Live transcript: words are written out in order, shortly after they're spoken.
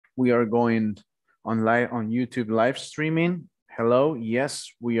We are going on live on YouTube live streaming. Hello,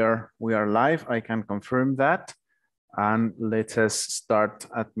 yes, we are live. I can confirm that. And let us start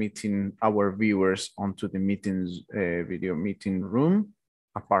admitting our viewers onto the meetings video meeting room,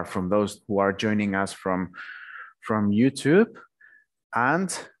 apart from those who are joining us from YouTube.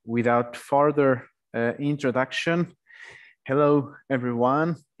 And without further introduction, hello,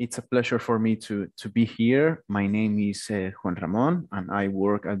 everyone. It's a pleasure for me to be here. My name is Juan Ramón, and I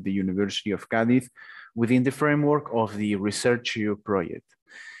work at the University of Cádiz within the framework of the Research.EU project.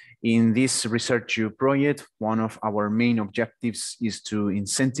 In this Research.EU project, one of our main objectives is to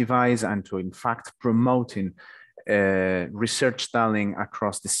incentivize and to, in fact, promoting research talent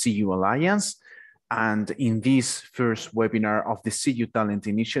across the CU Alliance. And in this first webinar of the CU Talent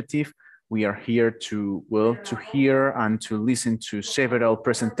Initiative, we are here to hear and to listen to several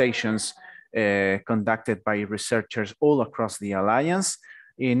presentations conducted by researchers all across the Alliance.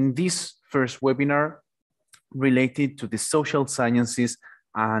 In this first webinar related to the social sciences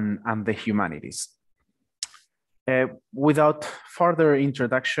and the humanities. Without further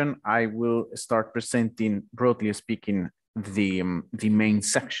introduction, I will start presenting, broadly speaking, the main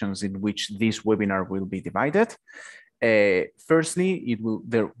sections in which this webinar will be divided. Firstly,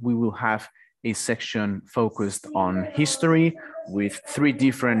 we will have a section focused on history with 3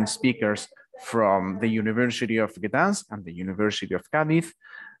 different speakers from the University of Gdansk and the University of Cádiz.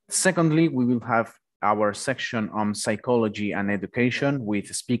 Secondly, we will have our section on psychology and education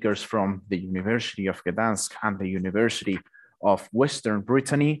with speakers from the University of Gdansk and the University of Western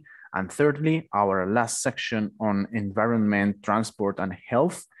Brittany. And thirdly, our last section on environment, transport, and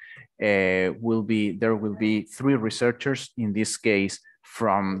health there will be 3 researchers, in this case,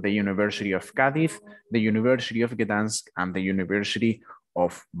 from the University of Cádiz, the University of Gdansk, and the University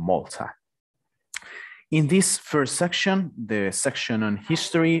of Malta. In this first section, the section on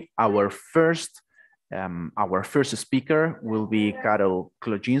history, our first speaker will be Karol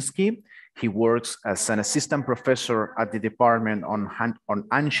Klodziński. He works as an assistant professor at the Department on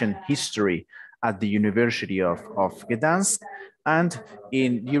Ancient History at the University of Gdansk. And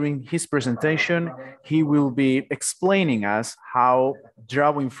during his presentation, he will be explaining us how,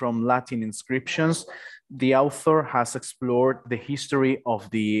 drawing from Latin inscriptions, the author has explored the history of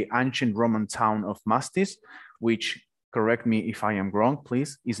the ancient Roman town of Mastis, which, correct me if I am wrong,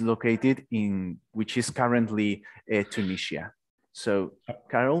 please, is located which is currently Tunisia. So,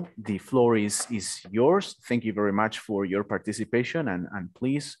 Karol, the floor is yours. Thank you very much for your participation, and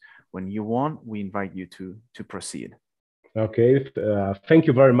please, when you want, we invite you to proceed. Okay, thank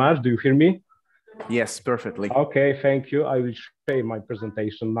you very much. Do you hear me? Yes, perfectly. Okay, thank you. I will share my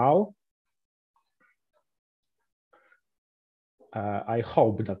presentation now. I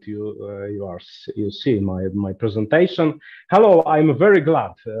hope that you see my presentation. Hello, I'm very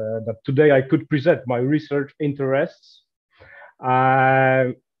glad that today I could present my research interests.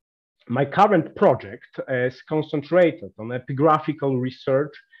 My current project is concentrated on epigraphical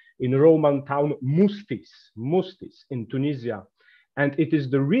research in Roman town Mustis in Tunisia. And it is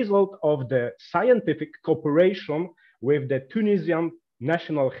the result of the scientific cooperation with the Tunisian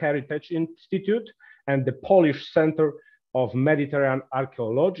National Heritage Institute and the Polish Center of Mediterranean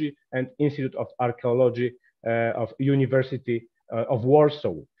Archaeology and Institute of Archaeology of University of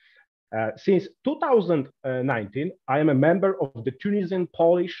Warsaw. Since 2019, I am a member of the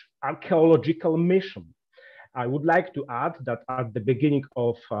Tunisian-Polish Archaeological Mission. I would like to add that at the beginning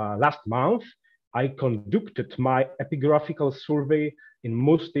of last month, I conducted my epigraphical survey in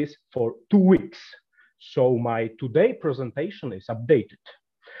Mustis for 2 weeks. So my today presentation is updated.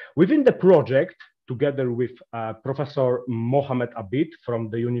 Within the project, together with Professor Mohamed Abid from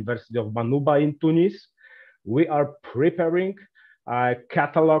the University of Manuba in Tunis, we are preparing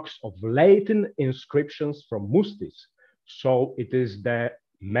catalogs of Latin inscriptions from Mustis. So it is the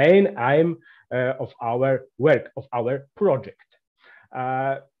main aim of our work, of our project.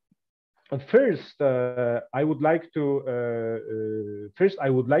 First, I would like to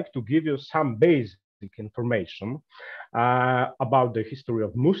give you some basic information about the history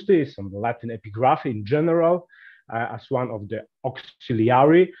of Mustis and Latin epigraphy in general, as one of the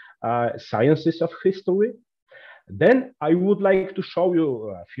auxiliary sciences of history. Then I would like to show you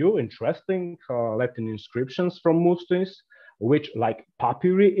a few interesting Latin inscriptions from Mustis, which, like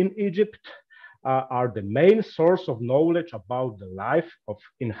papyri in Egypt, are the main source of knowledge about the life of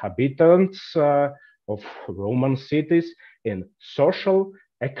inhabitants of Roman cities in social,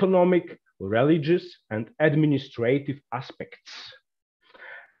 economic, religious, and administrative aspects.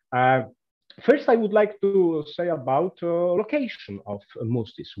 First, I would like to say about location of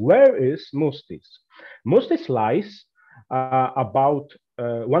Mustis. Where is Mustis? Mustis lies about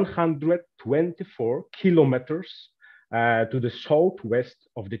 124 kilometers to the southwest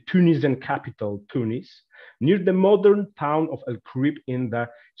of the Tunisian capital, Tunis, near the modern town of El Krib in the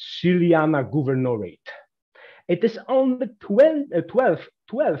Syriana Governorate. It is only 12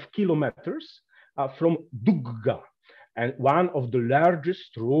 kilometers from Dugga, and one of the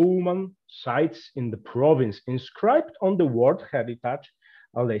largest Roman sites in the province, inscribed on the World Heritage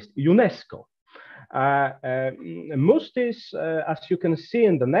List, UNESCO. Mustis, as you can see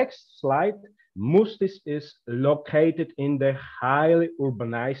in the next slide, Mustis is located in the highly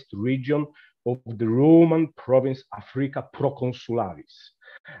urbanized region of the Roman province Africa Proconsularis,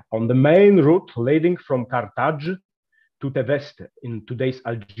 on the main route leading from Carthage to Teveste in today's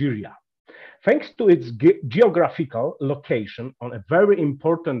Algeria. Thanks to its geographical location on a very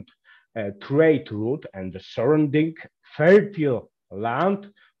important trade route and the surrounding fertile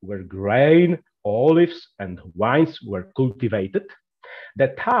land where grain, olives, and wines were cultivated, the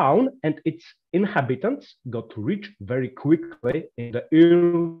town and its inhabitants got rich very quickly in the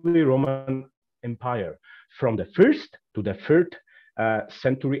early Roman Empire, from the 1st to the 3rd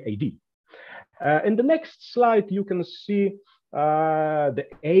century AD. In the next slide, you can see the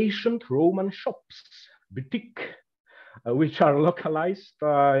ancient Roman shops, boutique, which are localized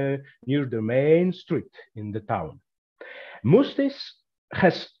near the main street in the town. Mustis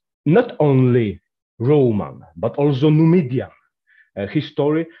has not only Roman, but also Numidian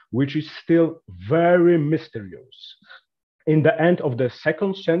history, which is still very mysterious. In the end of the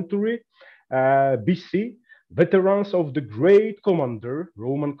 2nd century BC, veterans of the great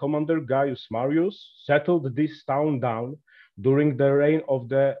Roman commander Gaius Marius, settled this town down during the reign of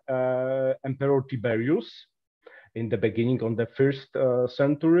the Emperor Tiberius. In the beginning of the 1st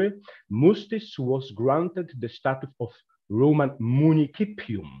century, Mustis was granted the status of Roman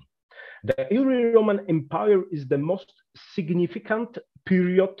municipium. The early Roman Empire is the most significant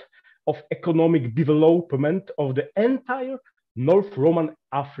period of economic development of the entire North Roman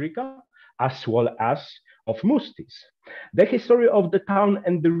Africa, as well as of Mustis. The history of the town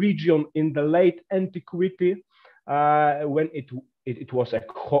and the region in the late antiquity, when it was a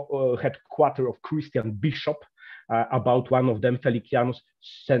headquarters of Christian bishop, about one of them, Felicianus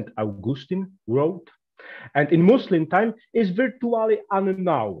St. Augustine, wrote, and in Muslim time is virtually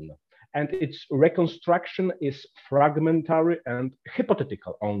unknown, and its reconstruction is fragmentary and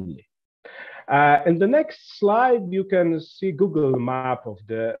hypothetical only. In the next slide, you can see Google map of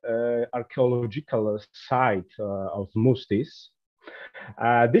the archaeological site of Mustis.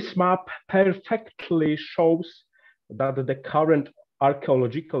 This map perfectly shows that the current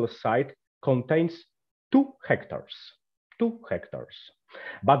archaeological site contains 2 hectares. 2 hectares.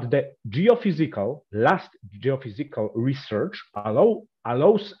 But the last geophysical research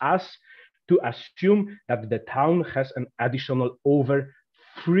allows us to assume that the town has an additional over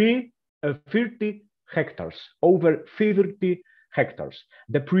 30 hectares, over 50 hectares.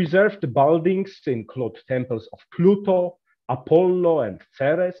 The preserved buildings include temples of Pluto, Apollo, and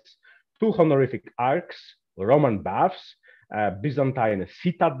Ceres, 2 honorific arcs, Roman baths, Byzantine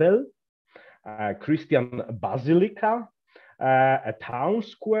citadel, Christian basilica, a town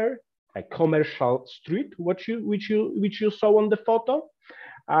square, a commercial street, which you saw on the photo,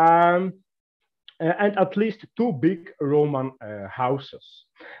 and at least 2 big Roman houses.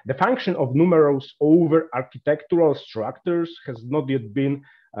 The function of numerous over architectural structures has not yet been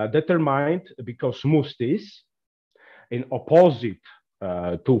determined, because Mustis, in opposite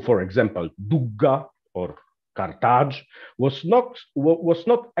to, for example, Dugga or Carthage, was not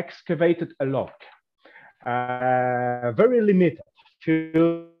excavated a lot. Very limited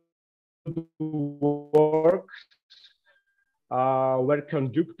field works were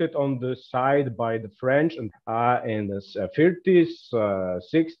conducted on the side by the French in the 30s,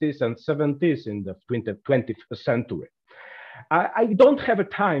 60s, and 70s in the 20th century. I don't have a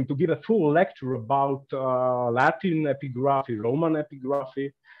time to give a full lecture about Latin epigraphy, Roman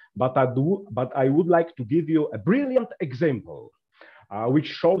epigraphy, but I would like to give you a brilliant example which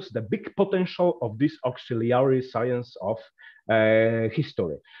shows the big potential of this auxiliary science of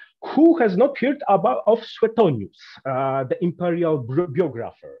history. Who has not heard of Suetonius, the imperial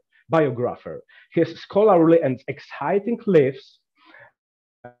biographer? His scholarly and exciting lives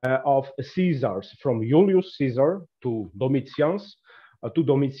of Caesars, from Julius Caesar to Domitian,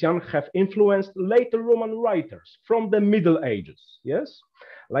 have influenced later Roman writers from the Middle Ages. Yes,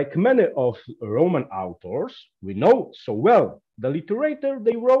 like many of Roman authors, we know so well the literature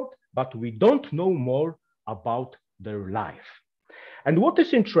they wrote, but we don't know more about their life. And what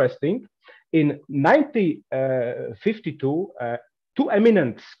is interesting, in 1952, 2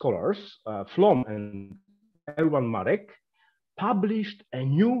 eminent scholars, Flom and Erwan Marek, published a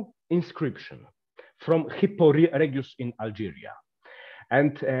new inscription from Hippo Regius in Algeria.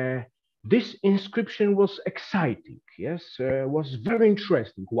 And this inscription was exciting, yes, was very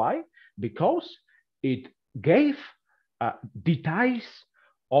interesting. Why? Because it gave details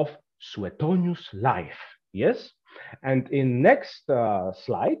of Suetonius' life, yes? And in next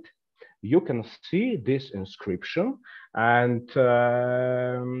slide, you can see this inscription. And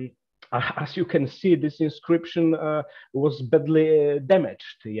as you can see, this inscription was badly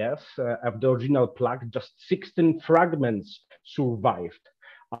damaged, yes? Of the original plaque, just 16 fragments survived.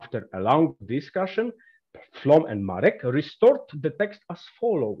 After a long discussion, Flom and Marek restored the text as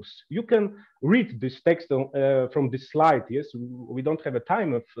follows. You can read this text from this slide. Yes, we don't have a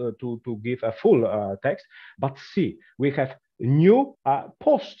time to give a full text, but see, we have new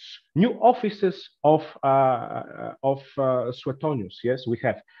posts, new offices of Suetonius. Yes, we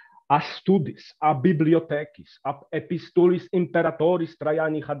have a studis, a bibliothecis, a epistolis imperatoris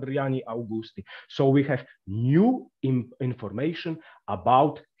Traiani Hadriani Augusti. So we have new information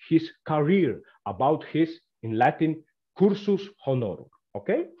about his career, about his, in Latin, cursus honorum,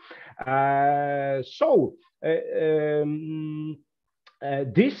 okay?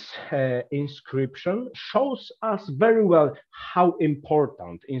 This inscription shows us very well how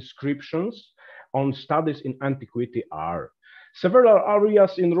important inscriptions on studies in antiquity are. Several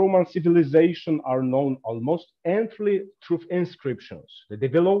areas in Roman civilization are known almost entirely through inscriptions. The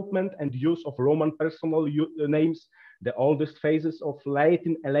development and use of Roman personal names, the oldest phases of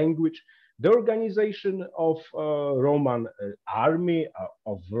Latin language, the organization of Roman army,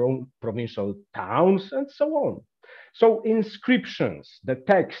 of Rome provincial towns, and so on. So inscriptions, the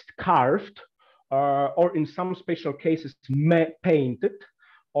text carved, or in some special cases painted,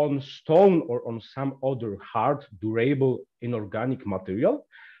 on stone or on some other hard, durable, inorganic material,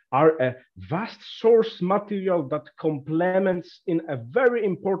 are a vast source material that complements in a very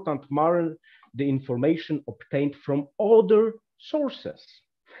important manner the information obtained from other sources.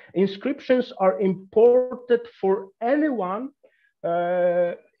 Inscriptions are important for anyone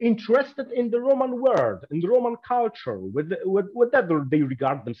interested in the Roman world, in the Roman culture, whether they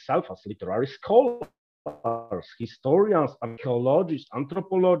regard themselves as literary scholars, historians, archaeologists,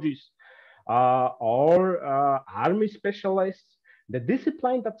 anthropologists, or army specialists. The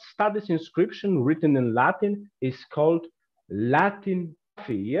discipline that studies inscription written in Latin is called Latin,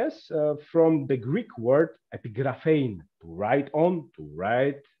 yes, from the Greek word epigraphein, to write on, to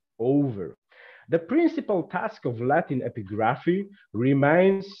write over. The principal task of Latin epigraphy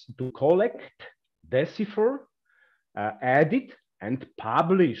remains to collect, decipher, edit, and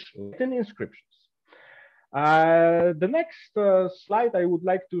publish Latin inscriptions. The next slide, I would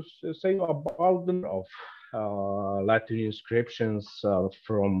like to say about the of Latin inscriptions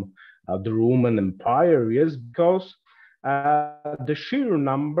from the Roman Empire, yes, because the sheer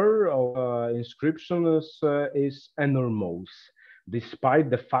number of inscriptions is enormous, despite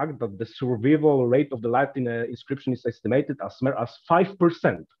the fact that the survival rate of the Latin inscription is estimated as mere as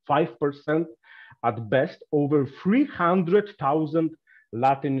 5%. 5% at best. Over 300,000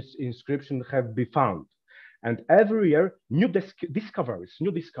 Latin inscriptions have been found. And every year, new discoveries,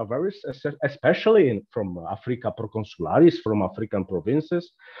 especially from Africa Proconsularis, from African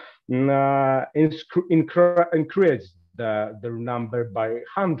provinces, increase the number by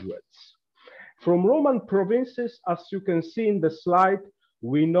hundreds. From Roman provinces, as you can see in the slide,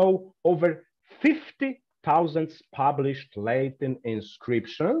 we know over 50,000 published Latin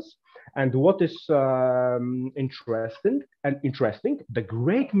inscriptions. And what is interesting, the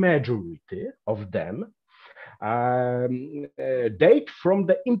great majority of them date from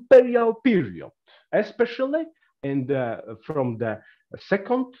the imperial period, especially from the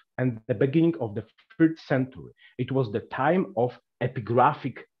second and the beginning of the 3rd century. It was the time of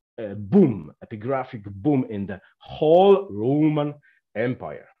epigraphic boom in the whole Roman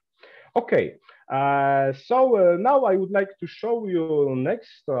Empire. Okay, so now I would like to show you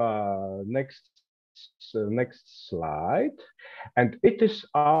next slide, and it is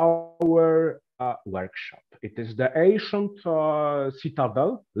our workshop. It is the ancient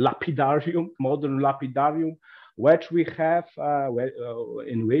citadel, lapidarium, modern lapidarium, which we have,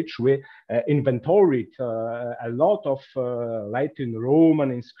 in which we inventoried a lot of Latin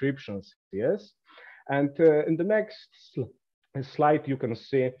Roman inscriptions, yes? And in the next slide, you can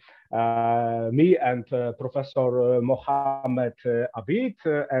see me and Professor Mohammed Abid,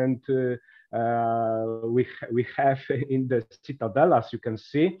 and we have in the citadel, as you can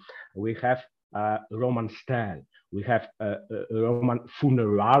see, we have Roman stele. we have Roman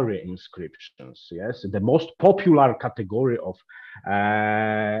funerary inscriptions, yes, the most popular category of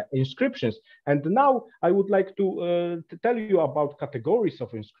inscriptions. And now I would like to tell you about categories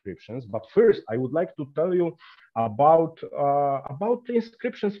of inscriptions, but first I would like to tell you about the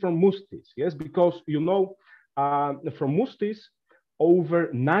inscriptions from Mustis, yes, because you know from Mustis over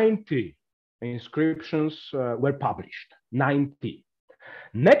 90 inscriptions were published, 90.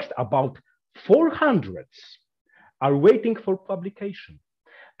 Next, about 400 are waiting for publication.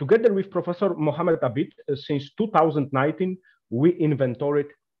 Together with Professor Mohamed Abid, since 2019, we inventoried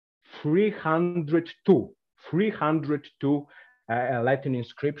 302 Latin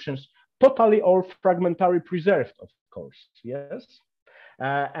inscriptions, totally or fragmentary preserved, of course, yes?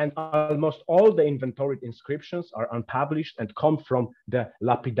 And almost all the inventoried inscriptions are unpublished and come from the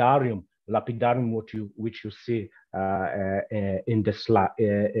lapidarium, which you see in the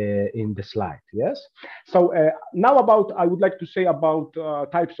slide. Yes. So now I would like to say about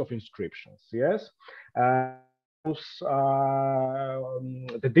types of inscriptions. Yes. The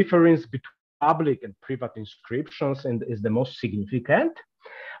difference between public and private inscriptions is the most significant,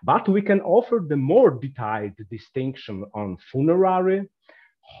 but we can offer the more detailed distinction on funerary,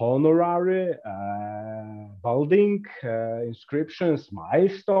 honorary, building inscriptions,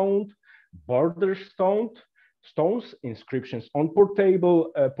 milestone, border stones, inscriptions on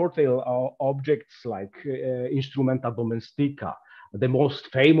portable objects like instrumenta domestica. The most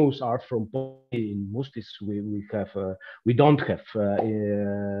famous are from in Mustis. We don't have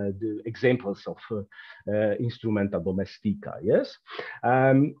the examples of instrumenta domestica. Yes.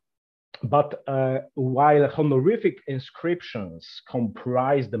 But while honorific inscriptions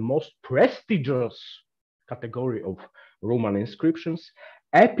comprise the most prestigious category of Roman inscriptions,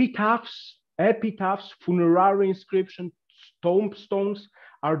 epitaphs, funerary inscriptions, tombstones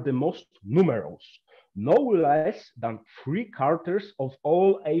are the most numerous. No less than 3/4 of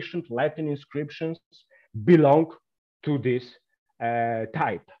all ancient Latin inscriptions belong to this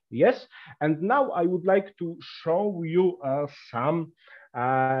type. Yes, and now I would like to show you some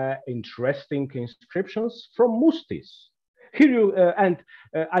interesting inscriptions from Mustis. Here you,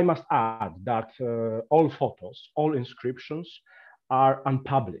 I must add that all photos, all inscriptions are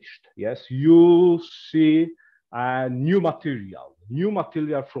unpublished. Yes, you see new material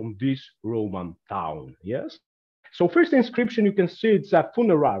from this Roman town. Yes. So first inscription you can see it's a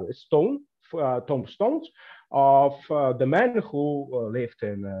funerary tombstones of the men who lived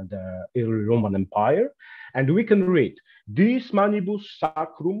in the early Roman Empire, and we can read Dis manibus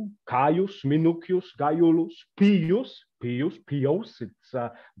sacrum Caius Minucius Gaius Pius. It's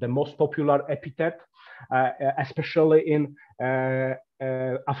the most popular epithet, especially in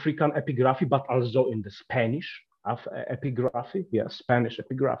African epigraphy, but also in the Spanish epigraphy. Yes, Spanish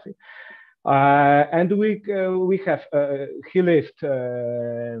epigraphy. And we have he lived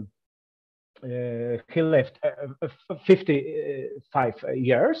 55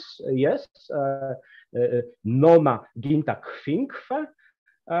 years. Yes, nona ginta quincfe.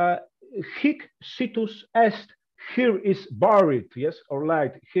 Hic situs est. Here is buried, yes, or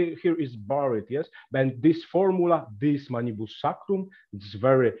like here is buried, yes. And this formula, this manibus sacrum, is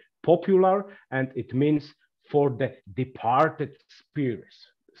very popular, and it means for the departed spirits,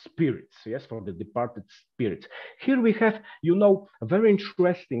 yes, for the departed spirits. Here we have, you know, a very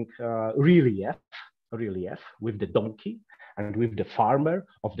interesting relief with the donkey and with the farmer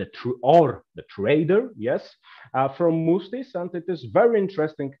of the trader, yes, from Mustis, and it is very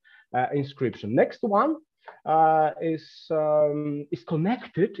interesting inscription. Next one is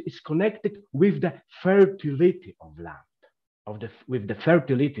connected with the fertility of land. With the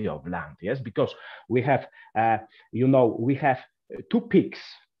fertility of land, yes, because we have, you know, we have two peaks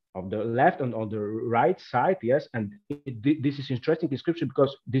on the left and on the right side, yes, and this is interesting inscription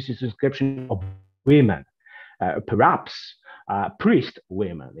because this is inscription of women, perhaps priest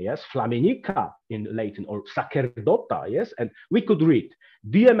women, yes, flaminica in Latin, or sacerdota, yes, and we could read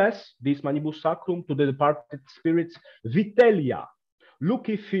DMS, dis manibus sacrum, to the departed spirits, Vitellia,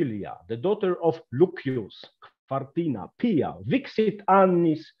 Luciphilia, the daughter of Lucius, Quartina, Pia, Vixit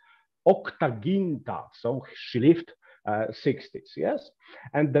annis octaginta, so she lived 60s, yes.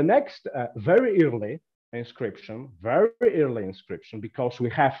 And the next very early inscription, because we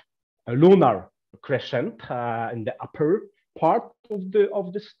have a lunar crescent in the upper part of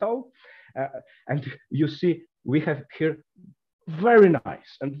the stone, and you see we have here very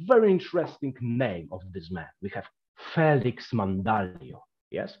nice and very interesting name of this man. We have Felix Mandalio.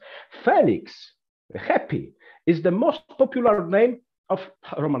 Yes, Felix, happy, is the most popular name of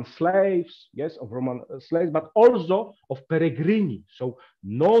Roman slaves, yes, of Roman slaves, but also of peregrini. So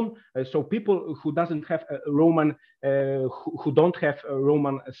so people who doesn't have a Roman, who don't have a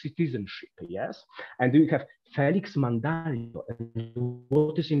Roman citizenship, yes. And we have Felix Mandalio. And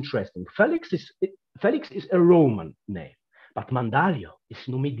what is interesting, Felix is a Roman name, but Mandalio is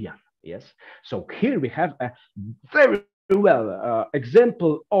Numidian, yes. So here we have a very well a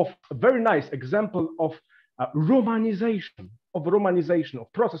very nice example of romanization, of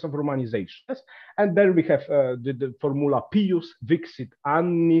process of romanization. Yes? And then we have the formula Pius Vixit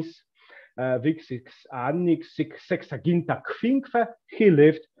Annis, Vixit Annis Sexaginta Quinque. He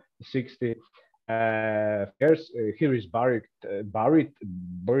lived 60 years. Here is buried.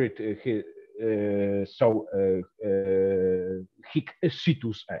 He, hic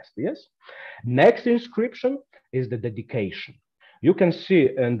situs est. Yes. Next inscription is the dedication. You can see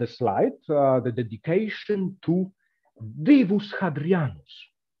in the slide the dedication to Divus Hadrianus.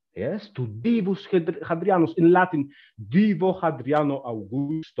 Yes, to Divus Hadrianus, in Latin, Divo Hadriano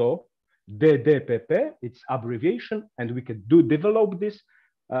Augusto, DDPP, its abbreviation, and we can develop this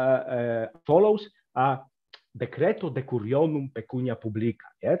follows Decreto Decurionum Pecunia Publica,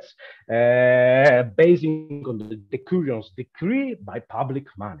 yes, basing on the decurion's decree by public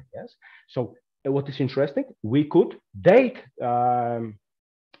money, yes. So what is interesting, we could date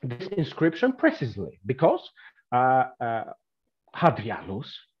this inscription precisely because Hadrianus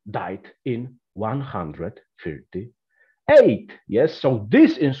died in 138. Yes, so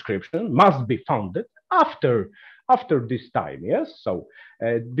this inscription must be founded after this time. Yes, so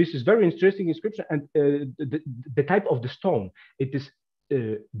this is very interesting inscription, and the type of the stone, it is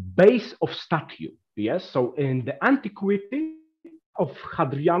base of statue. Yes, so in the antiquity of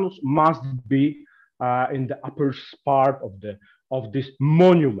Hadrianus must be in the upper part of this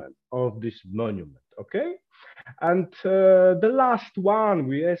monument. Okay. And the last one,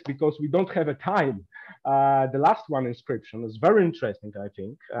 because we don't have a time, the last one inscription is very interesting, I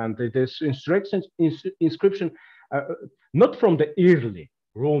think, and it is inscription not from the early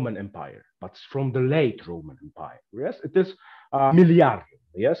Roman Empire, but from the late Roman Empire. Yes, it is Miliarium.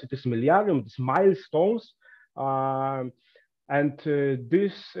 Yes, it is Miliarium. It's milestones, and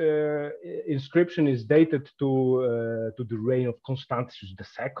this inscription is dated to the reign of Constantius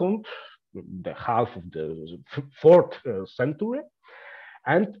II. The half of the 4th century.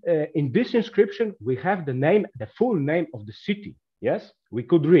 And in this inscription, we have the full name of the city. Yes, we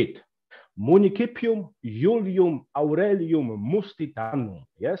could read Municipium Iulium Aurelium Mustitanum.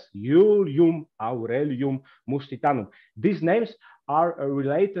 Yes, Iulium Aurelium Mustitanum. These names are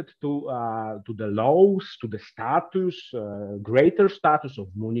related to the laws, to the status, greater status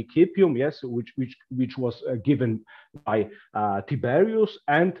of Municipium. Yes, which was given by Tiberius,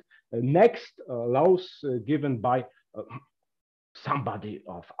 and next laws given by somebody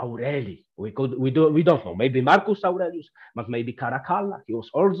of Aureli. We don't know. Maybe Marcus Aurelius, but maybe Caracalla. He was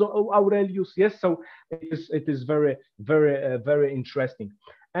also Aurelius. Yes, so it is very very interesting.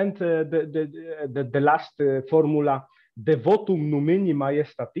 And the last formula, devotum numini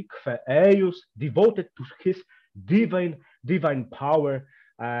majestaticque eius, devoted to his divine power.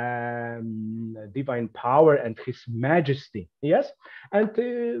 Divine power and his majesty. Yes, and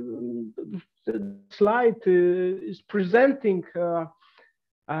the slide is presenting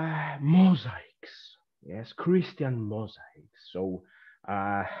mosaics. Yes, Christian mosaics. So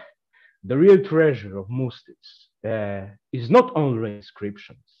the real treasure of Mustis is not only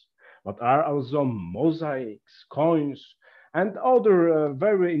inscriptions, but are also mosaics, coins, and other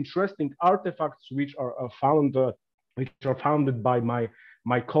very interesting artifacts which are founded by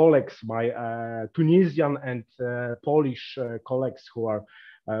my colleagues, my Tunisian and Polish colleagues who are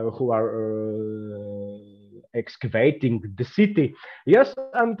excavating the city. Yes,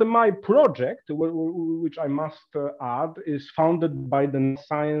 and my project, which I must add, is founded by the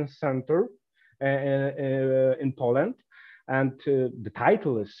Science Center in Poland. And the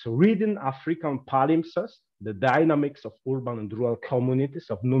title is Reading African Palimpsest, the Dynamics of Urban and Rural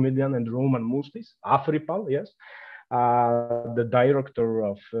Communities of Numidian and Roman Mustis, AfriPal, yes. The director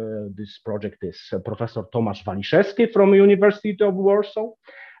of this project is Professor Tomasz Waliszewski from University of Warsaw.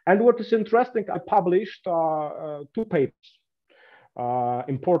 And what is interesting, I published 2 papers,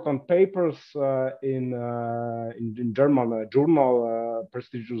 important papers in German journal,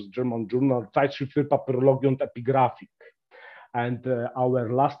 prestigious German journal, Zeitschrift für Papyrologie und Epigraphik. And our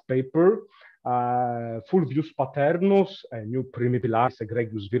last paper, Fulvius Paternus, a new primipilaris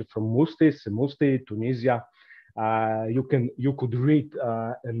egregius vir from Musti, Tunisia. You could read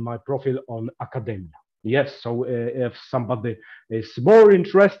in my profile on Academia. Yes, so if somebody is more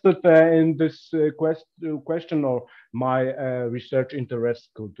interested in this question, or my research interest,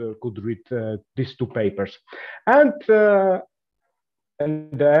 could read these two papers. And in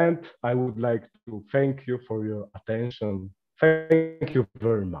the end, I would like to thank you for your attention. Thank you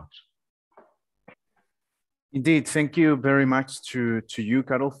very much. Indeed, thank you very much to you,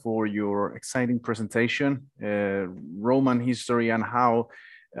 Carol, for your exciting presentation, Roman history and how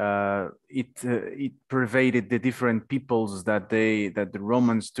it pervaded the different peoples that the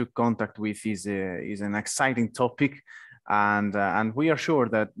Romans took contact with is an exciting topic, and we are sure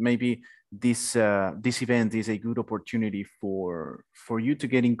that maybe this event is a good opportunity for you to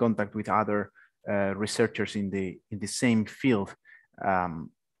get in contact with other researchers in the same field.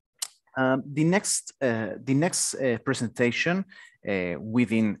 The next presentation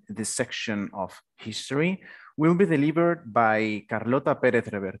within the section of history will be delivered by Carlota Pérez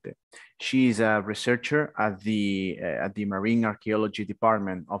Reverte. She is a researcher at the Marine Archaeology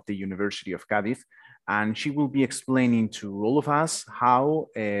Department of the University of Cádiz, and she will be explaining to all of us how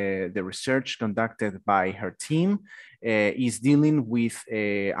the research conducted by her team is dealing with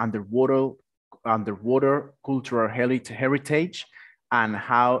underwater cultural heritage, and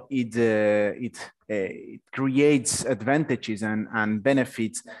how it creates advantages and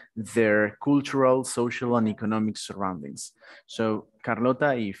benefits their cultural, social, and economic surroundings. So,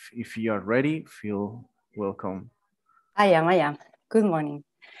 Carlota, if you are ready, feel welcome. I am. Good morning.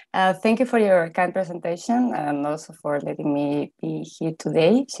 Thank you for your kind presentation and also for letting me be here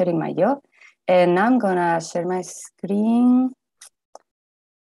today, sharing my job. And now I'm gonna share my screen.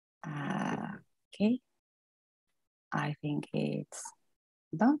 Okay. I think it's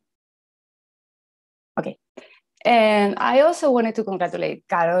done. Okay. And I also wanted to congratulate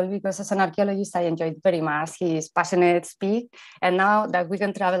Carol, because as an archaeologist, I enjoyed very much his passionate speak. And now that we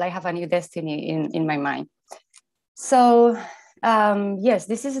can travel, I have a new destiny in my mind. So yes,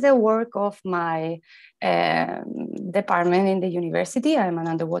 this is the work of my department in the university. I'm an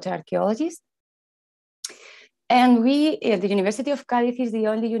underwater archaeologist. And we, the University of Cádiz, is the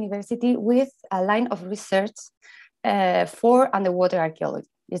only university with a line of research for underwater archaeology.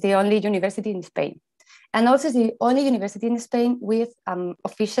 It's the only university in Spain. And also the only university in Spain with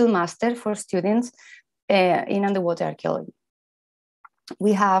official master for students in underwater archaeology.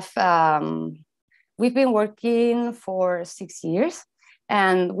 We have, we've been working for 6 years,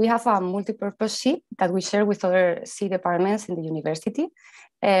 and we have a multi-purpose ship that we share with other C departments in the university,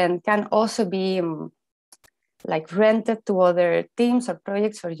 and can also be like rented to other teams or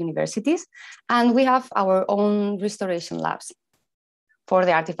projects or universities. And we have our own restoration labs for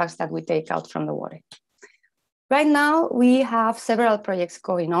the artifacts that we take out from the water. Right now, we have several projects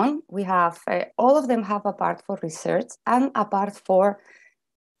going on. We have, all of them have a part for research and a part for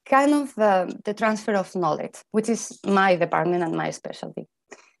kind of the transfer of knowledge, which is my department and my specialty.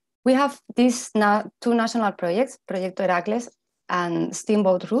 We have these two national projects, Proyecto Heracles and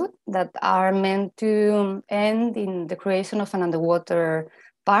Steamboat Route, that are meant to end in the creation of an underwater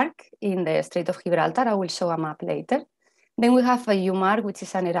park in the Strait of Gibraltar. I will show a map later. Then we have a UMAR, which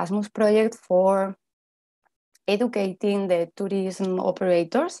is an Erasmus project for educating the tourism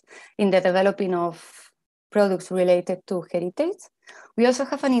operators in the developing of products related to heritage. We also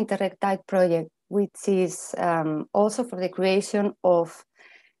have an Interreg type project, which is also for the creation of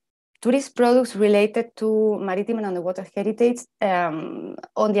tourist products related to maritime and underwater heritage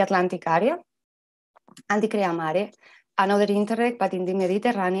on the Atlantic area, and the Crea Mare, another Interreg, but in the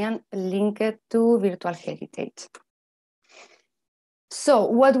Mediterranean, linked to virtual heritage. So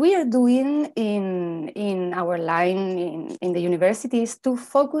what we are doing in our line in the university is to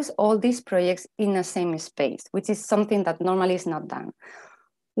focus all these projects in the same space, which is something that normally is not done.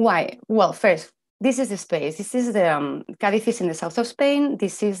 Why? Well, first, this is the space. This is the Cádiz is in the south of Spain.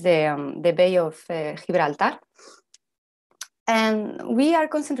 This is the Bay of Gibraltar. And we are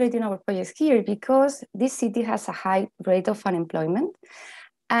concentrating our projects here because this city has a high rate of unemployment,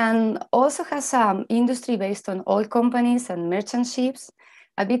 and also has an industry based on oil companies and merchant ships,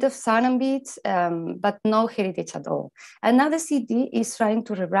 a bit of sun and beach, but no heritage at all. And now the city is trying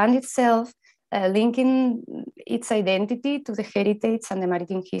to rebrand itself, linking its identity to the heritage and the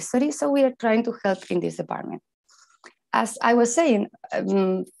maritime history. So we are trying to help in this department. As I was saying,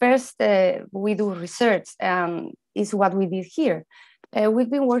 first we do research, is what we did here.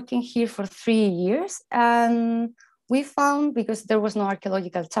 We've been working here for 3 years, and we found, because there was no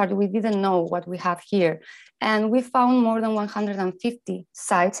archaeological chart, we didn't know what we have here. And we found more than 150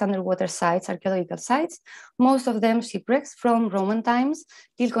 sites, underwater sites, archaeological sites, most of them shipwrecks from Roman times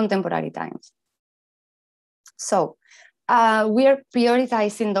till contemporary times. So We are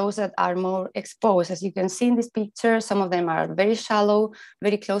prioritizing those that are more exposed. As you can see in this picture, some of them are very shallow,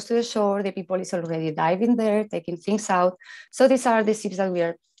 very close to the shore. The people is already diving there, taking things out. So these are the ships that we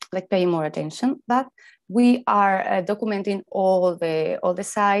are like paying more attention. But we are documenting all the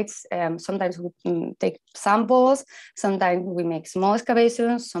sites. Sometimes we take samples. Sometimes we make small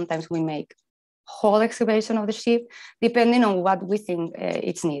excavations. Sometimes we make whole excavation of the ship, depending on what we think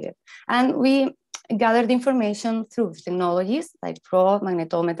it's needed. And we gathered information through technologies like probe,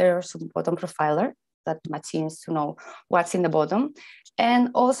 magnetometer, or sub-bottom profiler, that machines to know what's in the bottom. And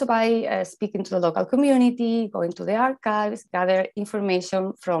also by speaking to the local community, going to the archives, gather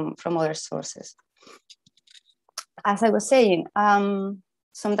information from other sources. As I was saying,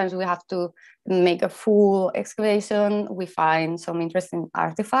 sometimes we have to make a full excavation. We find some interesting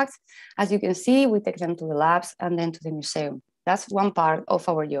artifacts. As you can see, we take them to the labs and then to the museum. That's one part of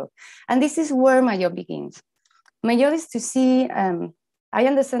our job. And this is where my job begins. My job is to see, I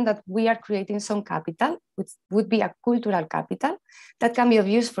understand that we are creating some capital, which would be a cultural capital that can be of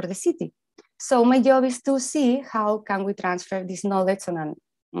use for the city. So my job is to see how can we transfer this knowledge on a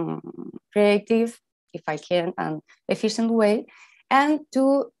creative, if I can, and efficient way, and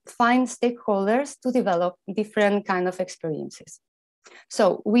to find stakeholders to develop different kind of experiences.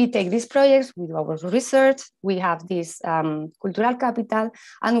 So we take these projects, we do our research, we have this cultural capital,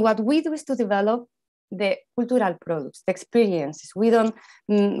 and what we do is to develop the cultural products, the experiences. We don't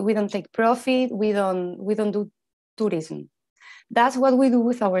take profit, we don't do tourism. That's what we do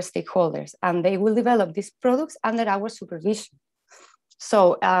with our stakeholders, and they will develop these products under our supervision.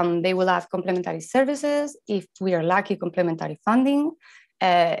 So they will have complementary services, if we are lucky, complementary funding,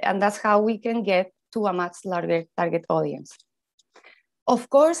 and that's how we can get to a much larger target audience. Of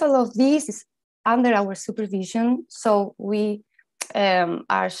course, all of this is under our supervision, so we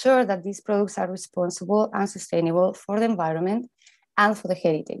are sure that these products are responsible and sustainable for the environment and for the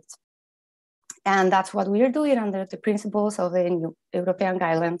heritage. And that's what we are doing under the principles of the new European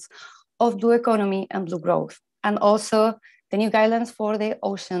guidelines of blue economy and blue growth, and also the new guidelines for the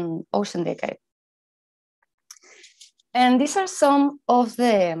ocean decade. And these are some of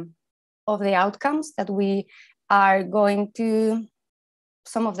the outcomes that we are going to.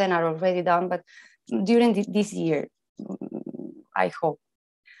 Some of them are already done, but during this year, I hope.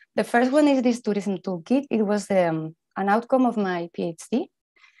 The first one is this tourism toolkit. It was an outcome of my PhD,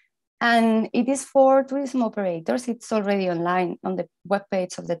 and it is for tourism operators. It's already online on the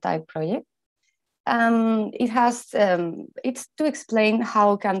webpage of the TIDE project. It has, it's to explain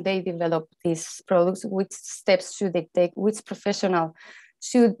how can they develop these products, which steps should they take, which professional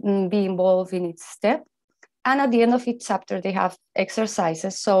should be involved in each step. And at the end of each chapter, they have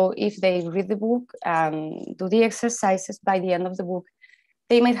exercises. So if they read the book and do the exercises, by the end of the book,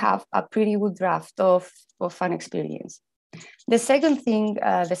 they might have a pretty good draft of an experience. The second thing,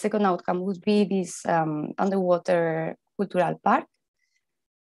 the second outcome would be this underwater cultural park.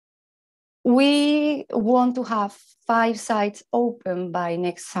 We want to have 5 sites open by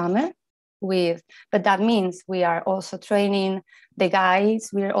next summer, but that means we are also training the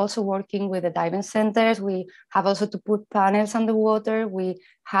guides. We are also working with the diving centers. We have also to put panels underwater. We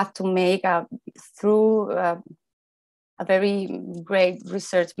have to make through a very great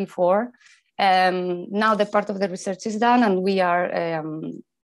research before. Now the part of the research is done, and we are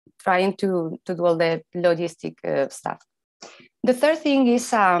trying to do all the logistic stuff. The third thing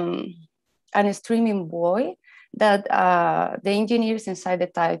is an streaming buoy that the engineers inside the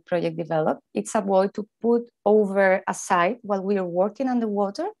TIDE project developed. It's a buoy to put over a site while we are working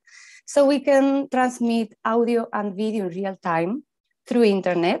underwater, so we can transmit audio and video in real time through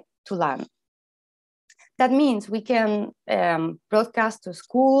internet to land. That means we can broadcast to a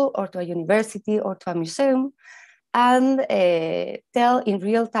school or to a university or to a museum and tell in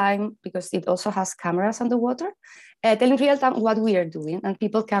real time, because it also has cameras underwater, tell in real time what we are doing, and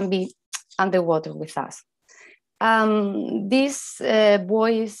people can be underwater with us. This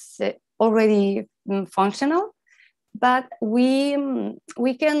buoy is already functional, but we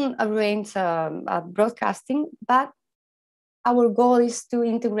can arrange a broadcasting, but our goal is to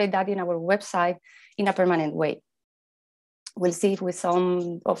integrate that in our website in a permanent way. We'll see if with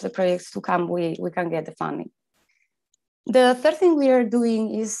some of the projects to come, we can get the funding. The third thing we are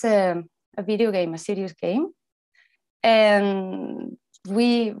doing is a video game, a serious game. And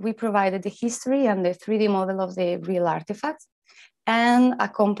we provided the history and the 3D model of the real artifacts. And a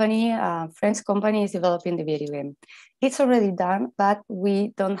company, a French company, is developing the video game. It's already done, but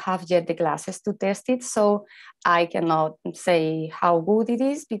we don't have yet the glasses to test it. So I cannot say how good it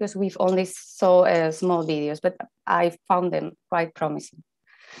is because we've only saw small videos, but I found them quite promising.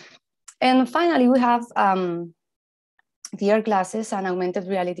 And finally, we have VR glasses and augmented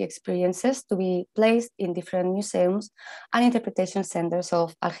reality experiences to be placed in different museums and interpretation centers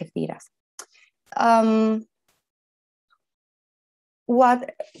of Algeciras.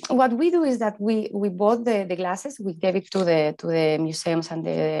 What we do is that we bought the glasses, we gave it to the museums and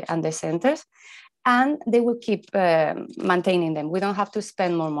the centers, and they will keep maintaining them. We don't have to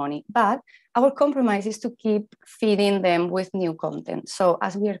spend more money, but our compromise is to keep feeding them with new content. So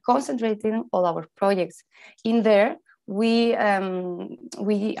as we are concentrating all our projects in there, we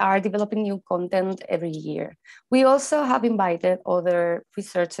are developing new content every year. We also have invited other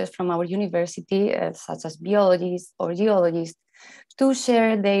researchers from our university, such as biologists or geologists, to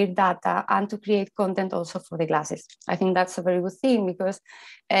share their data and to create content also for the glasses. I think that's a very good thing because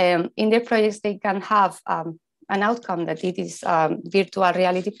in their projects, they can have an outcome that it is a virtual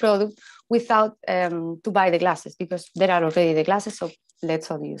reality product without to buy the glasses, because there are already the glasses, so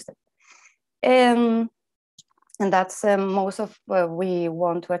let's all use them. And that's most of what we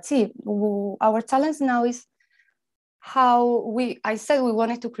want to achieve. Our challenge now is how I said we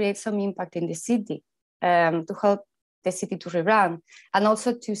wanted to create some impact in the city to help the city to rebrand, and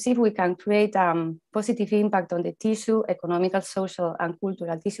also to see if we can create positive impact on the tissue, economical, social, and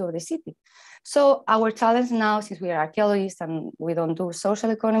cultural tissue of the city. So our challenge now, since we are archaeologists and we don't do social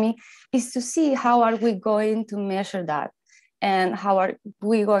economy, is to see how are we going to measure that, and how are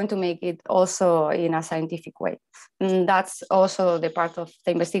we going to make it also in a scientific way. And that's also the part of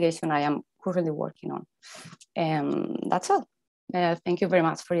the investigation I am currently working on. That's all. Thank you very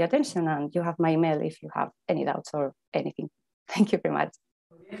much for your attention, and you have my email if you have any doubts or anything. Thank you very much.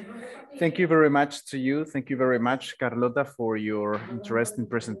 Thank you very much to you. Thank you very much, Carlota, for your interesting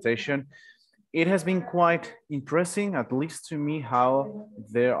presentation. It has been quite interesting, at least to me, how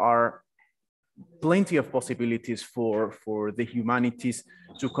there are plenty of possibilities for the humanities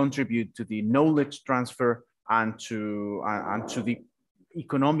to contribute to the knowledge transfer and to the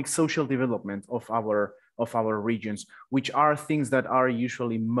economic social development of our regions, which are things that are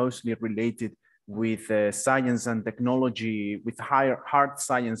usually mostly related with science and technology, with hard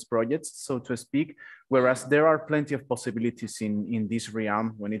science projects, so to speak, whereas there are plenty of possibilities in this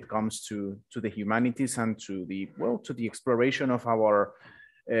realm when it comes to the humanities and to the exploration of our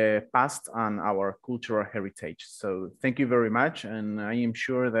past and our cultural heritage. So thank you very much, and I am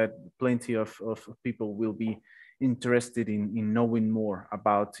sure that plenty of people will be interested in knowing more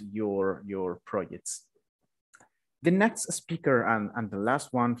about your projects. The next speaker and the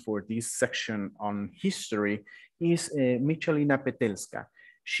last one for this section on history is Michalina Petelska.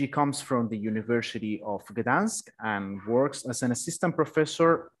 She comes from the University of Gdansk and works as an assistant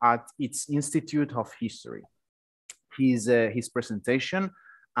professor at its Institute of History. His presentation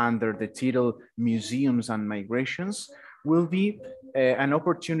under the title Museums and Migrations will be an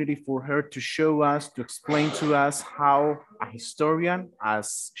opportunity for her to show us, to explain to us how a historian,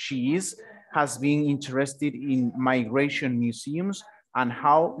 as she is, has been interested in migration museums and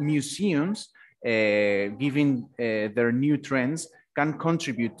how museums, given their new trends, can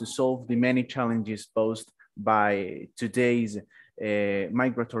contribute to solve the many challenges posed by today's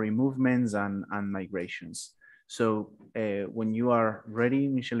migratory movements and migrations. So when you are ready,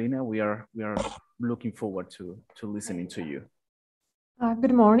 Michalina, we are looking forward to listening to you.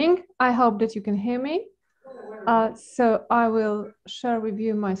 Good morning. I hope that you can hear me. So I will share with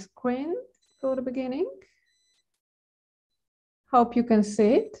you my screen for the beginning. Hope you can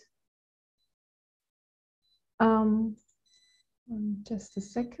see it. Just a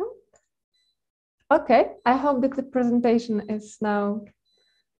second. Okay, I hope that the presentation is now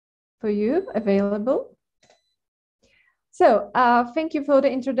for you available. So thank you for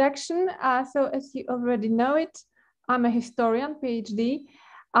the introduction. So as you already know it, I'm a historian, PhD.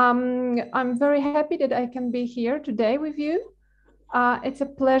 I'm very happy that I can be here today with you. It's a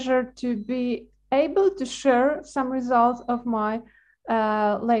pleasure to be able to share some results of my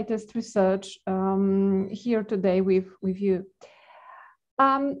latest research here today with you.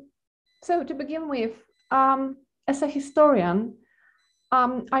 So to begin with, as a historian,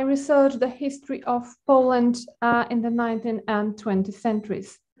 I researched the history of Poland in the 19th and 20th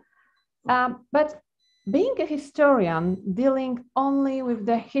centuries. But being a historian dealing only with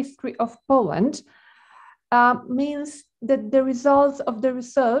the history of Poland means that the results of the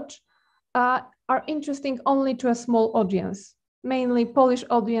research are interesting only to a small audience, mainly Polish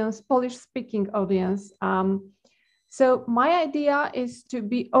audience, Polish-speaking audience. So my idea is to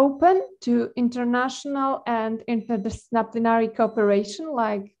be open to international and interdisciplinary cooperation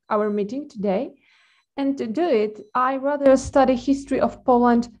like our meeting today. And to do it, I rather study history of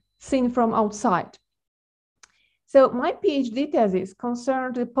Poland seen from outside. So my PhD thesis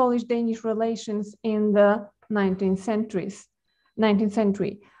concerned the Polish-Danish relations in the 19th century.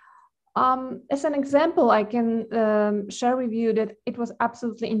 As an example, I can share with you that it was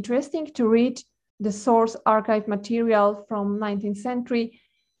absolutely interesting to read the source archive material from 19th century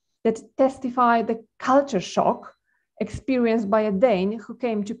that testify the culture shock experienced by a Dane who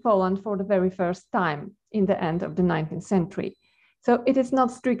came to Poland for the very first time in the end of the 19th century. So it is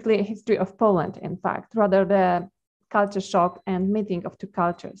not strictly a history of Poland, in fact, rather the culture shock and meeting of two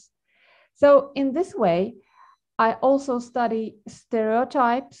cultures. So in this way, I also study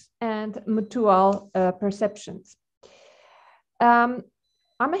stereotypes and mutual perceptions. I'm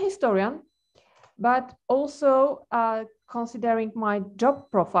a historian, but also considering my job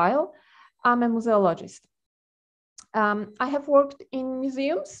profile, I'm a museologist. I have worked in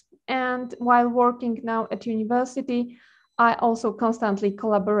museums, and while working now at university, I also constantly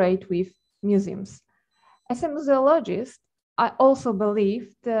collaborate with museums. As a museologist, I also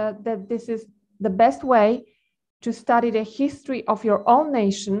believe that this is the best way to study the history of your own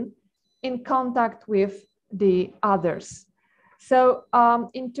nation in contact with the others. So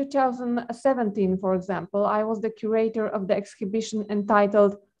in 2017, for example, I was the curator of the exhibition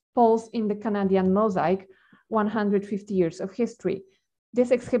entitled Poles in the Canadian Mosaic, 150 Years of History.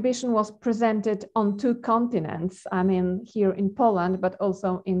 This exhibition was presented on two continents, I mean here in Poland, but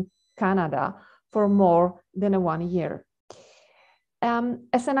also in Canada for more than 1 year.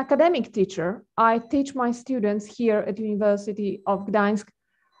 As an academic teacher, I teach my students here at the University of Gdańsk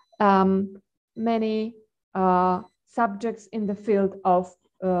many subjects in the field of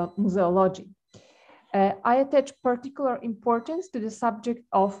museology. I attach particular importance to the subject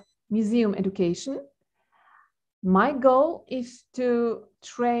of museum education. My goal is to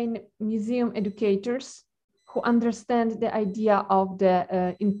train museum educators who understand the idea of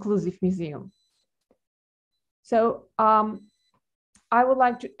the inclusive museum. So I would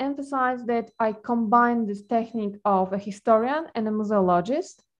like to emphasize that I combine this technique of a historian and a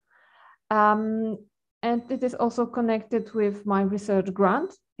museologist. And it is also connected with my research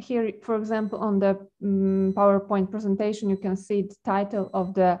grant. Here, for example, on the PowerPoint presentation, you can see the title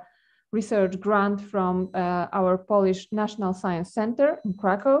of the research grant from our Polish National Science Center in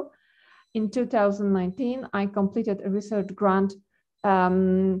Krakow. In 2019, I completed a research grant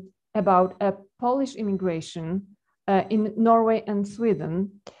about a Polish immigration in Norway and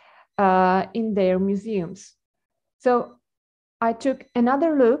Sweden in their museums. So I took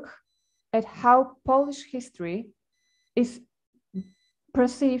another look at how Polish history is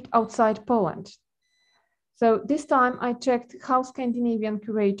perceived outside Poland. So this time I checked how Scandinavian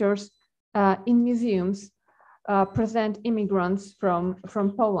curators in museums present immigrants from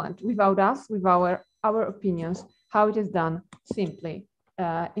Poland without us, with our opinions, how it is done simply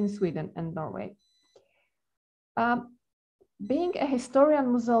in Sweden and Norway. Being a historian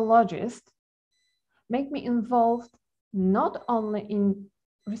museologist make me involved not only in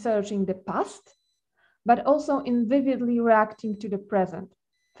researching the past, but also in vividly reacting to the present,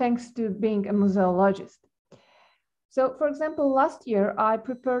 thanks to being a museologist. So, for example, last year, I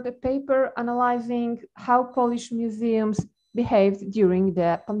prepared a paper analyzing how Polish museums behaved during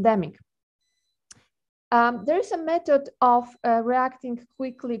the pandemic. There is a method of reacting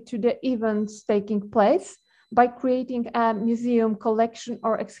quickly to the events taking place by creating a museum collection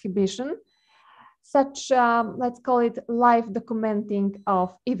or exhibition, such, let's call it live documenting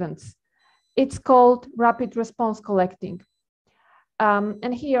of events. It's called rapid response collecting.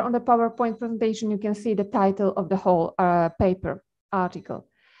 And here on the PowerPoint presentation, you can see the title of the whole paper article.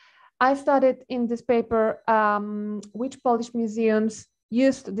 I studied in this paper which Polish museums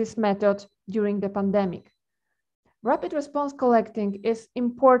used this method during the pandemic. Rapid response collecting is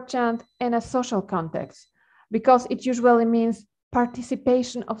important in a social context because it usually means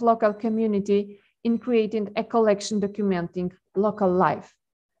participation of local community in creating a collection documenting local life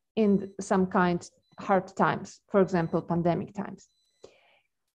in some kind of hard times, for example, pandemic times.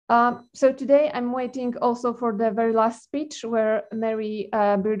 So today I'm waiting also for the very last speech where Mary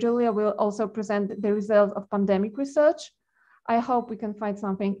Virgilia will also present the results of pandemic research. I hope we can find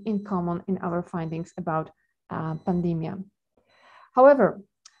something in common in our findings about pandemia. However,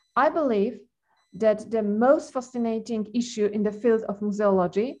 I believe that the most fascinating issue in the field of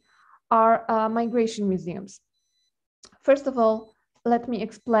museology are migration museums. First of all, let me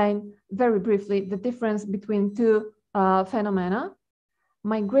explain very briefly the difference between two phenomena: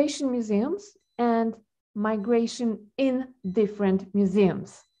 migration museums and migration in different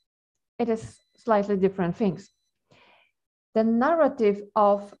museums. It is slightly different things. The narrative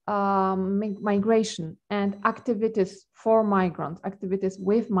of migration and activities for migrants, activities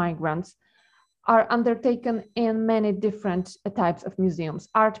with migrants, are undertaken in many different types of museums,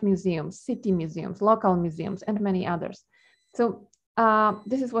 art museums, city museums, local museums, and many others. So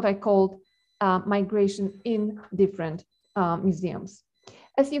this is what I called migration in different museums.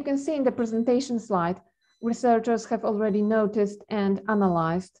 As you can see in the presentation slide, researchers have already noticed and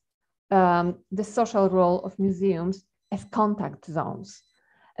analyzed the social role of museums as contact zones,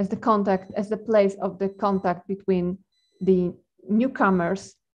 as the place of the contact between the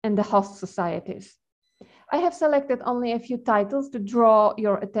newcomers and the host societies. I have selected only a few titles to draw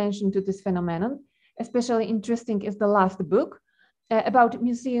your attention to this phenomenon. Especially interesting is the last book about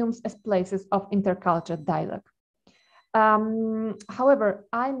museums as places of intercultural dialogue. However,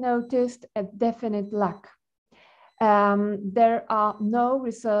 I noticed a definite lack. There are no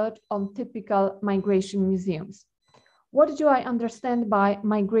research on typical migration museums. What do I understand by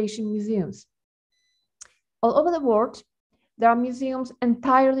migration museums? All over the world, there are museums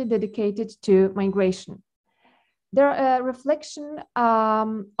entirely dedicated to migration. They're a reflection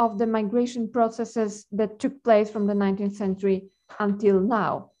of the migration processes that took place from the 19th century until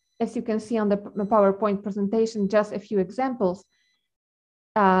now. As you can see on the PowerPoint presentation, just a few examples.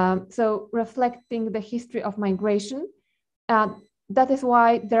 So reflecting the history of migration, that is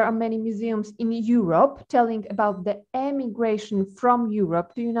why there are many museums in Europe telling about the emigration from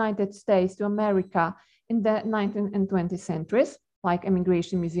Europe to United States, to America in the 19th and 20th centuries, like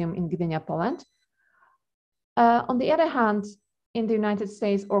Emigration Museum in Gdynia, Poland. On the other hand, in the United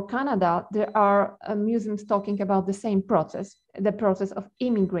States or Canada, there are museums talking about the same process, the process of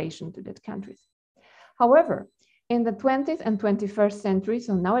immigration to that countries. However, in the 20th and 21st century,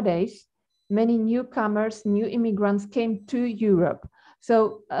 so nowadays, many newcomers, new immigrants came to Europe.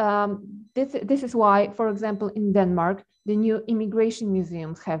 So this is why, for example, in Denmark, the new immigration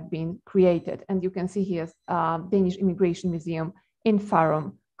museums have been created. And you can see here Danish Immigration Museum in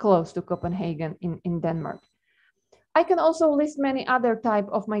Farum, close to Copenhagen in Denmark. I can also list many other types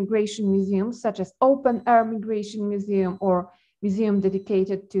of migration museums, such as open air migration museum or museum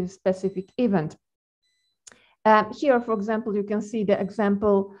dedicated to specific event. Here, for example, you can see the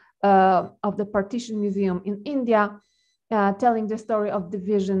example of the Partition Museum in India, telling the story of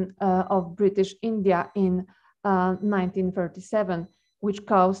division of British India in 1937, which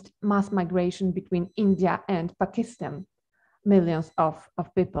caused mass migration between India and Pakistan, millions of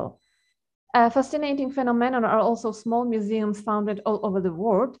people. Fascinating phenomena are also small museums founded all over the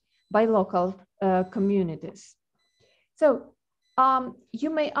world by local communities. So you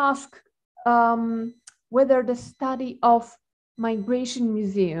may ask whether the study of migration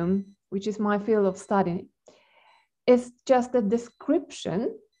museum, which is my field of study, is just a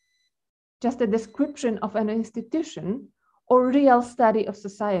description of an institution or real study of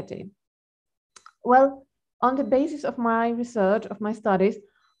society. Well, on the basis of my research, of my studies,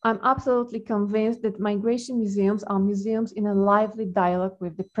 I'm absolutely convinced that migration museums are museums in a lively dialogue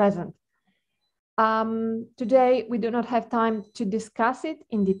with the present. Today, we do not have time to discuss it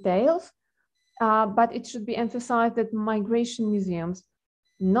in details, but it should be emphasized that migration museums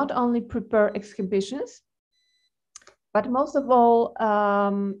not only prepare exhibitions, but most of all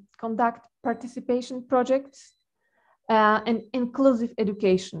conduct participation projects and inclusive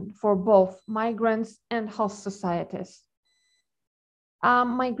education for both migrants and host societies.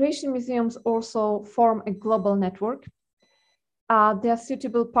 Migration museums also form a global network. They are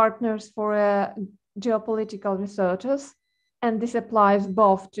suitable partners for geopolitical researchers, and this applies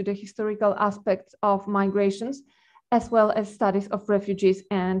both to the historical aspects of migrations as well as studies of refugees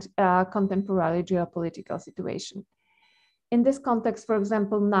and contemporary geopolitical situation. In this context, for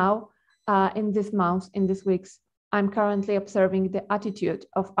example, now, in this month, in these weeks, I'm currently observing the attitude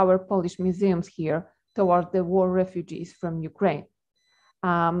of our Polish museums here toward the war refugees from Ukraine.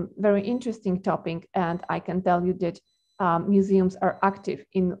 Very interesting topic, and I can tell you that museums are active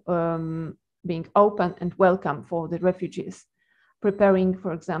in being open and welcome for the refugees, preparing,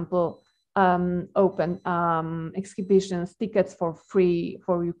 for example, open exhibitions, tickets for free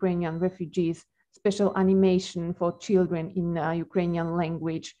for Ukrainian refugees, special animation for children in Ukrainian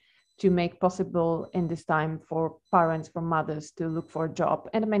language to make possible in this time for parents, for mothers to look for a job,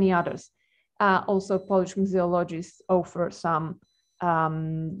 and many others. Also, Polish museologists offer some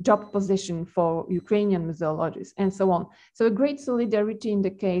job position for Ukrainian museologists, and so on. So a great solidarity in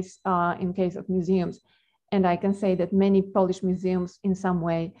the case of museums. And I can say that many Polish museums in some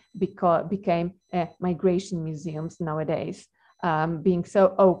way became migration museums nowadays, being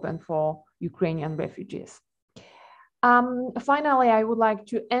so open for Ukrainian refugees. Finally, I would like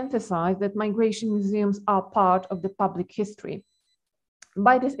to emphasize that migration museums are part of the public history.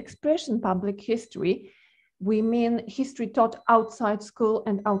 By this expression, public history, we mean history taught outside school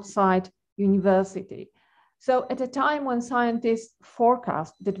and outside university. So at a time when scientists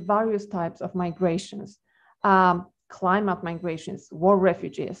forecast that various types of migrations, climate migrations, war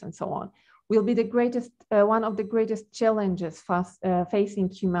refugees, and so on, will be the greatest, one of the greatest challenges facing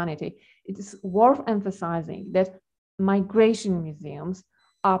humanity, it is worth emphasizing that migration museums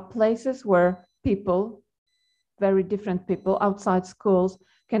are places where people, very different people outside schools,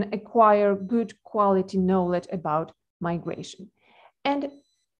 can acquire good quality knowledge about migration. And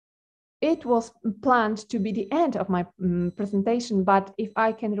it was planned to be the end of my presentation, but if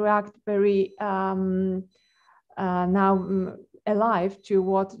I can react very now alive to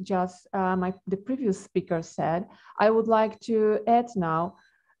what just the previous speaker said, I would like to add now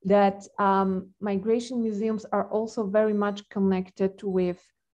that migration museums are also very much connected with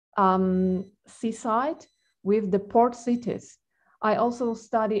seaside, with the port cities. I also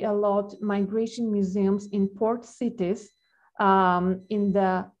study a lot migration museums in port cities in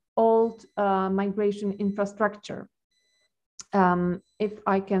the old migration infrastructure. If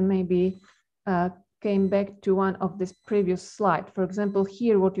I can maybe came back to one of this previous slide. For example,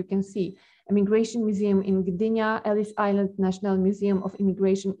 here what you can see, a migration museum in Gdynia, Ellis Island National Museum of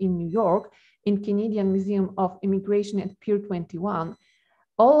Immigration in New York, in Canadian Museum of Immigration at Pier 21.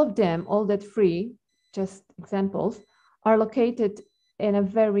 All of them, all that three, just examples, are located in a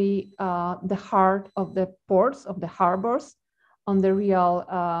very, the heart of the ports, of the harbors, on the real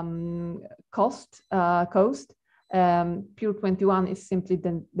coast. Pier 21 is simply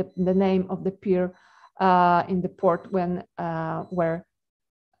the name of the pier in the port when where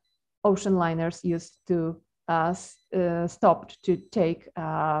ocean liners used to stop to take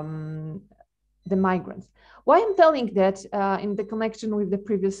the migrants. Why I'm telling that in the connection with the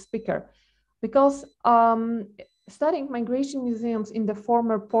previous speaker? Because studying migration museums in the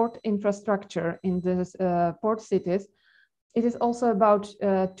former port infrastructure in the port cities, it is also about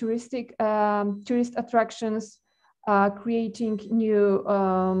tourist attractions, creating new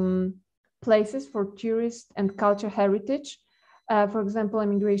places for tourists and culture heritage. For example,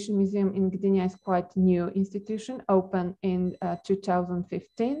 Immigration Museum in Gdynia is quite new institution, open in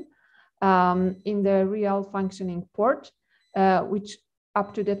 2015 in the real functioning port, which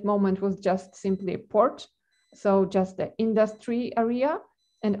up to that moment was just simply a port, so just the industry area.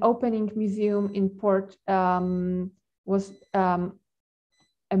 And opening museum in port was a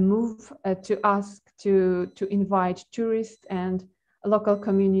move to ask to invite tourists and a local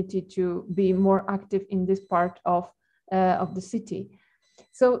community to be more active in this part of the city.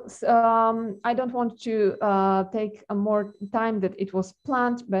 So I don't want to take a more time that it was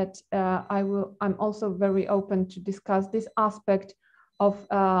planned, but I'm also very open to discuss this aspect of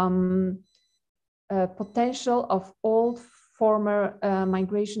potential of old former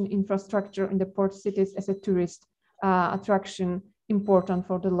migration infrastructure in the port cities as a tourist attraction important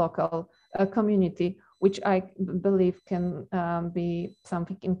for the local community, which I believe can be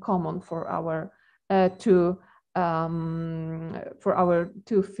something in common for our two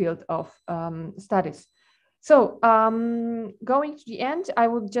field of studies. So going to the end, I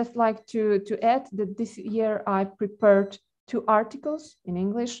would just like to add that this year I prepared 2 articles in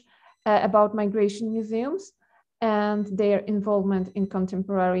English about migration museums and their involvement in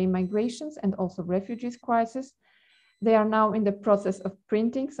contemporary migrations and also refugees crisis. They are now in the process of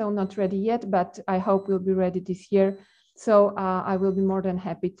printing, so not ready yet, but I hope will be ready this year. So I will be more than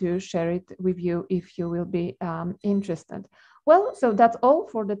happy to share it with you if you will be interested. Well, so that's all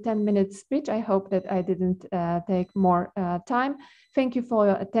for the 10-minute speech. I hope that I didn't take more time. Thank you for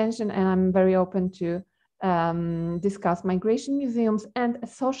your attention, and I'm very open to discuss migration museums and a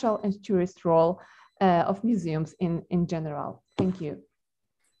social and tourist role of museums in general. Thank you.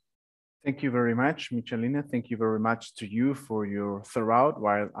 Thank you very much, Michalina. Thank you very much to you for your thorough,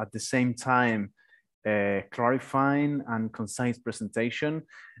 while at the same time clarifying and concise presentation.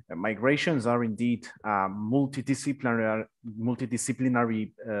 Migrations are indeed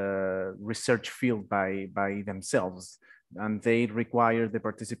multidisciplinary research field by themselves, and they require the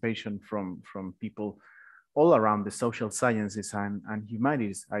participation from people all around the social sciences and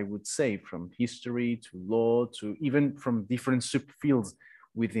humanities, I would say, from history to law to even from different subfields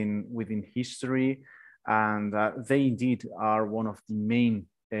within history. And they indeed are one of the main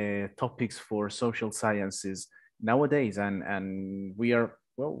topics for social sciences nowadays. And we are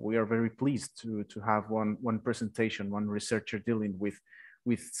very pleased to have one presentation, one researcher dealing with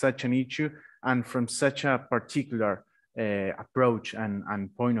such an issue and from such a particular approach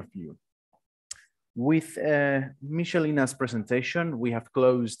and point of view. With Michalina's presentation, we have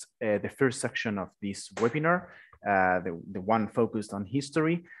closed the first section of this webinar, the one focused on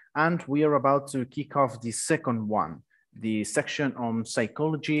history, and we are about to kick off the second one, the section on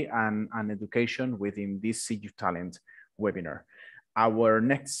psychology and education within this See You Talent webinar. Our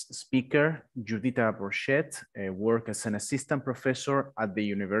next speaker, Judita Borchet, works as an assistant professor at the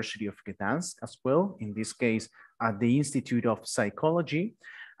University of Gdansk as well, in this case, at the Institute of Psychology.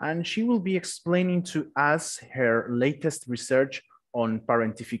 And she will be explaining to us her latest research on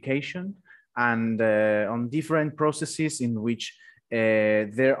parentification and on different processes in which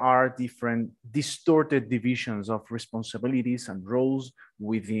there are different distorted divisions of responsibilities and roles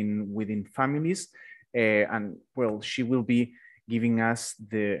within families. And well, she will be giving us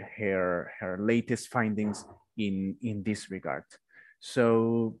her latest findings in this regard.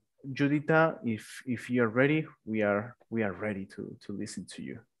 So Judita, if you're ready, we are ready to listen to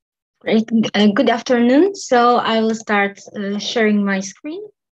you. Great. Good afternoon. So I will start sharing my screen.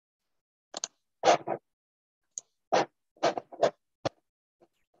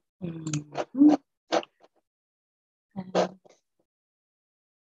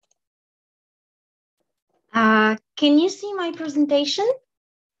 Can you see my presentation?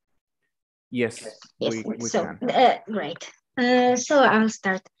 Yes, yes. We so, can. Great. So I'll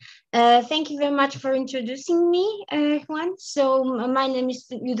start. Thank you very much for introducing me, Juan. So my name is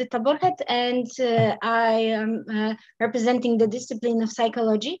Judita Borchet, and I am representing the discipline of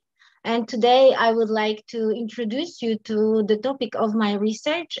psychology. And today I would like to introduce you to the topic of my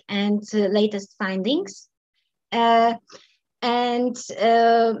research and latest findings.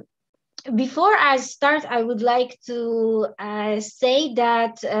 Before I start, I would like to say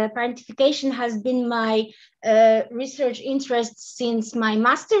that parentification has been my research interest since my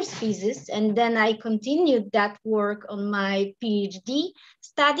master's thesis, and then I continued that work on my PhD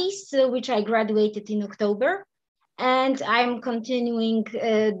studies, which I graduated in October, and I'm continuing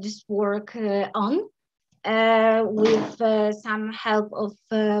this work on with some help of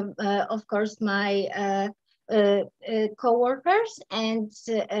course, my co-workers and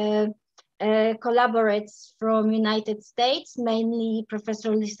collaborates from United States, mainly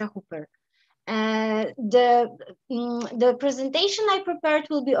Professor Lisa Hooper. The presentation I prepared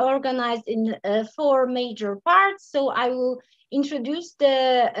will be organized in 4 major parts. So I will introduce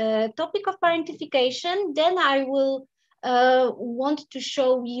the topic of parentification. Then I will want to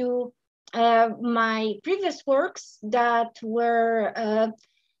show you my previous works that were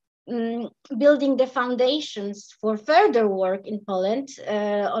building the foundations for further work in Poland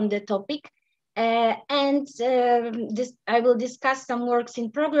on the topic. I will discuss some works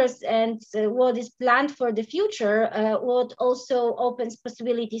in progress and what is planned for the future, what also opens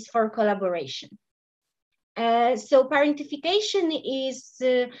possibilities for collaboration. So parentification is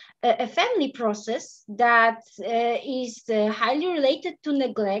a family process that is highly related to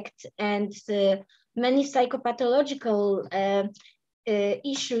neglect and many psychopathological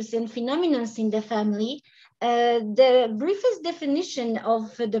issues and phenomena in the family. The briefest definition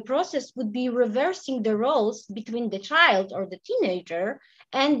of the process would be reversing the roles between the child or the teenager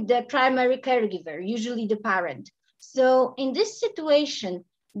and the primary caregiver, usually the parent. So in this situation,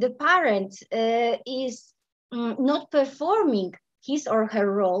 the parent is not performing his or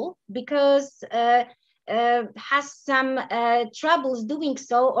her role because has some troubles doing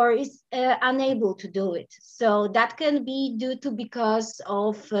so or is unable to do it. So that can be due to because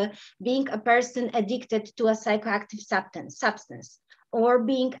of being a person addicted to a psychoactive substance or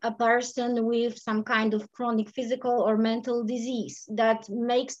being a person with some kind of chronic physical or mental disease that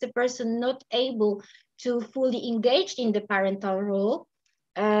makes the person not able to fully engage in the parental role.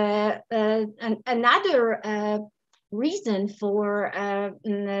 And another reason for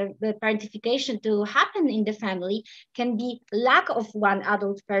the parentification to happen in the family can be lack of one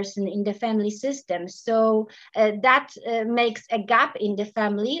adult person in the family system. So that makes a gap in the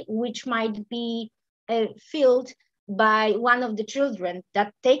family, which might be filled by one of the children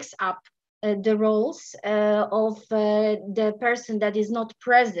that takes up the roles of the person that is not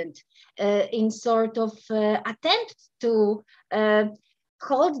present in sort of attempt to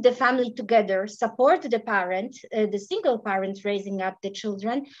hold the family together, support the parent, the single parent raising up the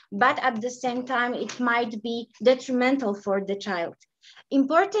children, but at the same time, it might be detrimental for the child.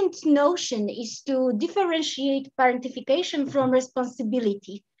 Important notion is to differentiate parentification from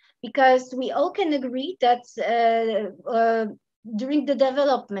responsibility, because we all can agree that during the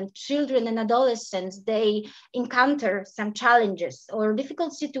development, children and adolescents, they encounter some challenges or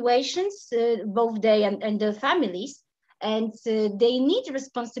difficult situations, both they and their families. And they need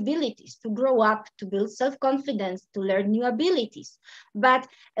responsibilities to grow up, to build self-confidence, to learn new abilities. But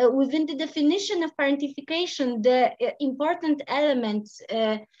within the definition of parentification, the important element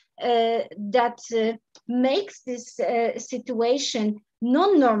that makes this situation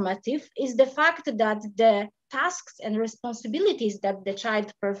non-normative is the fact that the tasks and responsibilities that the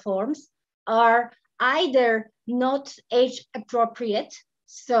child performs are either not age appropriate,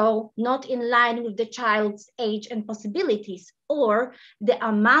 so not in line with the child's age and possibilities, or the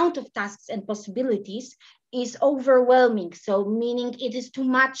amount of tasks and possibilities is overwhelming, so meaning it is too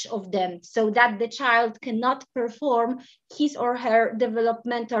much of them, so that the child cannot perform his or her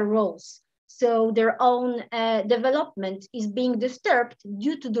developmental roles. So their own development is being disturbed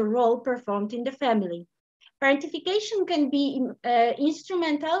due to the role performed in the family. Parentification can be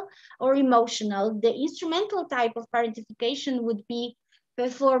instrumental or emotional. The instrumental type of parentification would be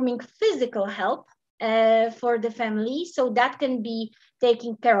performing physical help for the family. So that can be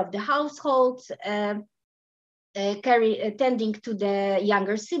taking care of the household, tending to the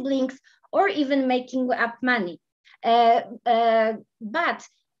younger siblings, or even making up money. But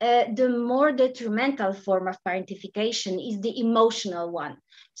the more detrimental form of parentification is the emotional one.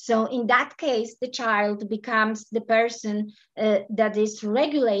 So in that case, the child becomes the person that is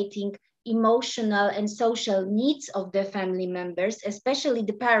regulating emotional and social needs of the family members, especially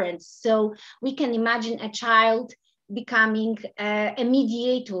the parents. So we can imagine a child becoming a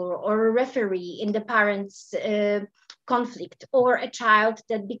mediator or a referee in the parents' conflict, or a child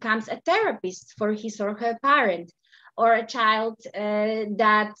that becomes a therapist for his or her parent, or a child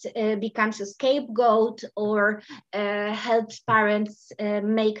that becomes a scapegoat, or helps parents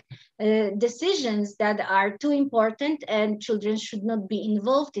make decisions that are too important and children should not be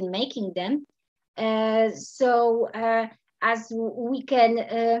involved in making them. As we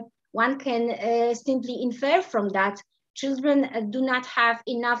can, one can simply infer from that, children do not have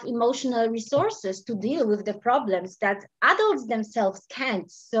enough emotional resources to deal with the problems that adults themselves can't.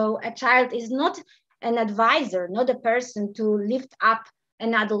 So a child is not an advisor, not a person to lift up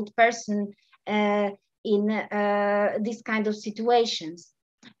an adult person in these kind of situations.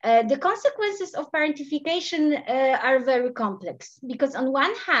 The consequences of parentification are very complex, because on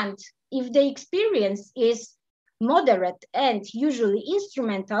one hand, if the experience is moderate and usually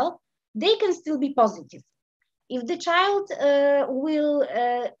instrumental, they can still be positive. If the child will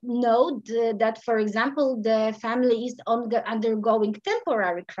know that, for example, the family is undergoing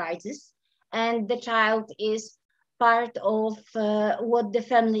temporary crisis, and the child is part of what the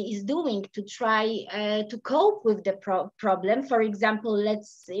family is doing to try to cope with the problem. For example,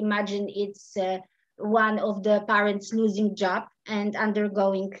 let's imagine it's one of the parents losing job and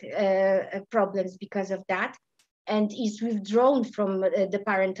undergoing problems because of that, and is withdrawn from the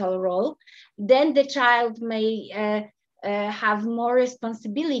parental role. Then the child may have more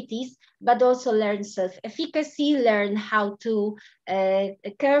responsibilities, but also learn self-efficacy, learn how to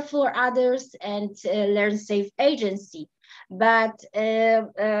care for others, and learn self-agency. But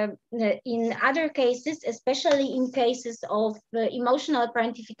in other cases, especially in cases of emotional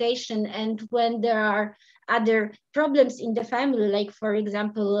parentification, and when there are other problems in the family, like for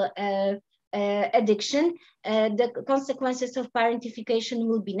example, addiction, the consequences of parentification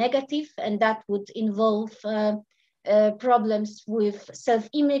will be negative, and that would involve problems with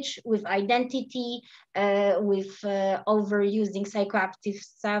self-image, with identity, with overusing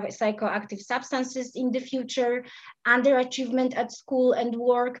psychoactive substances in the future, underachievement at school and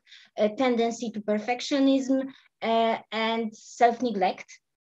work, a tendency to perfectionism, and self-neglect.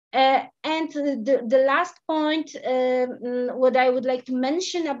 And the last point, what I would like to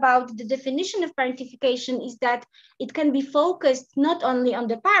mention about the definition of parentification is that it can be focused not only on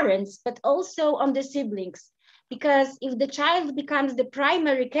the parents, but also on the siblings. Because if the child becomes the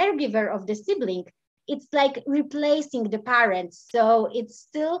primary caregiver of the sibling, it's like replacing the parents. So it's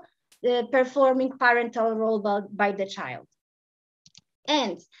still performing parental role by the child.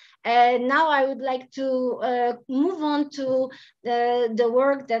 And now I would like to move on to the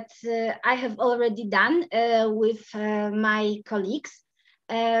work that I have already done with my colleagues.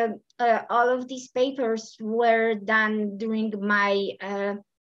 All of these papers were done during my,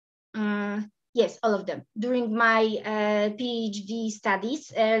 yes, all of them, during my PhD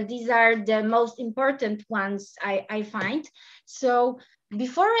studies. These are the most important ones I find. So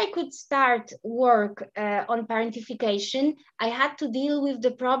before I could start work on parentification, I had to deal with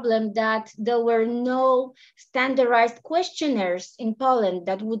the problem that there were no standardized questionnaires in Poland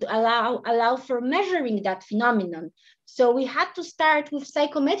that would allow for measuring that phenomenon. So we had to start with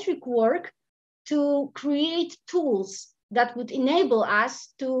psychometric work to create tools that would enable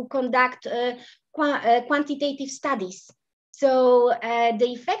us to conduct quantitative studies. So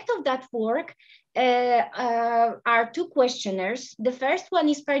the effect of that work are two questionnaires. The first one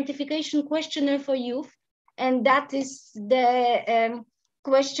is parentification questionnaire for youth, and that is the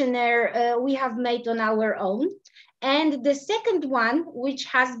questionnaire we have made on our own. And the second one, which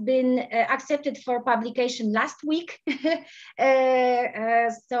has been accepted for publication last week,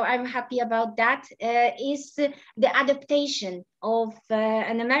 so I'm happy about that, is the adaptation of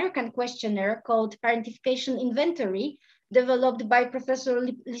an American questionnaire called Parentification Inventory, developed by Professor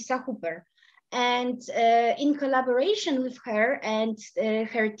Lisa Hooper. And in collaboration with her and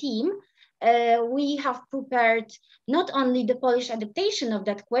her team, we have prepared not only the Polish adaptation of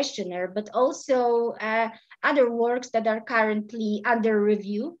that questionnaire, but also other works that are currently under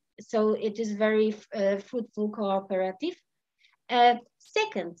review. So it is very fruitful cooperative.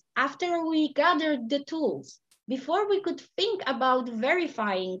 Second, after we gathered the tools, before we could think about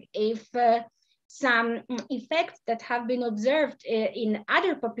verifying if some effects that have been observed in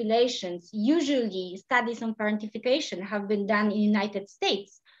other populations, usually studies on parentification have been done in the United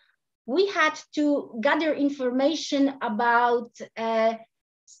States, we had to gather information about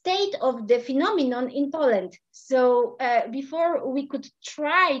state of the phenomenon in Poland. So before we could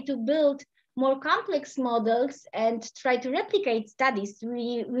try to build more complex models and try to replicate studies,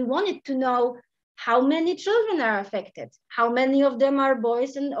 we wanted to know how many children are affected, how many of them are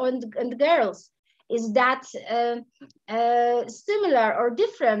boys and girls. Is that similar or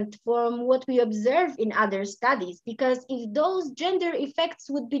different from what we observe in other studies? Because if those gender effects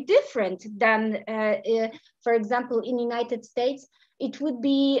would be different than, for example, in the United States, it would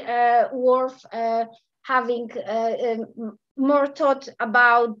be worth having more thought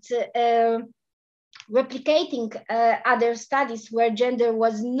about replicating other studies where gender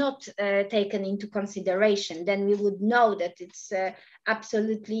was not taken into consideration. Then we would know that it's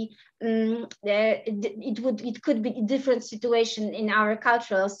absolutely, it could be a different situation in our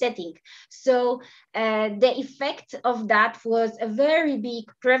cultural setting. So the effect of that was a very big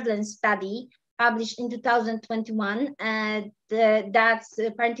prevalence study published in 2021. That's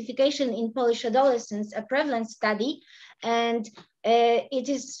Parentification in Polish Adolescents, a prevalence study. And it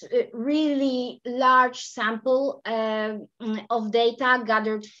is a really large sample of data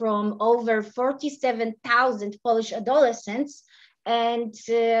gathered from over 47,000 Polish adolescents. And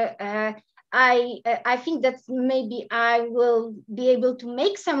I think that maybe I will be able to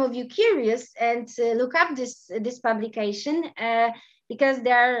make some of you curious and look up this publication because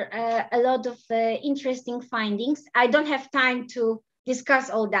there are a lot of interesting findings. I don't have time to discuss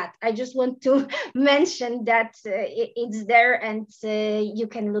all that. I just want to mention that it's there and you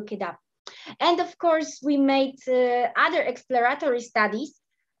can look it up. And of course, we made other exploratory studies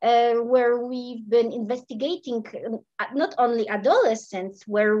where we've been investigating not only adolescents,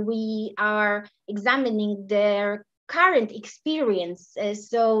 where we are examining their current experience.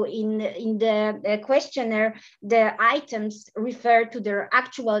 So in the questionnaire, the items refer to their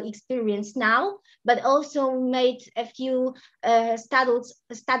actual experience now, but also made a few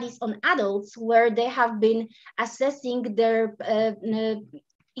studies on adults where they have been assessing their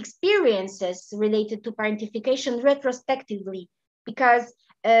experiences related to parentification retrospectively, because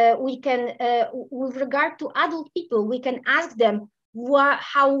we can, with regard to adult people, we can ask them,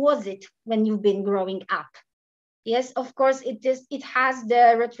 how was it when you've been growing up? Yes, of course, it has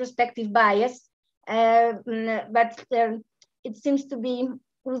the retrospective bias, but it seems to be,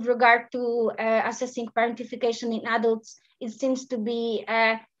 with regard to assessing parentification in adults, it seems to be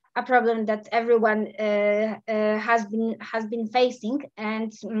a problem that everyone has been facing.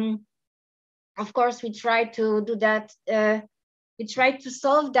 And of course, we try to do that. We try to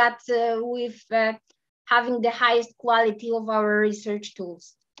solve that with having the highest quality of our research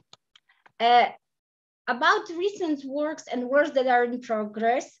tools. About recent works and works that are in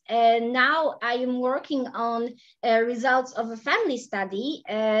progress, now I am working on results of a family study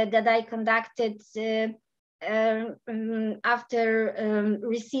that I conducted after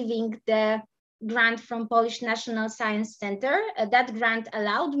receiving the grant from Polish National Science Center. That grant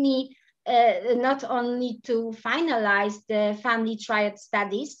allowed me not only to finalize the family triad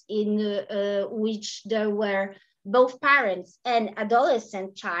studies in which there were both parents and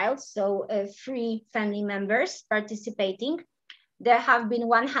adolescent child, so 3 family members participating. There have been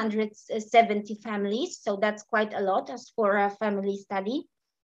 170 families, so that's quite a lot as for a family study.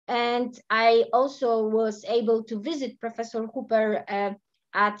 And I also was able to visit Professor Hooper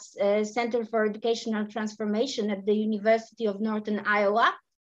at Center for Educational Transformation at the University of Northern Iowa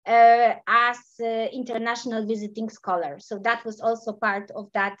as international visiting scholar. So that was also part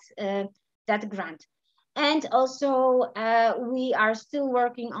of that grant. And also, we are still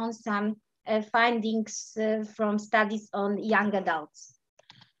working on some findings from studies on young adults.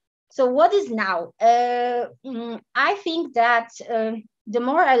 So what is now? I think that the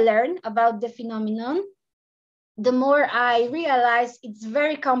more I learn about the phenomenon, the more I realize it's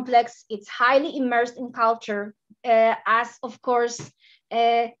very complex, it's highly immersed in culture, as of course,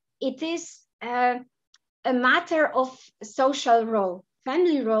 it is a matter of social role.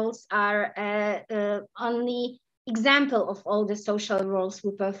 Family roles are only example of all the social roles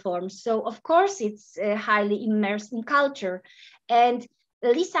we perform. So of course, it's highly immersed in culture. And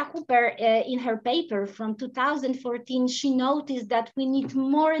Lisa Cooper, in her paper from 2014, she noticed that we need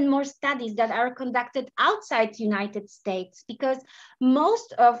more and more studies that are conducted outside the United States, because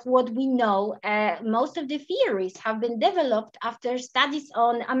most of what we know, most of the theories have been developed after studies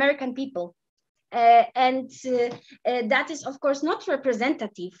on American people. And that is, of course, not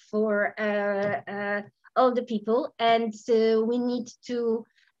representative for all the people. And we need to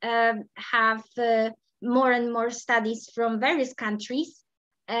have more and more studies from various countries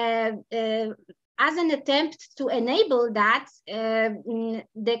as an attempt to enable that.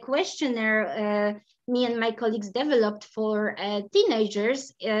 The questionnaire me and my colleagues developed for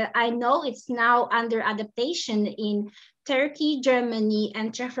teenagers, I know it's now under adaptation in Turkey, Germany,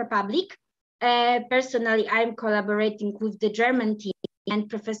 and Czech Republic. Personally, I'm collaborating with the German team and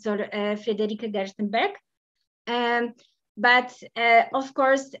Professor Friederike Gerstenberg. But of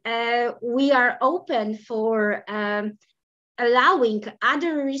course, we are open for allowing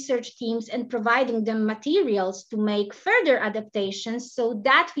other research teams and providing them materials to make further adaptations, so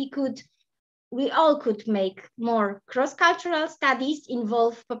that we all could make more cross-cultural studies,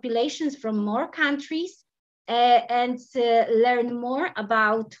 involve populations from more countries, and learn more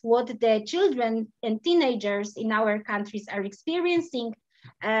about what the children and teenagers in our countries are experiencing,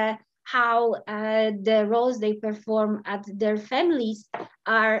 how the roles they perform at their families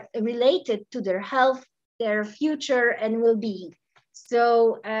are related to their health, their future, and well-being.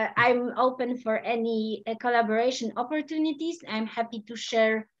 So I'm open for any collaboration opportunities. I'm happy to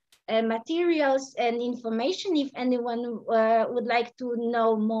share materials and information if anyone would like to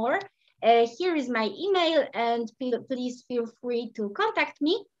know more. Here is my email, and please feel free to contact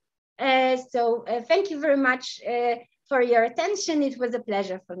me. So thank you very much for your attention. It was a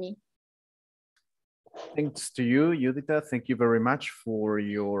pleasure for me. Thanks to you, Judita. Thank you very much for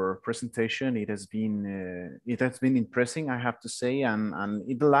your presentation. It has been impressive, I have to say, and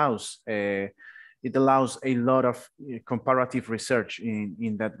it allows a lot of comparative research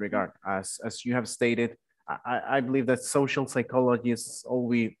in that regard. As you have stated, I believe that social psychologists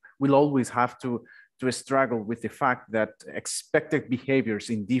will always have to struggle with the fact that expected behaviors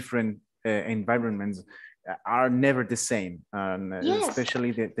in different environments are never the same, and yes,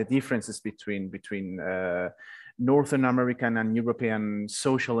 especially the differences between Northern American and European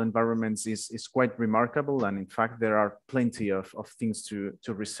social environments is quite remarkable. And in fact, there are plenty of things to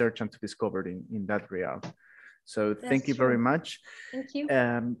research and to discover in that regard. So thank you very much. Thank you.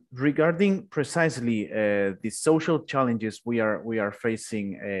 Regarding precisely the social challenges we are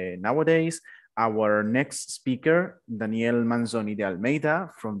facing nowadays, our next speaker, Daniel Manzoni de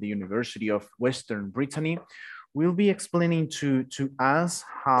Almeida from the University of Western Brittany, will be explaining to us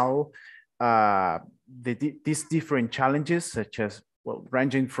how these different challenges, such as, well,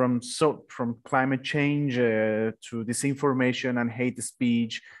 ranging from climate change to disinformation and hate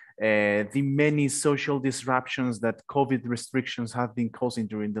speech, the many social disruptions that COVID restrictions have been causing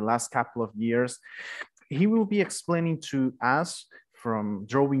during the last couple of years. He will be explaining to us,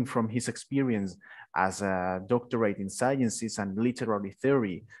 drawing from his experience as a doctorate in sciences and literary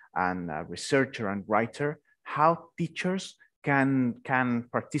theory and a researcher and writer, how teachers can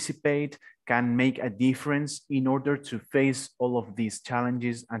participate, can make a difference in order to face all of these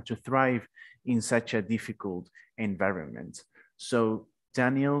challenges and to thrive in such a difficult environment. So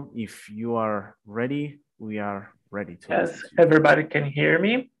Daniel, if you are ready, we are ready to. Yes, everybody can hear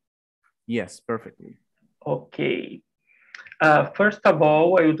me? Yes, perfectly. Okay. First of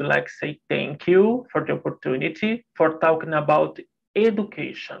all, I would like to say thank you for the opportunity for talking about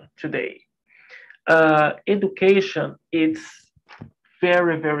education today. Education is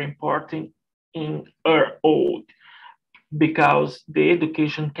very, very important in our world because the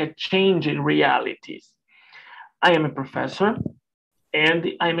education can change realities. I am a professor, and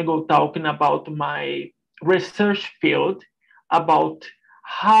I'm going to talking about my research field about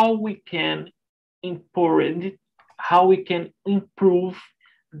how we can improve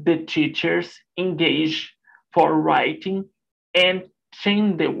the teachers engage for writing and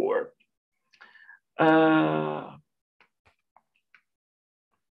change the world.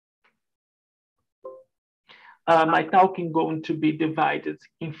 My talk is going to be divided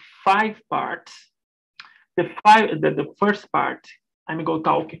in 5 parts. The first part, I'm going to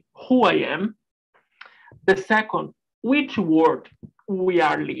talk who I am. The second, which world we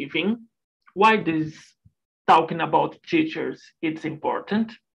are living, why this talking about teachers it's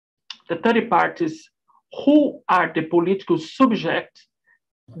important. The third part is who are the political subjects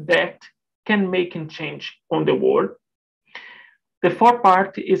that can make a change on the world. The fourth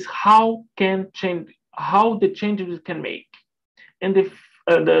part is how the changes can make. And the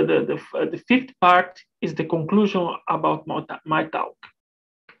fifth part is the conclusion about my talk.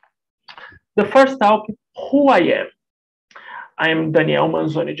 The first talk, who I am. I am Daniel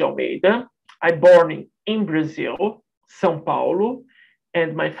Manzoni de Almeida. I'm born in Brazil, São Paulo,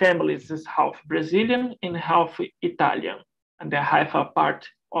 and my family is half Brazilian and half Italian, and they're half a part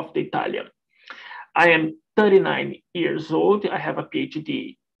of the Italian. I am 39 years old. I have a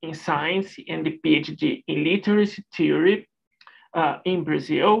PhD in science and a PhD in literacy theory in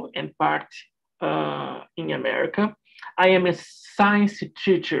Brazil and part in America. I am a science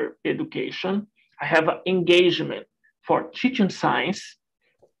teacher education. I have an engagement for teaching science.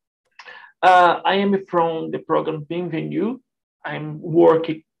 I am from the program Bienvenue. I'm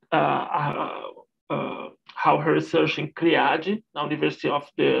working how research in CRIAD, the University of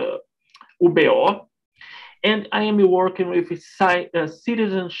the UBO. And I am working with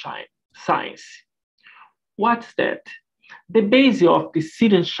citizenship science. What's that? The base of the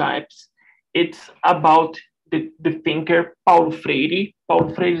citizenship, it's about the thinker Paulo Freire.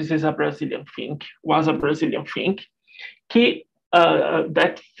 Paulo Freire is a Brazilian thinker, was a Brazilian thinker,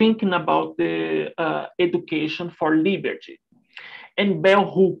 that thinking about the education for liberty. And Bell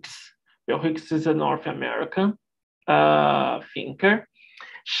Hooks is a North American thinker.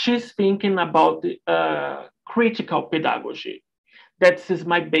 She's thinking about critical pedagogy. That is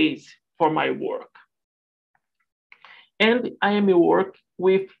my base for my work. And I am work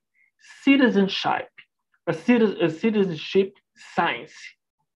with citizenship, a citizenship science.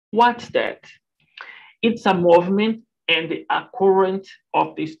 What's that? It's a movement and a current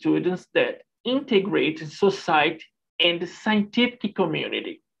of the students that integrate society and the scientific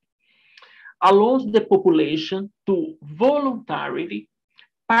community, allows the population to voluntarily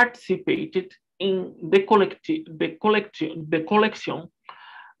participate in the collection,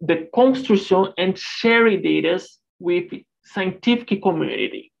 the construction, and sharing data with scientific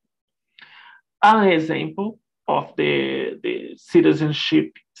community. An example of the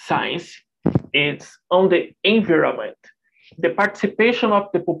citizenship science is on the environment. The participation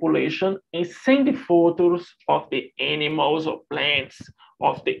of the population in sending photos of the animals or plants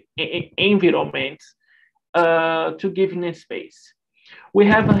of the environment to give them space. We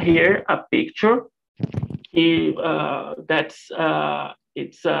have here a picture that's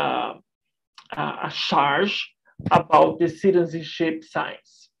it's a charge about the citizenship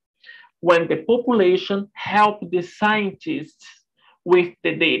science. When the population help the scientists with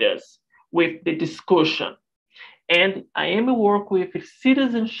the data, with the discussion. And I am work with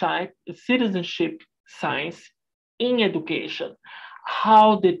citizenship science in education,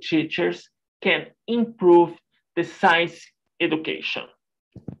 how the teachers can improve the science education.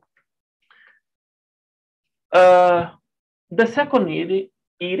 The second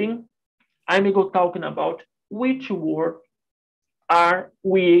meeting, I'm going talking about which world are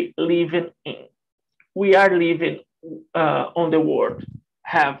we living in. We are living on the world,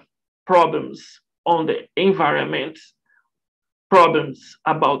 have problems on the environment, problems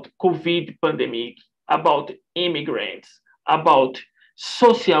about COVID pandemic, about immigrants, about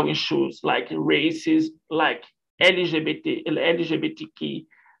social issues like racism, like LGBTQ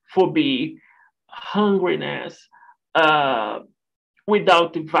phobia, hungriness,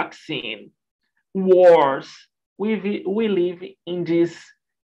 without the vaccine, wars. We live in this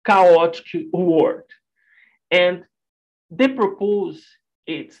chaotic world. And the purpose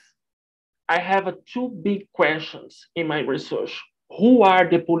is, I have two big questions in my research. Who are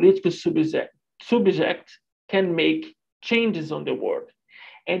the political subjects can make changes on the world?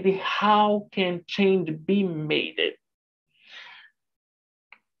 And how can change be made?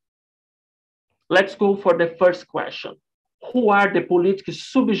 Let's go for the first question. Who are the political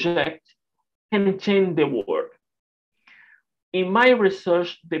subjects can change the world? In my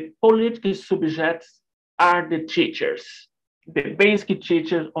research, the political subjects are the teachers, the basic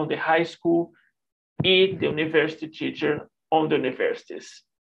teachers on the high school and the university teacher on the universities.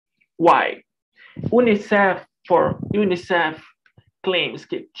 Why? UNICEF claims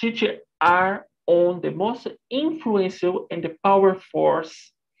that teachers are on the most influential and the power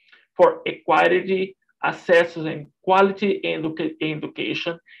force for equality, access and quality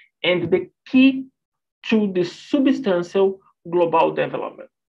education, and the key to the substantial global development.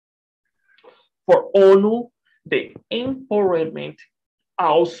 For ONU, the empowerment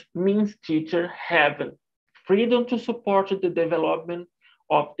also means teachers having freedom to support the development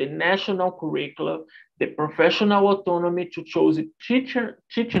of the national curricula, the professional autonomy to choose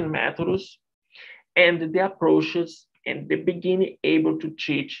teaching methods, and the approaches and the beginning able to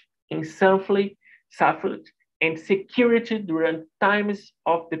teach in safety and security during times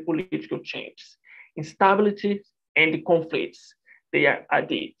of the political changes, instability, and conflicts they are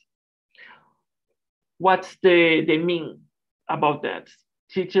added. What's the mean about that?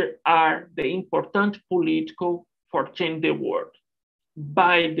 Teachers are the important political for change the world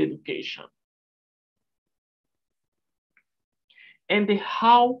by the education. And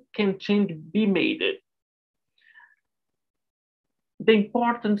how can change be made? The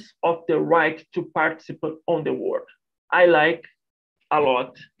importance of the right to participate on the world. I like a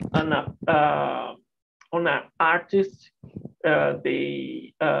lot on an artist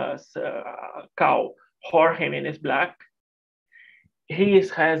they call Jorge Jimenez Black. He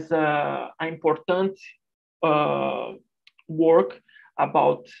has an important work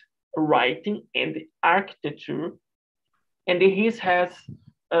about writing and architecture, and he has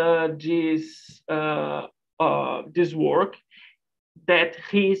this work that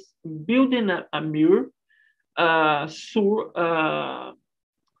he's building a mirror sur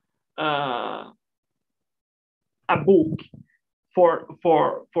a book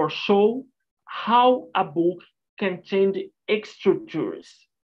for show how a book can change structures.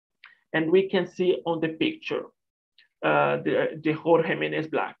 And we can see on the picture the Jorge Jimenez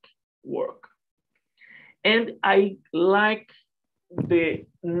Black work. And I like the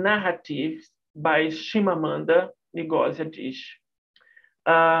narratives by Chimamanda Ngozi Adichie.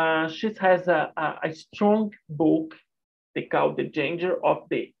 She has a strong book they call The Danger of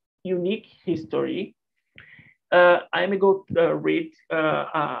the Unique History. I'm going to read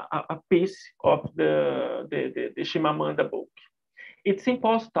a piece of the Chimamanda book. It's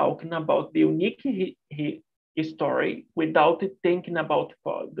impossible talking about the unique story without thinking about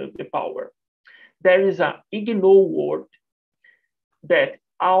the power. There is an ignore word that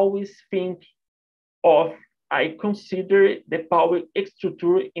always think of. I consider the power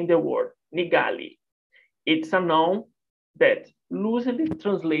structure in the word, Nigali. It's a noun that loosely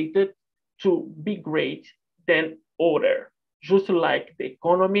translated to be great than other, just like the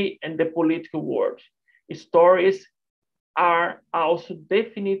economy and the political world. Stories are also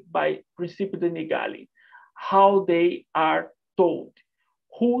defined by Principio de Nigali, how they are told,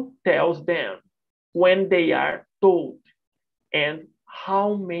 who tells them, when they are told, and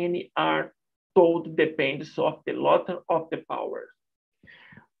how many are told depends of the lot of the power.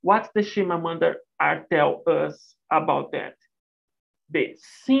 What the Chimamanda are tell us about that? The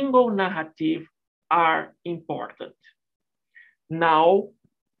single narrative are important. Now,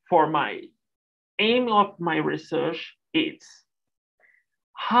 for my aim of my research is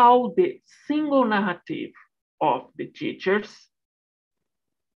how the single narrative of the teachers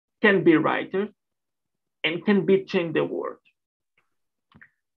can be written and can be change the world.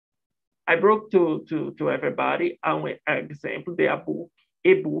 I brought to everybody an example,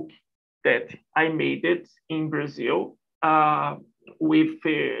 a book that I made it in Brazil with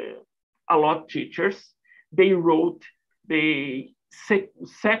a lot of teachers. They wrote the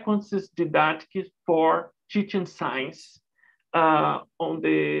sequences didactic for teaching science on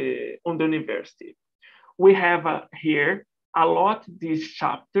the university. We have here a lot of these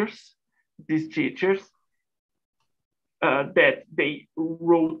chapters, these teachers that they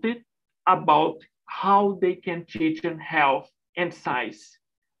wrote it about how they can teach in health and science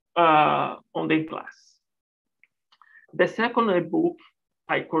on the class. The second book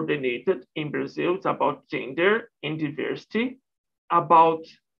I coordinated in Brazil is about gender and diversity, about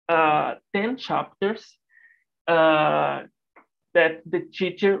 10 chapters that the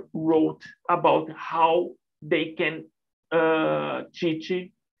teacher wrote about how they can teach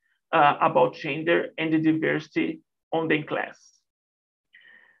about gender and the diversity on the class.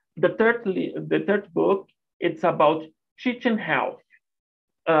 The third book, it's about teaching health.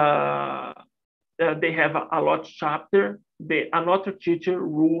 They have a lot of chapter. Another teacher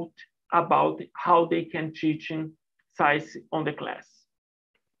wrote about how they can teach in science on the class.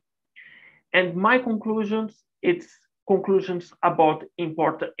 And my conclusions, it's conclusions about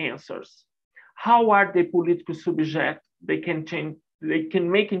important answers. How are the political subjects they can change, they can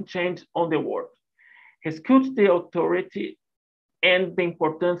make a change on the world? Execute the authority and the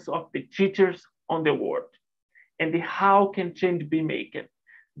importance of the teachers on the world, and how can change be made?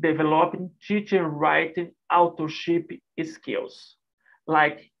 Developing teaching writing authorship skills,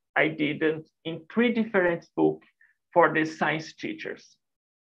 like I did in 3 different books for the science teachers.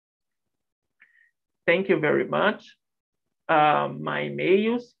 Thank you very much. My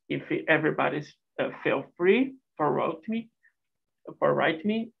mails, if everybody feel free for write me.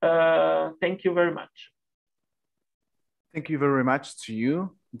 Thank you very much. Thank you very much to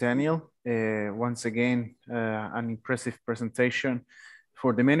you, Daniel. once again, an impressive presentation.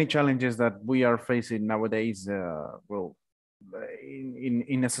 For the many challenges that we are facing nowadays, well,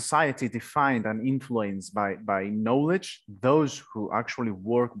 in a society defined and influenced by knowledge, those who actually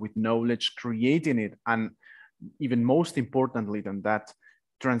work with knowledge, creating it, and even most importantly than that,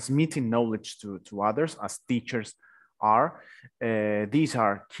 transmitting knowledge to others as teachers are, these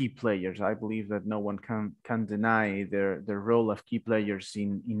are key players. I believe that no one can deny their role of key players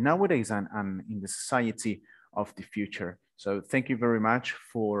in nowadays and in the society of the future. So thank you very much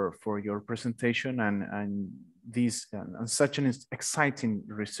for your presentation and this and such an exciting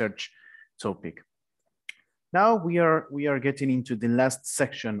research topic. Now we are getting into the last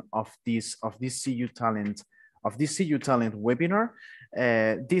section of this CU Talent webinar.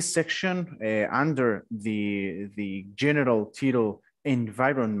 This section under the general title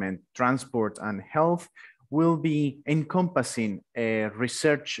Environment, Transport and Health will be encompassing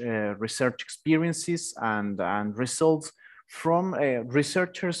research experiences and results from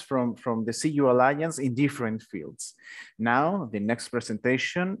researchers from the CU Alliance in different fields. Now, the next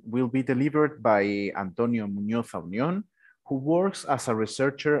presentation will be delivered by Antonio Muñoz Aunión, who works as a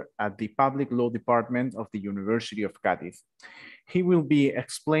researcher at the Public Law Department of the University of Cádiz. He will be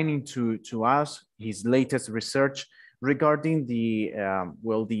explaining to us his latest research regarding the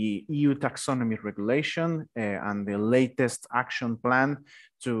EU taxonomy regulation and the latest action plan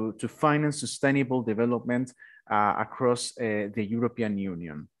to finance sustainable development across the European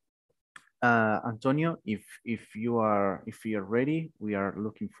Union. Antonio, if you are ready, we are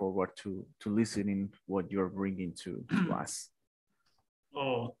looking forward to listening what you're bringing to us.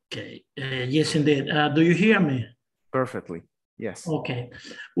 Okay. Yes, indeed. Do you hear me? Perfectly. Yes. Okay.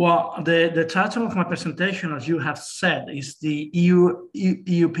 Well, the title of my presentation, as you have said, is the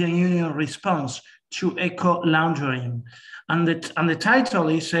European Union response to eco-laundering. And the title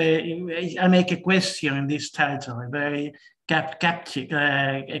is, I make a question in this title, a very eclectic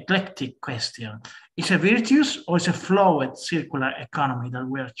question. Is a virtuous or is a flawed circular economy that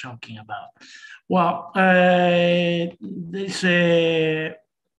we are talking about? Well, there's a,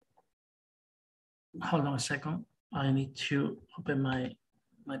 hold on a second. I need to open my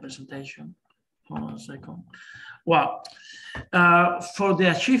presentation. Hold on a second. Well, for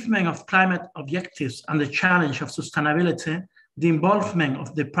the achievement of climate objectives and the challenge of sustainability, the involvement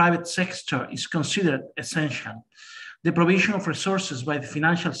of the private sector is considered essential. The provision of resources by the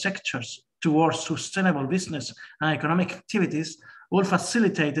financial sectors towards sustainable business and economic activities will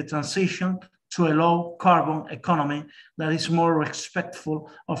facilitate the transition to a low carbon economy that is more respectful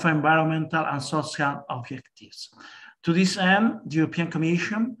of environmental and social objectives. To this end, the European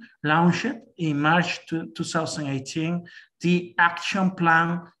Commission launched in March 2018 the Action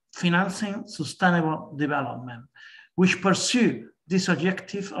Plan Financing Sustainable Development, which pursues this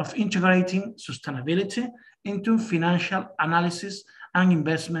objective of integrating sustainability into financial analysis and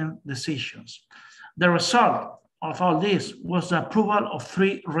investment decisions. The result of all this was the approval of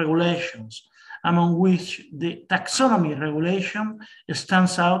 3 regulations, among which the taxonomy regulation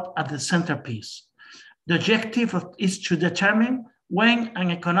stands out as the centerpiece. The objective is to determine when an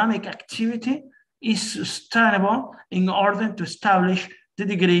economic activity is sustainable in order to establish the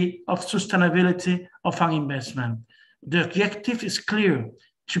degree of sustainability of an investment. The objective is clear: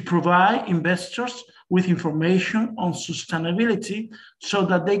 to provide investors with information on sustainability so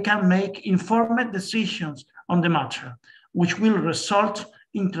that they can make informed decisions on the matter, which will result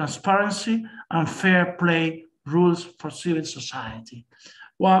in transparency and fair play rules for civil society.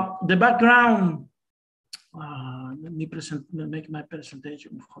 Well, the background, let me make my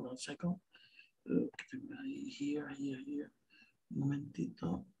presentation. Hold on a second. Here.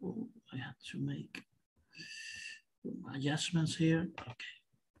 Momentito. Oh, I had to make adjustments here. Okay.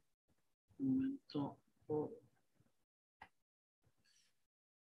 Momento. Oh.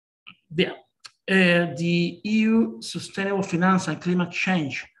 Yeah. The EU Sustainable Finance and Climate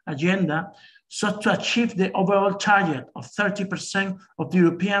Change Agenda sought to achieve the overall target of 30% of the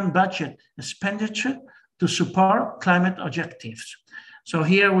European budget expenditure to support climate objectives. So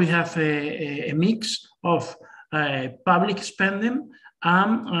here we have a mix of public spending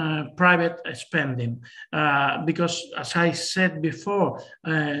and private spending, because as I said before,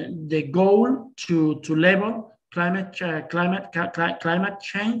 the goal to level climate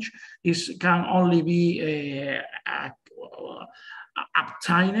change can only be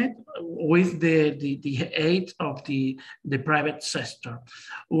obtained with the aid of the private sector.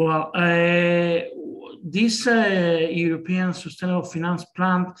 Well, this European Sustainable Finance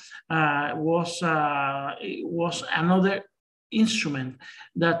Plan was another instrument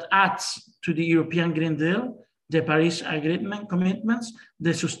that adds to the European Green Deal the Paris Agreement commitments,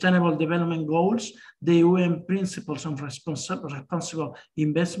 the Sustainable Development Goals, the UN Principles on Responsible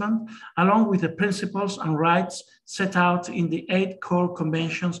Investment, along with the principles and rights set out in the 8 core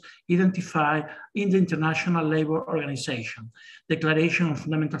conventions identified in the International Labour Organization, Declaration of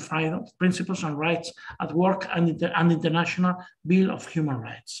Fundamental Freedoms, Principles and Rights at Work, and the International Bill of Human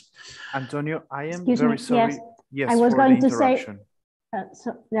Rights. Antonio, I am Excuse very me, sorry. Yes, I was going to say,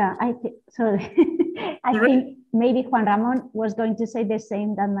 sorry. I think maybe Juan Ramon was going to say the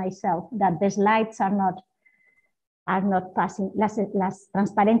same than myself, that the slides are not passing, las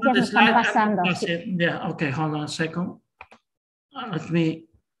transparencias no están pasando. Yeah, okay, hold on a second. Let me,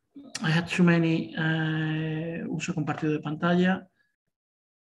 I had too many, uso compartido de pantalla.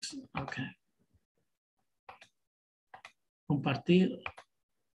 Okay. Compartir.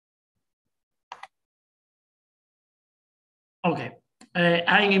 Okay.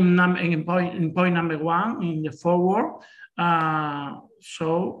 I'm in point number 1 in the forward.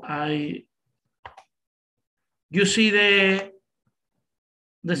 So you see the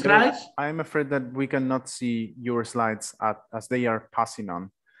slides? I'm afraid that we cannot see your slides as they are passing on.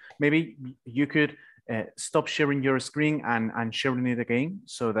 Maybe you could stop sharing your screen and sharing it again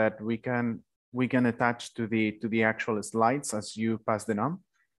so that we can attach to the actual slides as you pass them on.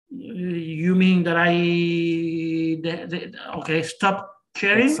 You mean that okay, stop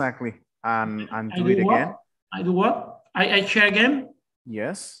sharing? Exactly, and do it again. I do what? I share again?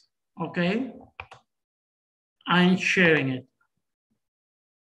 Yes. Okay. I'm sharing it.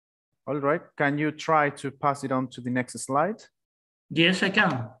 All right, can you try to pass it on to the next slide? Yes, I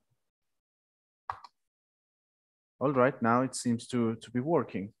can. All right, now it seems to be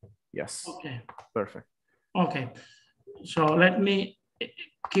working. Yes. Okay. Perfect. Okay, so let me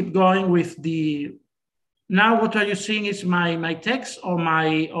keep going with the. Now, what are you seeing is my text or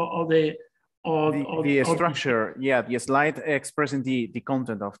the structure? Yeah, the slide expressing the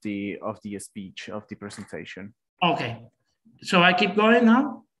content of the speech, of the presentation. Okay, so I keep going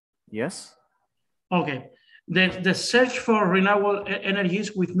now. Yes. Okay. The search for renewable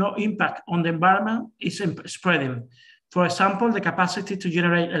energies with no impact on the environment is spreading. For example, the capacity to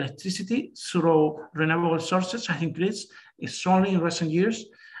generate electricity through renewable sources has increased strongly in recent years,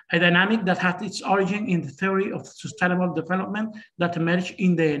 a dynamic that had its origin in the theory of sustainable development that emerged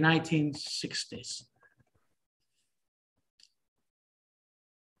in the 1960s.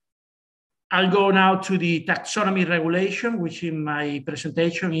 I'll go now to the taxonomy regulation, which in my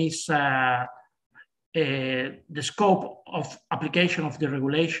presentation is the scope of application of the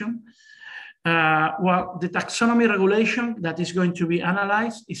regulation. Well, the taxonomy regulation that is going to be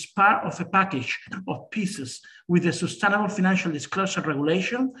analyzed is part of a package of pieces with the Sustainable Financial Disclosure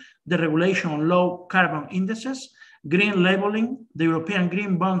Regulation, the regulation on low carbon indices, green labeling, the European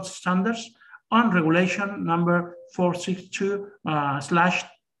Green Bond Standards, and regulation number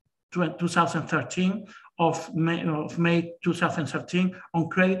 462/2013 of May 2013 on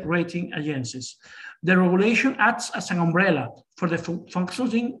credit rating agencies. The regulation acts as an umbrella for the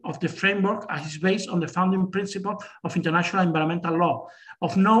functioning of the framework as is based on the founding principle of international environmental law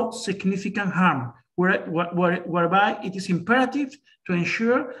of no significant harm, whereby it is imperative to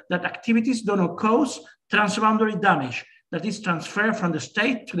ensure that activities do not cause transboundary damage that is transferred from the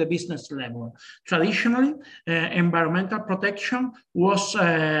state to the business level. Traditionally, environmental protection was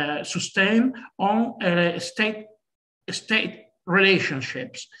sustained on state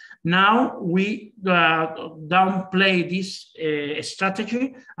relationships. Now we downplay this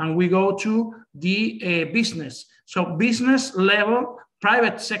strategy and we go to the business. So business level,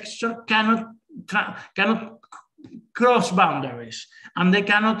 private sector cannot cross boundaries and they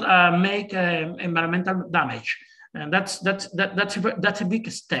cannot make environmental damage. And that's a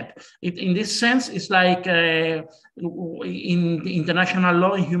big step. In this sense, it's like in international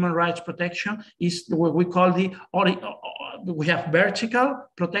law in human rights protection is what we call we have vertical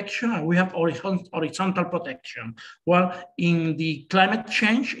protection and we have horizontal protection. Well, in the climate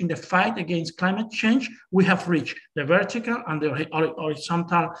change, in the fight against climate change, we have reached the vertical and the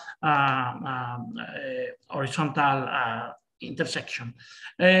horizontal intersection.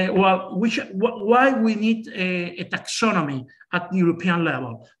 Why we need a taxonomy at the European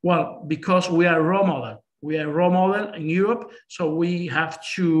level? Well, because we are role model. We are role model in Europe, so we have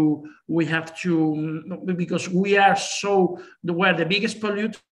to, because we're the biggest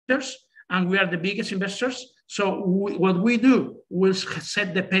polluters and we are the biggest investors. So what we do will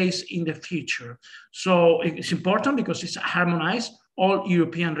set the pace in the future. So it's important because it's harmonized all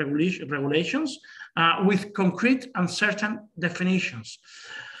European regulations with concrete and certain definitions.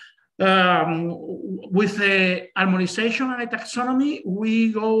 With a harmonization and a taxonomy,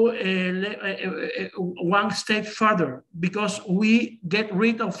 we go one step further because we get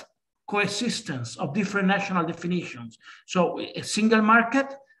rid of coexistence of different national definitions. So a single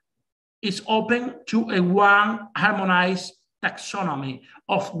market is open to a one harmonized taxonomy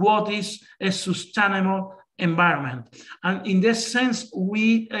of what is a sustainable environment. And in this sense,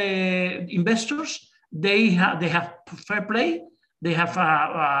 we investors, they have fair play. They have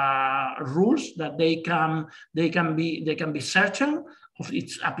rules that they can be certain of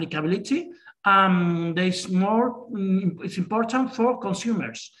its applicability. It's important for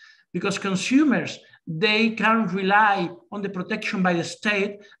consumers because consumers, they can rely on the protection by the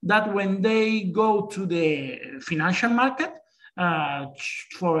state that when they go to the financial market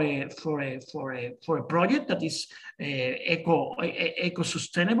for a project that is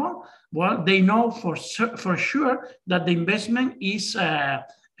eco-sustainable, well, they know for sure that the investment is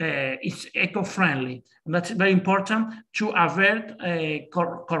eco-friendly. And that's very important to avert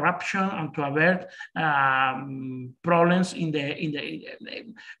corruption and to avert problems that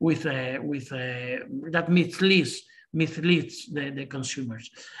misleads the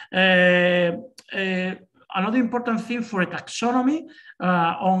consumers. Another important thing for a taxonomy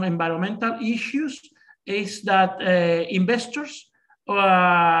on environmental issues is that investors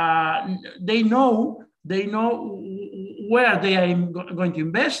they know where they are going to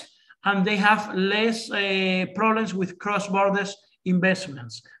invest, and they have less problems with cross-border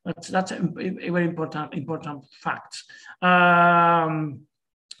investments. That's a very important fact. Another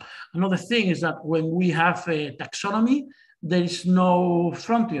thing is that when we have a taxonomy, there is no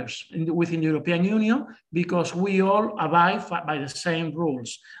frontiers within the European Union because we all abide by the same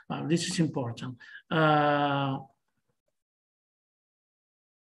rules. This is important.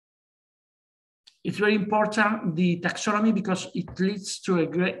 It's very important, the taxonomy, because it leads to a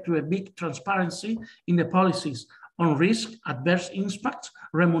big transparency in the policies on risk, adverse impacts,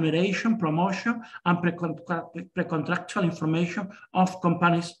 remuneration, promotion, and pre-contractual information of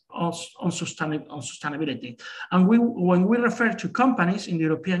companies on sustainability. And when we refer to companies in the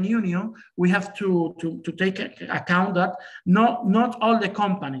European Union, we have to take account that not all the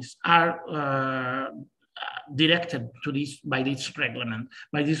companies are directed to this by this regulation.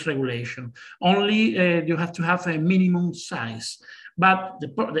 Only you have to have a minimum size. But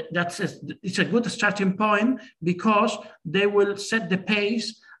it's a good starting point because they will set the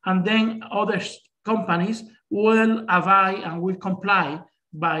pace, and then other companies will abide and will comply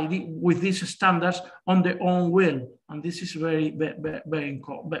with these standards on their own will. And this is very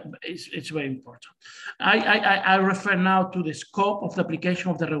important. It's very important. I refer now to the scope of the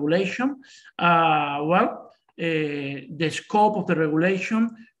application of the regulation. The scope of the regulation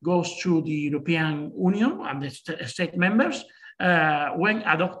goes to the European Union and the state members when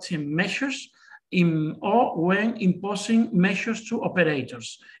adopting measures or when imposing measures to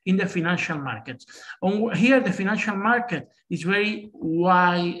operators in the financial markets. Here, the financial market is very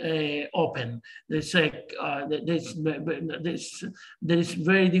wide open. There is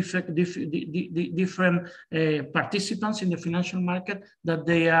very different participants in the financial market that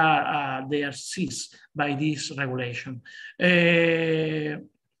they are seized by this regulation.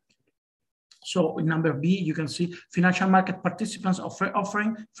 So in number B, you can see financial market participants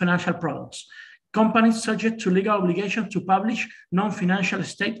offering financial products. Companies subject to legal obligation to publish non-financial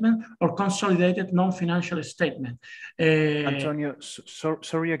statement or consolidated non-financial statement. Antonio,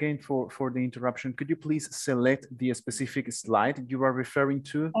 sorry again for the interruption. Could you please select the specific slide you are referring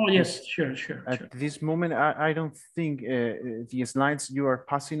to? Oh, yes, sure. At this moment, I don't think the slides you are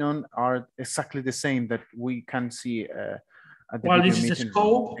passing on are exactly the same that we can see at the video this meeting. Is the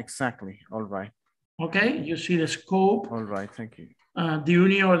scope. Exactly, all right. Okay, you see the scope. All right, thank you. The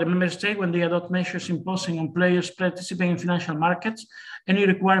Union or the member state, when they adopt measures imposing on players participating in financial markets, any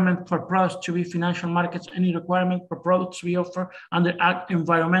requirement for products to be financial markets, any requirement for products to be offered under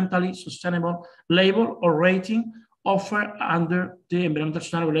environmentally sustainable label or rating offered under the environmental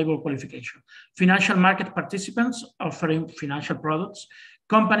sustainable label qualification. Financial market participants offering financial products,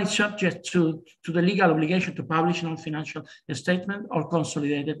 companies subject to the legal obligation to publish non-financial statement or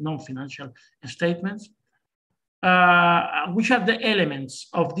consolidated non-financial statements. Which are the elements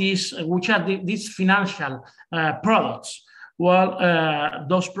of these, which are these financial products? Well,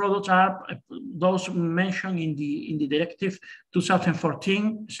 those products are those mentioned in the directive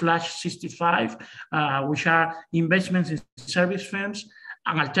 2014/65, which are investments in service firms,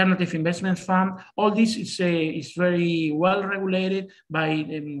 an alternative investment fund. All this is very well regulated by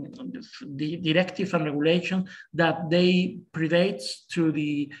the directive and regulation that they predates to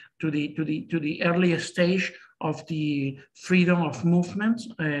the earliest stage of the freedom of movement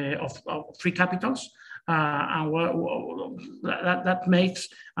of free capitals. And that makes,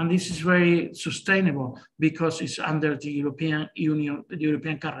 and this is very sustainable because it's under the European Union, the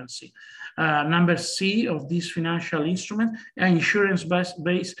European currency. Number C of this financial instrument,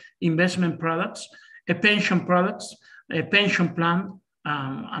 insurance-based investment products, a pension products, a pension plan,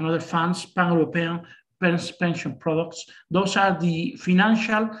 and other funds, pan-European pension products. Those are the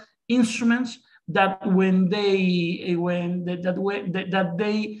financial instruments that when they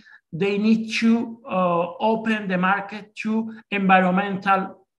need to open the market to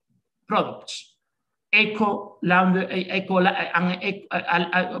environmental products,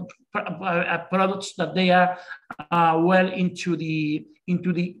 products that they are well into the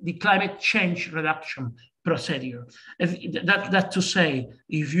climate change reduction procedure. That to say,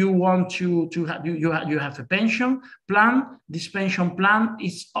 if you want to have, you have a pension plan, this pension plan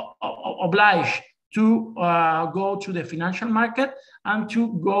is obliged to go to the financial market and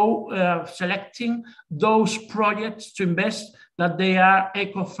to go selecting those projects to invest that they are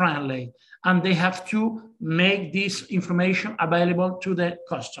eco-friendly, and they have to make this information available to the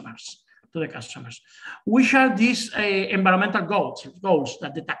customers. Which are these environmental goals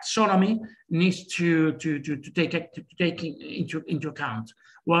that the taxonomy needs to take into account?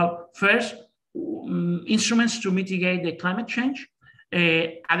 Well, first, instruments to mitigate the climate change,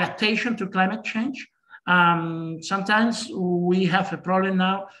 adaptation to climate change. Sometimes we have a problem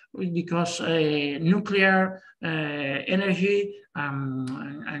now because nuclear energy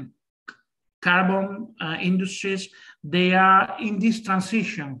and carbon industries, they are in this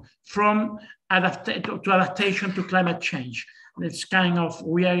transition from adaptation to climate change. It's kind of,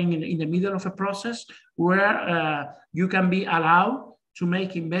 we are in the middle of a process where you can be allowed to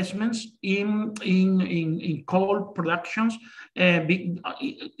make investments in coal productions, keeping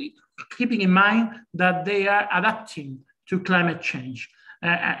in mind that they are adapting to climate change.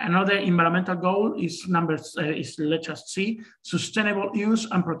 Another environmental goal is let us see, sustainable use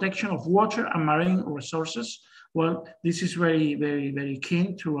and protection of water and marine resources. Well, this is very, very, very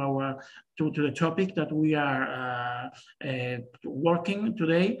keen to the topic that we are working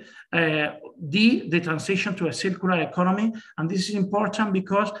today. The transition to a circular economy, and this is important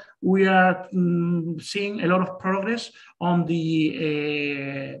because we are seeing a lot of progress on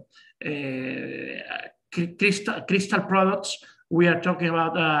the crystal products. We are talking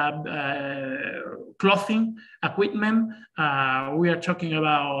about clothing, equipment. We are talking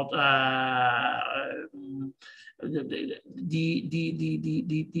about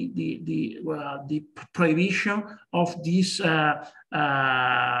the prohibition of this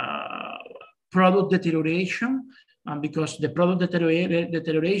product deterioration, because the product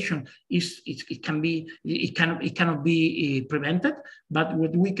deterioration cannot be prevented. But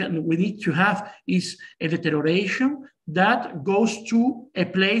what we need to have is a deterioration that goes to a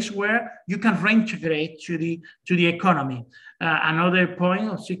place where you can reintegrate to the economy. Another point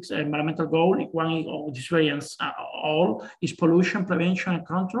of 6 environmental goal, one of this variance all, is pollution prevention and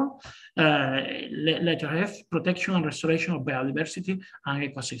control. Letter F, protection and restoration of biodiversity and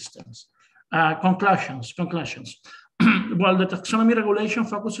ecosystems. Conclusions. Well, the taxonomy regulation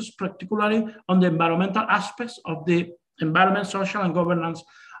focuses particularly on the environmental aspects of the environment, social and governance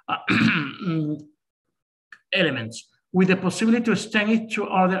elements, with the possibility to extend it to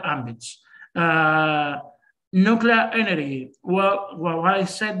other ambits. Nuclear energy. Well, what I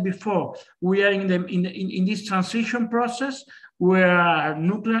said before, we are in this transition process where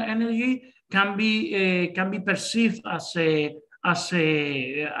nuclear energy can be perceived as a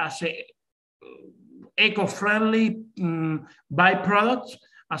eco-friendly byproduct,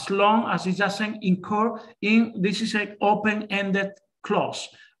 as long as it doesn't incur in, this is an open-ended clause,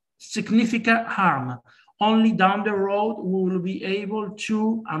 significant harm. Only down the road we will be able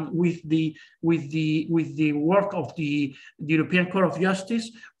to, with the work of the European Court of Justice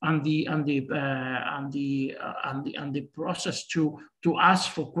and the process to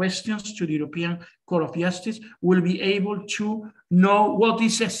ask for questions to the European Court of Justice, will be able to know what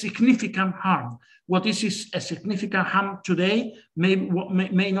is a significant harm. What is a significant harm today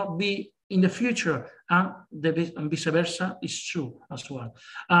may not be in the future, and vice versa is true as well.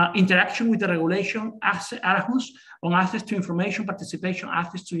 Interaction with the regulation, Arahus, on access to information, participation,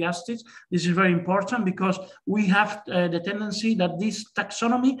 access to justice. This is very important because we have the tendency that this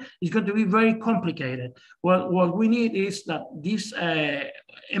taxonomy is going to be very complicated. Well, what we need is that this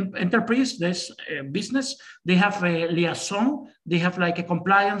enterprise, this business, they have a liaison, they have like a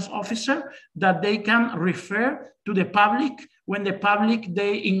compliance officer that they can refer to the public when the public,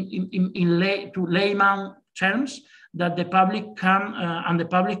 they to layman terms, that the public can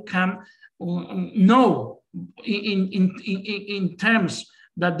know in terms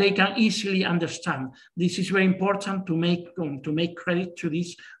that they can easily understand. This is very important to make credit to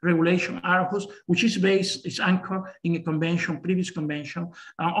this regulation Aarhus, which is anchored in a convention, previous convention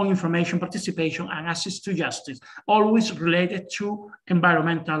on information participation and access to justice, always related to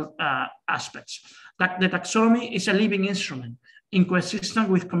environmental aspects. The taxonomy is a living instrument inconsistent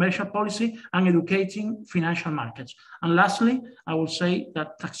with commercial policy and educating financial markets. And lastly, I will say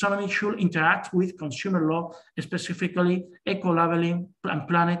that taxonomy should interact with consumer law, specifically eco-labeling and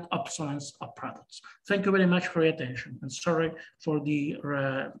planet obsolescence of products. Thank you very much for your attention, and sorry for the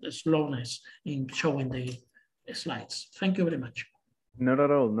slowness in showing the slides. Thank you very much. Not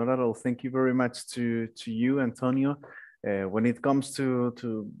at all, not at all. Thank you very much to you, Antonio. When it comes to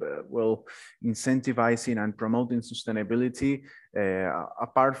well, incentivizing and promoting sustainability,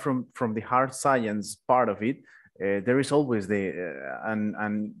 apart from the hard science part of it, there is always the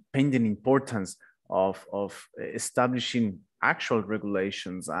and pending importance of establishing actual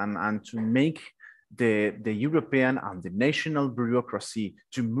regulations and to make the European and the national bureaucracy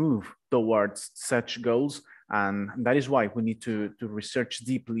to move towards such goals. And that is why we need to research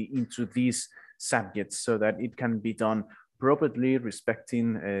deeply into these subjects so that it can be done properly,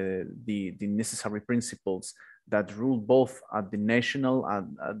 respecting the necessary principles that rule both at the national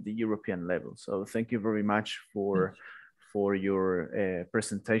and at the European level. So thank you very much for your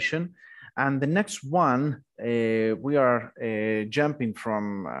presentation. And the next one, we are jumping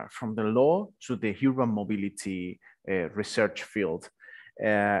from the law to the urban mobility research field.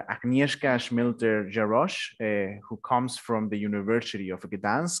 Agnieszka Schmelter-Jarosz, who comes from the University of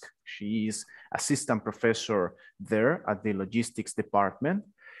Gdansk. She is assistant professor there at the logistics department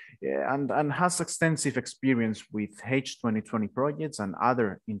and has extensive experience with H2020 projects and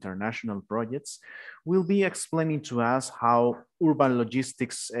other international projects. Will be explaining to us how urban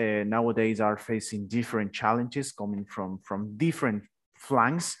logistics nowadays are facing different challenges coming from different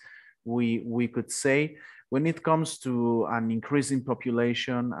flanks, we could say, when it comes to an increasing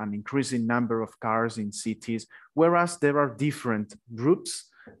population, an increasing number of cars in cities, whereas there are different groups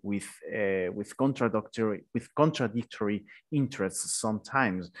with contradictory interests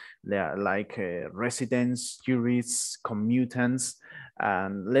sometimes, like residents, tourists, commutants.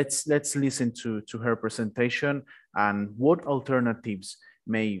 And let's listen to her presentation and what alternatives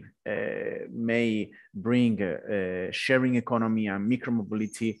may bring sharing economy and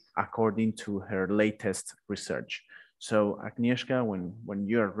micromobility according to her latest research. So Agnieszka, when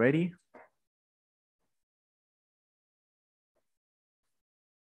you are ready.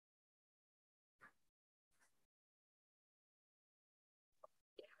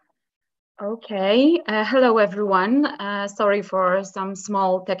 Okay, hello everyone. Sorry for some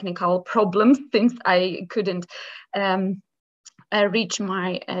small technical problems since I couldn't reach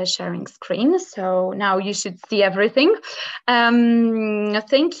my sharing screen. So now you should see everything.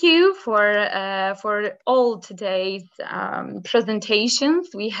 Thank you for all today's presentations.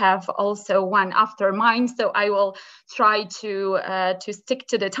 We have also one after mine, so I will try to stick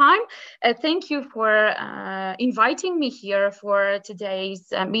to the time. Thank you for inviting me here for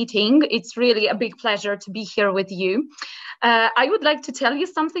today's meeting. It's really a big pleasure to be here with you. I would like to tell you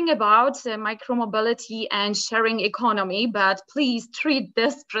something about micromobility and sharing economy, but please treat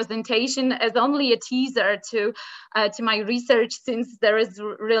this presentation as only a teaser to my research, since there is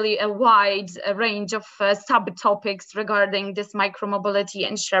really a wide range of subtopics regarding this micromobility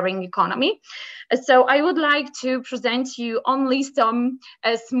and sharing economy. So I would like to present you only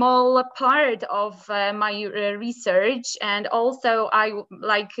a small part of my research, and also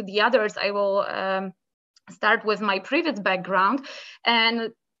like the others, I will start with my previous background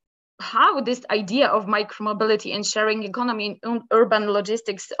and how this idea of micromobility and sharing economy in urban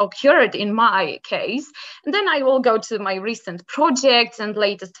logistics occurred in my case. And then I will go to my recent projects and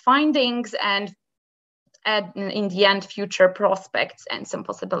latest findings, and in the end, future prospects and some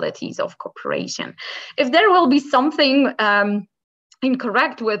possibilities of cooperation. If there will be something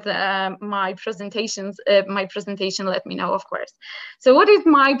incorrect with my presentation, let me know, of course. So what is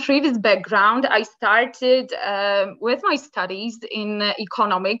my previous background? I started with my studies in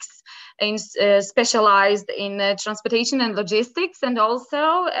economics and specialized in transportation and logistics, and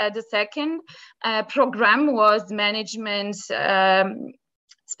also the second program was management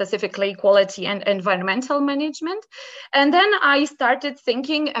specifically quality and environmental management. And then I started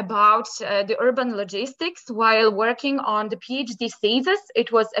thinking about the urban logistics while working on the PhD thesis.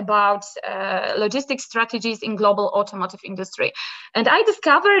 It was about logistics strategies in global automotive industry. And I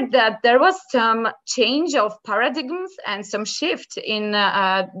discovered that there was some change of paradigms and some shift in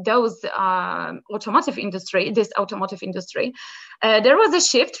this automotive industry. There was a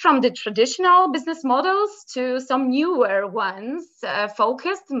shift from the traditional business models to some newer ones,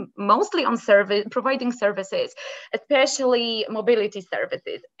 focused mostly on providing services, especially mobility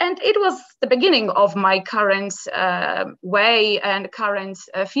services. And it was the beginning of my current way and current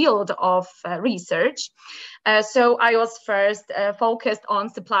field of research. So I was first focused on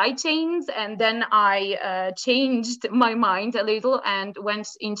supply chains, and then I changed my mind a little and went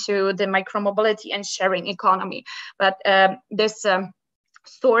into the micromobility and sharing economy. But this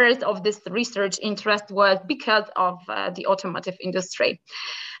source of this research interest was because of the automotive industry.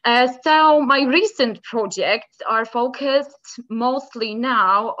 So my recent projects are focused mostly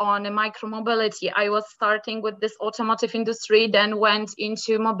now on micromobility. I was starting with this automotive industry, then went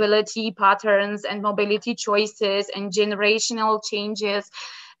into mobility patterns and mobility choices and generational changes.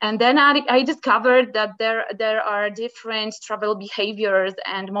 And then I discovered that there are different travel behaviors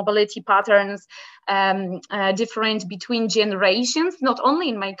and mobility patterns, different between generations, not only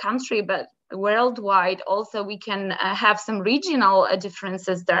in my country, but worldwide. Also, we can have some regional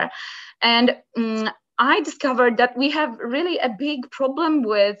differences there. And I discovered that we have really a big problem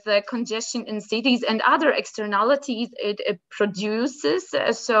with congestion in cities and other externalities it produces.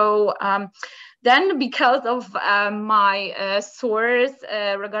 Then, because of my source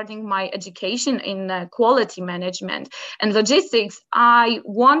regarding my education in quality management and logistics, I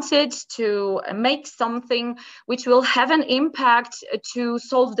wanted to make something which will have an impact to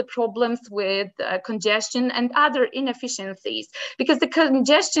solve the problems with congestion and other inefficiencies, because the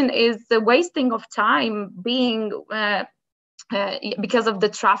congestion is the wasting of time being because of the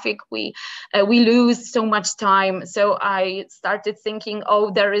traffic, we lose so much time. So I started thinking,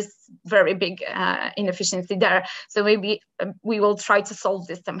 oh, there is very big inefficiency there. So maybe we will try to solve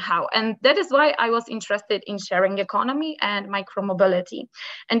this somehow. And that is why I was interested in sharing economy and micromobility.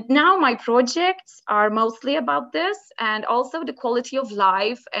 And now my projects are mostly about this, and also the quality of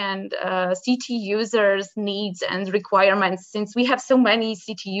life and city users' needs and requirements, since we have so many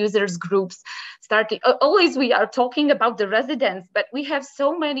city users groups starting. Always we are talking about the residents, but we have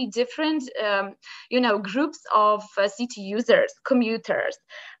so many different groups of city users, commuters,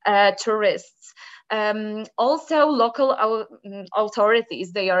 tourists, also local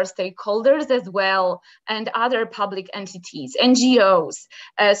authorities, they are stakeholders as well, and other public entities, NGOs.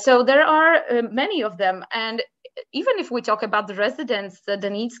 So there are many of them. And even if we talk about the residents, the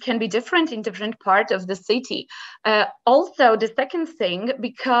needs can be different in different parts of the city. Also, the second thing,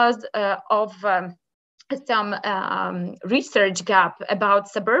 because of some research gap about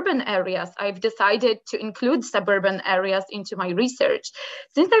suburban areas, I've decided to include suburban areas into my research,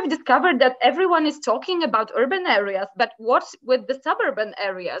 since I've discovered that everyone is talking about urban areas, but what with the suburban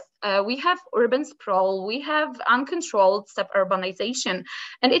areas? We have urban sprawl, we have uncontrolled suburbanization,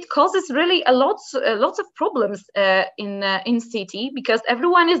 and it causes really lots of problems in city, because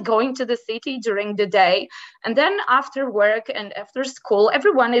everyone is going to the city during the day, and then after work and after school,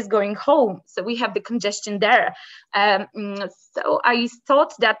 everyone is going home. So we have the congestion there. So I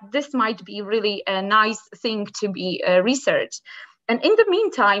thought that this might be really a nice thing to be researched. And in the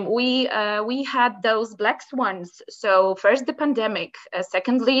meantime, we had those black swans. So first the pandemic,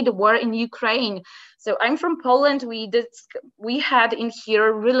 secondly the war in Ukraine. So I'm from Poland. We had in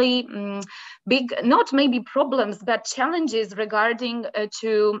here really big, not maybe problems, but challenges regarding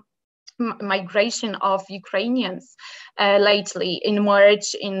to migration of Ukrainians lately in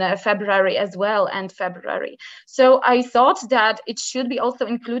March, in February as well, and February. So I thought that it should be also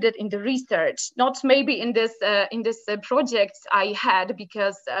included in the research, not maybe in this project I had,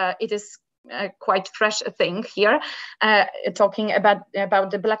 because it is quite fresh thing here, talking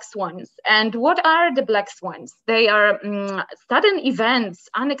about the black swans. And what are the black swans? They are sudden events,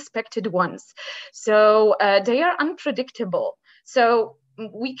 unexpected ones. So they are unpredictable. So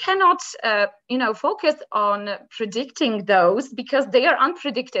we cannot, focus on predicting those, because they are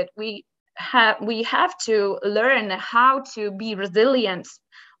unpredicted. We have to learn how to be resilient.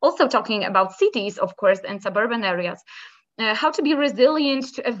 Also talking about cities, of course, and suburban areas. how to be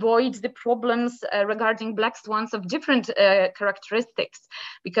resilient to avoid the problems regarding black swans of different characteristics,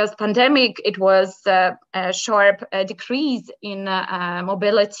 because pandemic, it was a sharp decrease in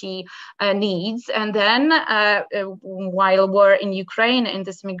mobility needs, and then while war in Ukraine and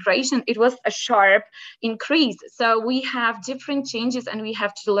this migration, it was a sharp increase. So we have different changes, and we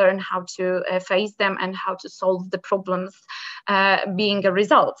have to learn how to face them and how to solve the problems being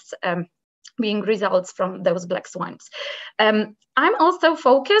results from those black swans. I'm also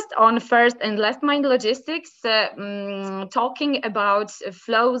focused on first and last mile logistics, talking about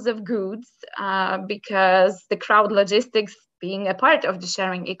flows of goods, because the crowd logistics, being a part of the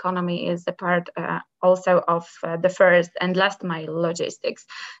sharing economy, is a part also of the first and last mile logistics.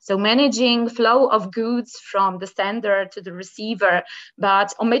 So managing flow of goods from the sender to the receiver,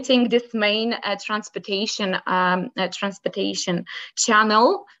 but omitting this main transportation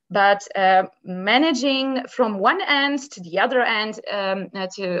channel, but managing from one end to the other end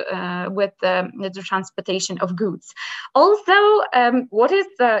with the transportation of goods. Also, what is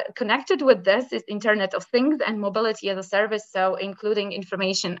connected with this is Internet of Things and mobility as a service, so including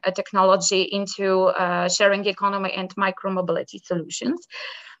information technology into sharing economy and micro-mobility solutions.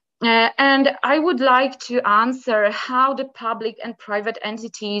 And I would like to answer how the public and private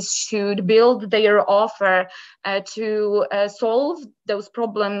entities should build their offer to solve those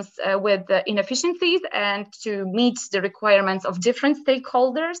problems with inefficiencies and to meet the requirements of different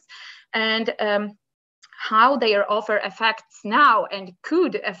stakeholders, and how their offer affects now and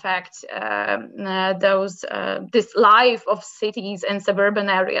could affect this life of cities and suburban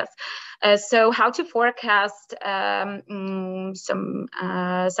areas. So how to forecast how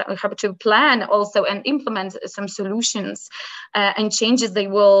to plan also and implement some solutions and changes they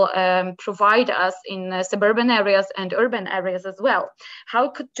will provide us in suburban areas and urban areas as well.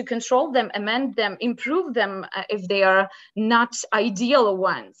 How to control them, amend them, improve them if they are not ideal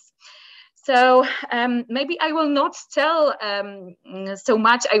ones. So maybe I will not tell so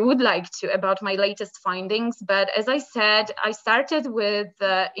much I would like to about my latest findings, but as I said, I started with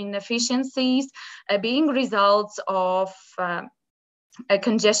inefficiencies being results of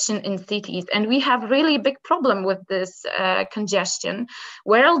congestion in cities, and we have really big problem with this congestion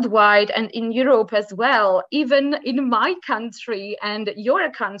worldwide and in Europe as well. Even in my country and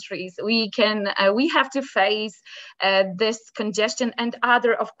your countries, we have to face this congestion and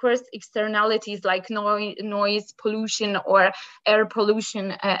other, of course, externalities like noise pollution or air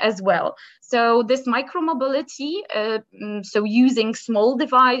pollution as well. So this micromobility, so using small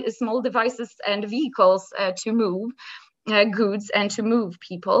devices and vehicles to move goods and to move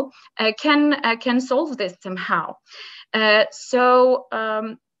people, can solve this somehow. So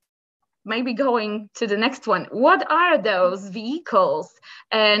maybe going to the next one. What are those vehicles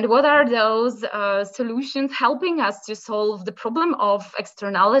and what are those solutions helping us to solve the problem of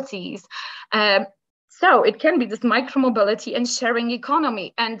externalities? So it can be this micromobility and sharing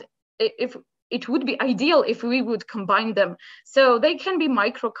economy, and if it would be ideal if we would combine them. So they can be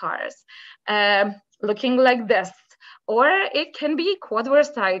microcars, looking like this. Or it can be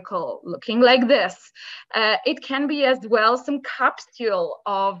quadricycle looking like this. It can be as well some capsule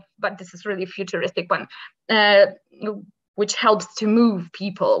of, but this is really a futuristic one, which helps to move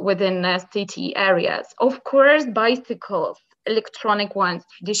people within city areas. Of course, bicycles, electronic ones,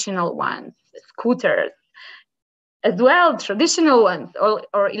 traditional ones, scooters, as well, traditional ones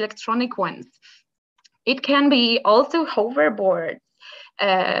or electronic ones. It can be also hoverboards,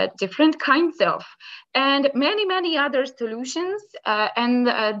 different kinds of, and many other solutions.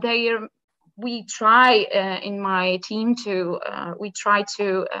 We try in my team to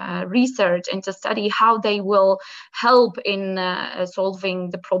research and to study how they will help in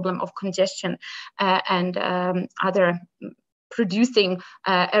solving the problem of congestion and other producing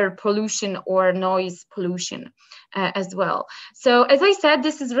air pollution or noise pollution as well. So as I said,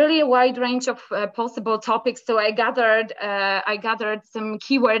 this is really a wide range of possible topics. So I gathered some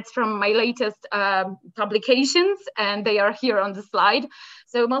keywords from my latest publications, and they are here on the slide.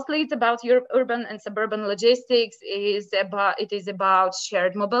 So mostly it's about urban and suburban logistics. It is about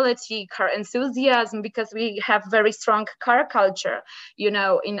shared mobility, car enthusiasm, because we have very strong car culture. You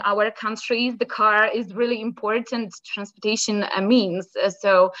know, in our countries, the car is really important transportation means.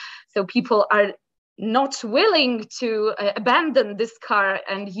 So people are not willing to abandon this car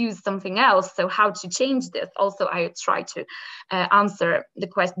and use something else. So how to change this? Also, I try to answer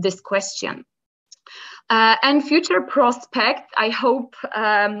this question. And future prospects, I hope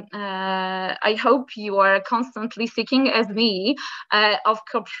you are constantly seeking, as me, of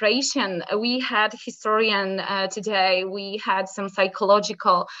cooperation. We had historian today. We had some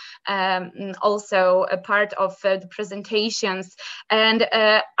psychological, also a part of the presentations. And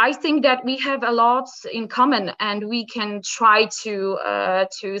I think that we have a lot in common, and we can try to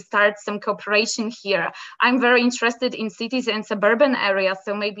start some cooperation here. I'm very interested in cities and suburban areas,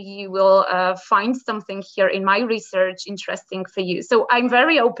 so maybe you will find something here in my research interesting for you. So I'm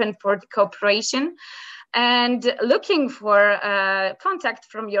very open for the cooperation and looking for contact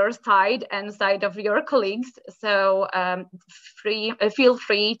from your side and side of your colleagues. So feel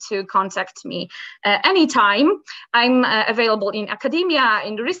free to contact me anytime. I'm available in academia,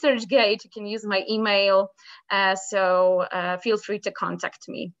 in ResearchGate. You can use my email. So feel free to contact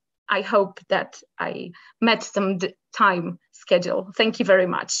me. I hope that I met some time schedule. Thank you very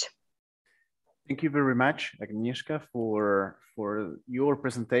much. Thank you very much, Agnieszka, for your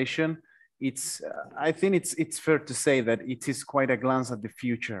presentation. I think it's fair to say that it is quite a glance at the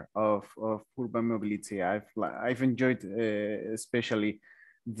future of urban mobility. I've enjoyed especially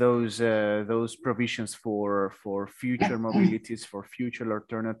those provisions for future mobilities, for future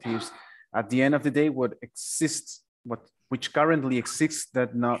alternatives. At the end of the day, which currently exists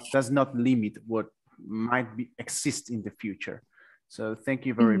does not limit what might exist in the future. So thank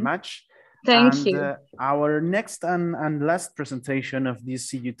you very much. Thank you. Our next and last presentation of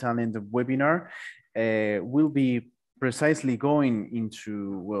this CU Talent webinar will be precisely going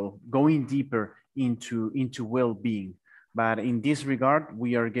deeper into well-being. But in this regard,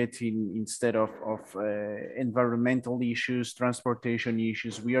 we are getting, instead of environmental issues, transportation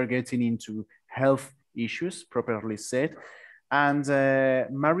issues, we are getting into health issues, properly said. And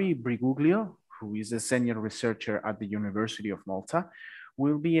Marie Briguglio, who is a senior researcher at the University of Malta,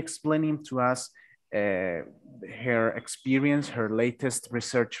 will be explaining to us her experience, her latest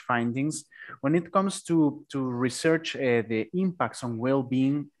research findings when it comes to research the impacts on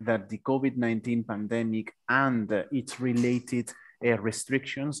well-being that the COVID-19 pandemic and its related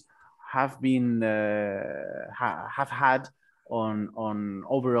restrictions have had on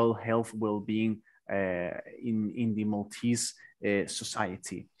overall health well-being in the Maltese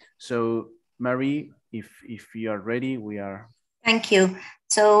society. So Marie, if you are ready, we are. Thank you.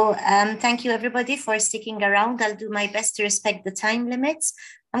 So thank you everybody for sticking around. I'll do my best to respect the time limits.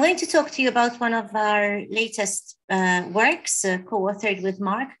 I'm going to talk to you about one of our latest works, co-authored with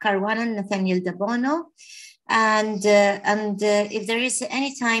Mark Caruana and Nathaniel De Bono. And if there is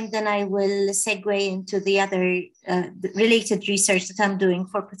any time, then I will segue into the other related research that I'm doing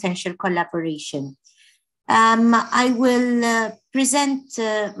for potential collaboration. I will present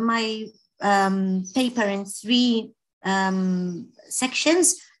my paper in three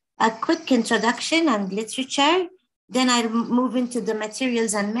sections: a quick introduction and literature. Then I'll move into the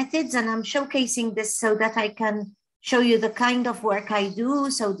materials and methods, and I'm showcasing this so that I can show you the kind of work I do,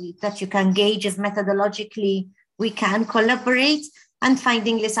 so that you can gauge if methodologically we can collaborate, and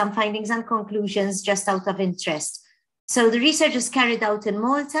finally some findings and conclusions just out of interest. So the research is carried out in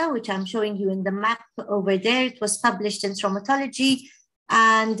Malta, which I'm showing you in the map over there. It was published in Traumatology.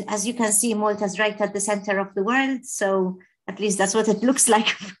 And as you can see, Malta is right at the center of the world. So at least that's what it looks like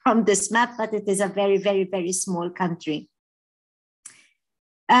from this map, but it is a very, very, very small country.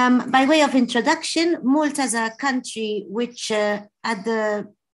 By way of introduction, Malta is a country which at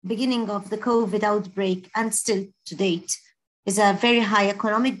the beginning of the COVID outbreak and still to date is a very high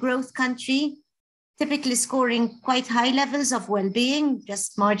economic growth country, typically scoring quite high levels of well-being,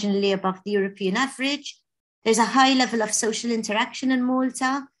 just marginally above the European average. There's a high level of social interaction in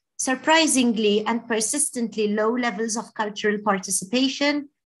Malta, surprisingly and persistently low levels of cultural participation,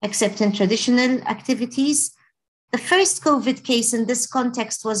 except in traditional activities. The first COVID case in this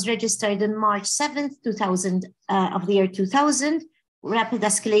context was registered on March 7th, of the year 2000, rapid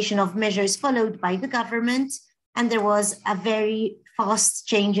escalation of measures followed by the government, and there was a very fast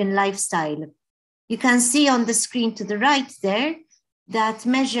change in lifestyle. You can see on the screen to the right there, that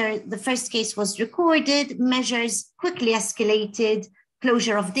the first case was recorded, measures quickly escalated,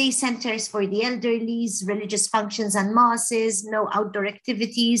 closure of day centers for the elderly, religious functions and masses, no outdoor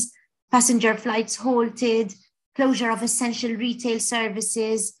activities, passenger flights halted, closure of essential retail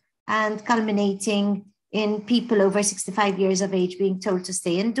services, and culminating in people over 65 years of age being told to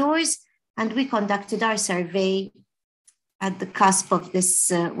stay indoors. And we conducted our survey at the cusp of this,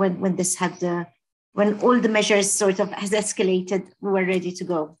 when all the measures sort of has escalated, we were ready to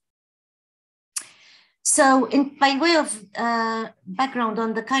go. So by way of background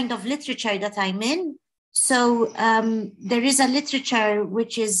on the kind of literature that I'm in, so there is a literature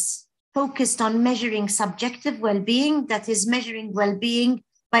which is focused on measuring subjective well-being, that is measuring well-being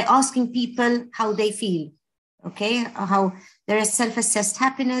by asking people how they feel, okay? How their self-assessed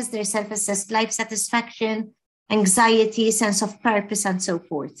happiness, their self-assessed life satisfaction, anxiety, sense of purpose, and so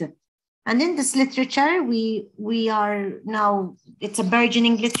forth. And in this literature, we are now, it's a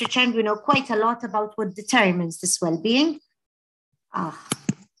burgeoning literature, and we know quite a lot about what determines this well-being.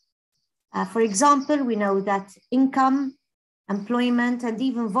 For example, we know that income, employment, and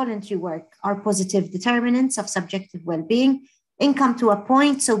even voluntary work are positive determinants of subjective well-being. Income to a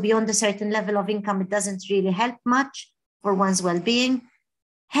point, so beyond a certain level of income, it doesn't really help much for one's well-being.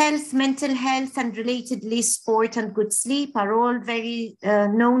 Health, mental health, and relatedly sport and good sleep are all very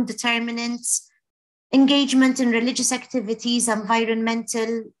known determinants. Engagement in religious activities,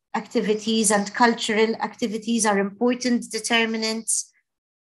 environmental activities, and cultural activities are important determinants.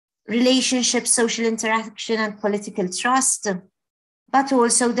 Relationships, social interaction, and political trust, but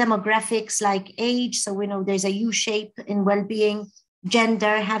also demographics like age. So we know there's a U-shape in well-being,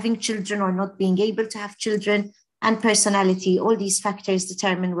 gender, having children or not being able to have children, and personality. All these factors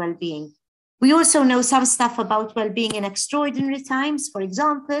determine well-being. We also know some stuff about well-being in extraordinary times. For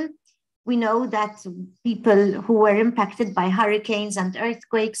example, we know that people who were impacted by hurricanes and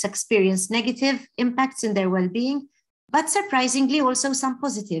earthquakes experienced negative impacts in their well-being, but surprisingly also some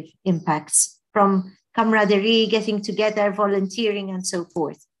positive impacts from camaraderie, getting together, volunteering, and so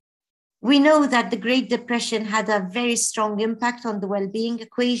forth. We know that the Great Depression had a very strong impact on the well-being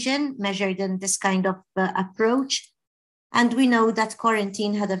equation measured in this kind of approach. And we know that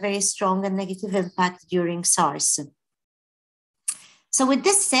quarantine had a very strong and negative impact during SARS. So with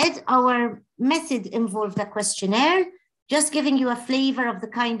this said, our method involved a questionnaire, just giving you a flavor of the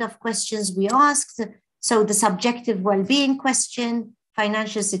kind of questions we asked. So the subjective well-being question,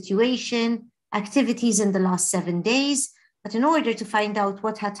 financial situation, activities in the last 7 days. But in order to find out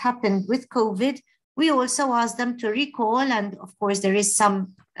what had happened with COVID, we also asked them to recall, and of course there is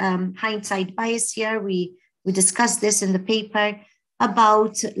some hindsight bias here. We discussed this in the paper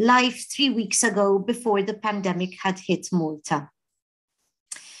about life 3 weeks ago before the pandemic had hit Malta.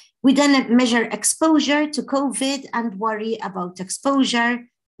 We then measure exposure to COVID and worry about exposure.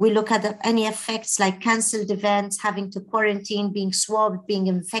 We look at any effects like cancelled events, having to quarantine, being swabbed, being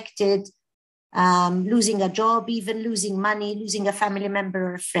infected, losing a job, even losing money, losing a family member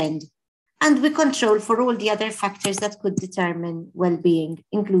or a friend. And we control for all the other factors that could determine well-being,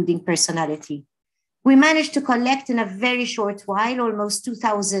 including personality. We managed to collect in a very short while, almost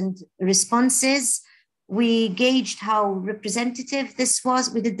 2,000 responses. We gauged how representative this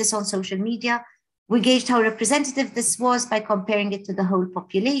was. We did this on social media. We gauged how representative this was by comparing it to the whole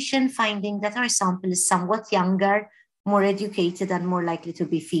population, finding that our sample is somewhat younger, more educated, and more likely to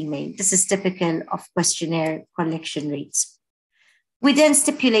be female. This is typical of questionnaire collection rates. We then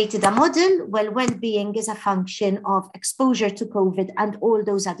stipulated a model. Well-being is a function of exposure to COVID and all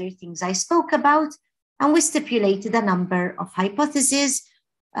those other things I spoke about. And we stipulated a number of hypotheses.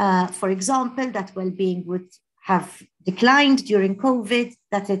 For example, that well-being would have declined during COVID,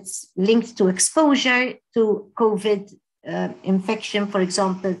 that it's linked to exposure to COVID infection, for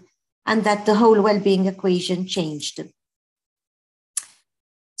example, and that the whole well-being equation changed.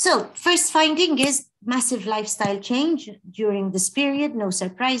 So first finding is massive lifestyle change during this period. No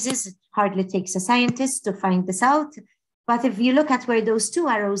surprises. It hardly takes a scientist to find this out. But if you look at where those two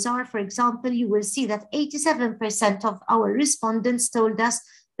arrows are, for example, you will see that 87% of our respondents told us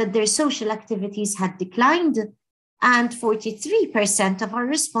that their social activities had declined, and 43% of our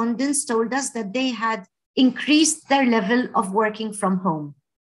respondents told us that they had increased their level of working from home.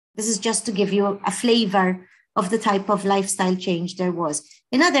 This is just to give you a flavor of the type of lifestyle change there was.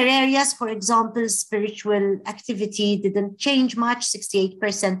 In other areas, for example, spiritual activity didn't change much.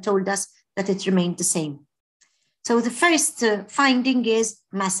 68% told us that it remained the same. So the first finding is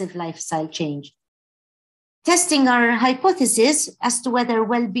massive lifestyle change. Testing our hypothesis as to whether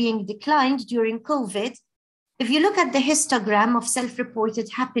well-being declined during COVID, if you look at the histogram of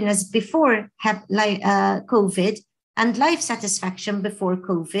self-reported happiness before COVID and life satisfaction before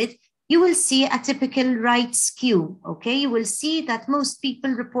COVID, you will see a typical right skew, okay? You will see that most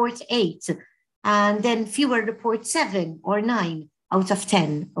people report 8, and then fewer report 7 or 9 out of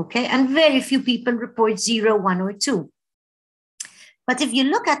 10, okay? And very few people report 0, 1, or 2. But if you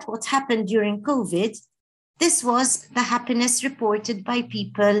look at what happened during COVID, this was the happiness reported by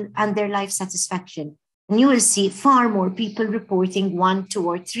people and their life satisfaction. And you will see far more people reporting 1, 2,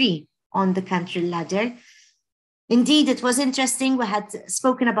 or 3 on the Cantrell ladder. Indeed, it was interesting. We had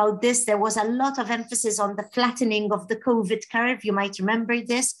spoken about this. There was a lot of emphasis on the flattening of the COVID curve. You might remember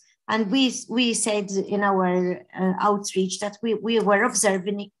this. And we said in our outreach that we were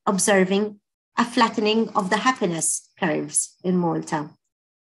observing a flattening of the happiness curves in Malta.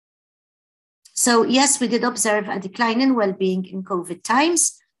 So yes, we did observe a decline in well-being in COVID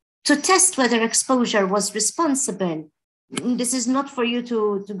times. To test whether exposure was responsible, this is not for you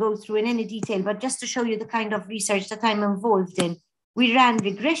to go through in any detail, but just to show you the kind of research that I'm involved in. We ran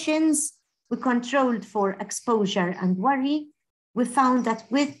regressions, we controlled for exposure and worry. We found that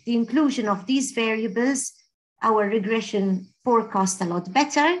with the inclusion of these variables, our regression forecast a lot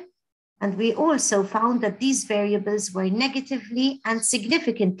better. And we also found that these variables were negatively and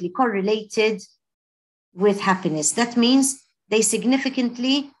significantly correlated with happiness. That means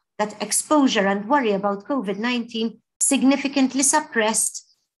that exposure and worry about COVID-19 significantly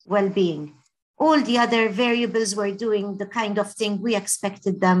suppressed well-being. All the other variables were doing the kind of thing we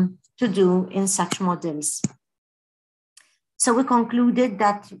expected them to do in such models. So we concluded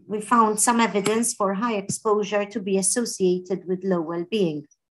that we found some evidence for high exposure to be associated with low well-being.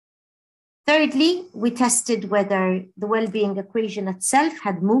 Thirdly, we tested whether the well-being equation itself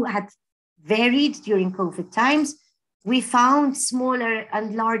had varied during COVID times. We found smaller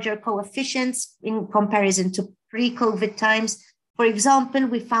and larger coefficients in comparison to pre-COVID times. For example,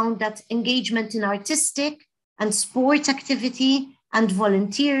 we found that engagement in artistic and sport activity and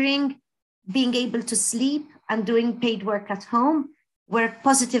volunteering, being able to sleep and doing paid work at home were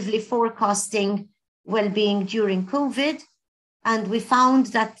positively forecasting well-being during COVID. And we found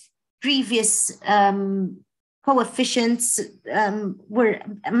that previous coefficients were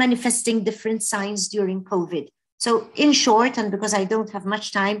manifesting different signs during COVID. So in short, and because I don't have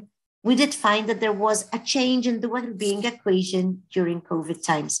much time, we did find that there was a change in the well-being equation during COVID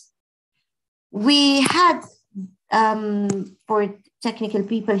times. We had, for technical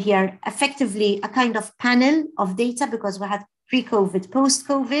people here, effectively a kind of panel of data because we had pre-COVID,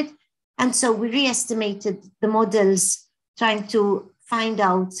 post-COVID. And so we re-estimated the models trying to find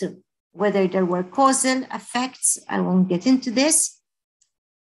out whether there were causal effects. I won't get into this.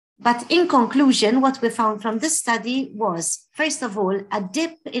 But in conclusion, what we found from this study was, first of all, a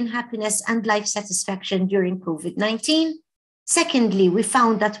dip in happiness and life satisfaction during COVID-19. Secondly, we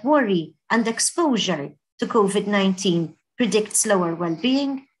found that worry and exposure to COVID-19 predicts lower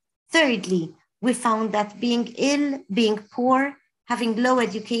well-being. Thirdly, we found that being ill, being poor, having low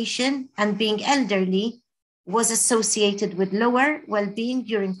education, and being elderly was associated with lower well-being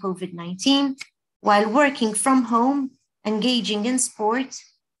during COVID-19, while working from home, engaging in sport,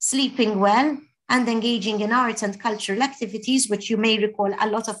 sleeping well, and engaging in arts and cultural activities, which you may recall a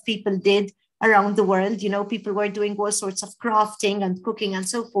lot of people did around the world. You know, people were doing all sorts of crafting and cooking and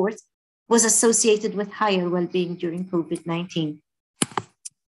so forth, was associated with higher well-being during COVID-19.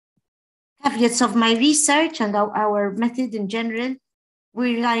 Caveats of my research and our method in general,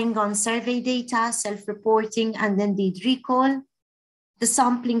 we're relying on survey data, self-reporting, and indeed recall. The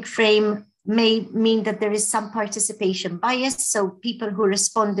sampling frame may mean that there is some participation bias. So people who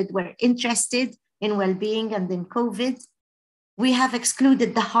responded were interested in well-being and in COVID. We have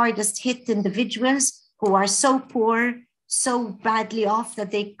excluded the hardest hit individuals who are so poor, so badly off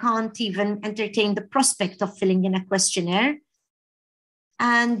that they can't even entertain the prospect of filling in a questionnaire.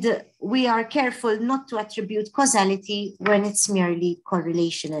 And we are careful not to attribute causality when it's merely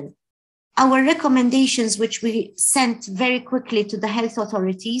correlational. Our recommendations, which we sent very quickly to the health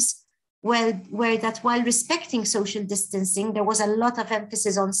authorities, were that while respecting social distancing, there was a lot of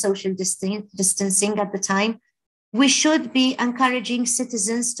emphasis on social distancing at the time, we should be encouraging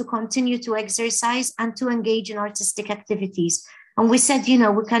citizens to continue to exercise and to engage in artistic activities. And we said, you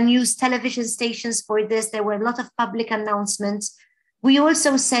know, we can use television stations for this. There were a lot of public announcements. We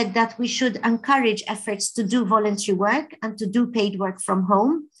also said that we should encourage efforts to do voluntary work and to do paid work from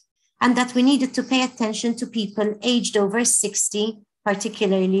home, and that we needed to pay attention to people aged over 60,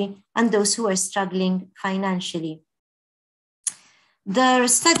 particularly, and those who are struggling financially. The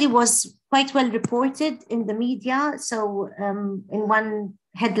study was quite well reported in the media. So in one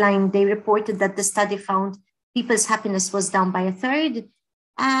headline, they reported that the study found people's happiness was down by 1/3.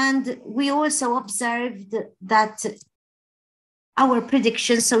 And we also observed that our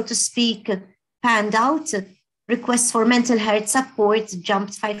predictions, so to speak, panned out. Requests for mental health support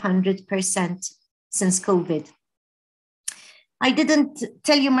jumped 500% since COVID. I didn't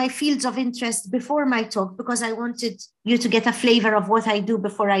tell you my fields of interest before my talk because I wanted you to get a flavor of what I do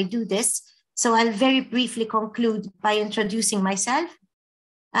before I do this. So I'll very briefly conclude by introducing myself.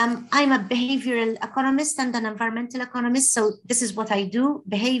 I'm a behavioral economist and an environmental economist. So this is what I do: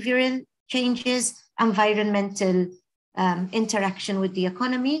 behavioral changes, environmental interaction with the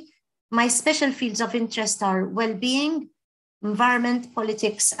economy. My special fields of interest are well-being, environment,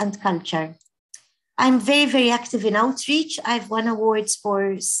 politics, and culture. I'm very, very active in outreach. I've won awards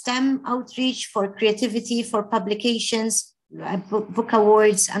for STEM outreach, for creativity, for publications, book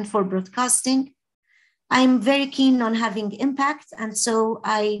awards, and for broadcasting. I'm very keen on having impact, and so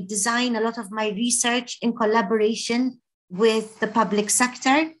I design a lot of my research in collaboration with the public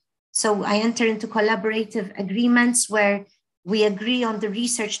sector. So I enter into collaborative agreements where we agree on the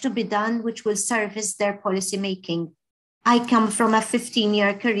research to be done, which will service their policy making. I come from a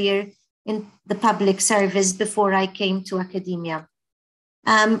 15-year career in the public service before I came to academia.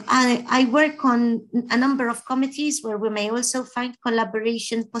 I work on a number of committees where we may also find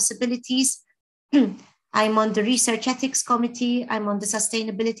collaboration possibilities. I'm on the Research Ethics Committee, I'm on the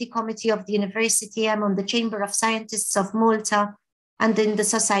Sustainability Committee of the University, I'm on the Chamber of Scientists of Malta, and in the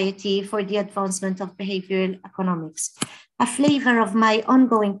Society for the Advancement of Behavioral Economics. A flavor of my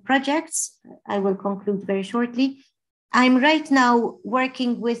ongoing projects, I will conclude very shortly. I'm right now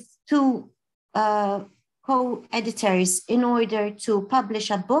working with two co-editors in order to publish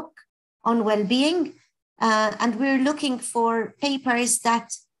a book on well-being, and we're looking for papers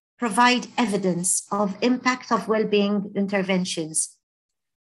that provide evidence of impact of well-being interventions.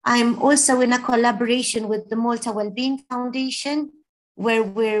 I'm also in a collaboration with the Malta Wellbeing Foundation, where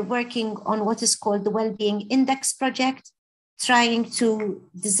we're working on what is called the Wellbeing Index Project, trying to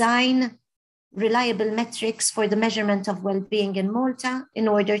design reliable metrics for the measurement of well-being in Malta in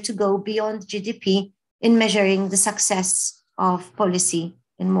order to go beyond GDP in measuring the success of policy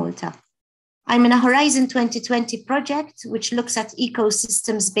in Malta. I'm in a Horizon 2020 project, which looks at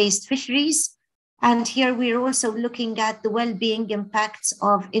ecosystems-based fisheries. And here we're also looking at the well-being impacts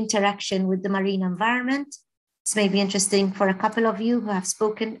of interaction with the marine environment. This may be interesting for a couple of you who have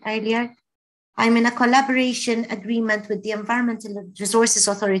spoken earlier. I'm in a collaboration agreement with the Environmental Resources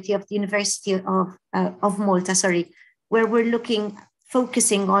Authority of the University of Malta, where we're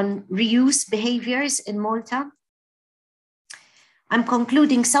focusing on reuse behaviors in Malta. I'm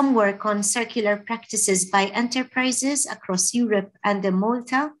concluding some work on circular practices by enterprises across Europe and in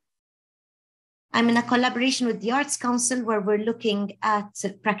Malta. I'm in a collaboration with the Arts Council, where we're looking at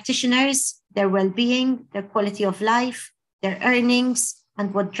practitioners, their well-being, their quality of life, their earnings,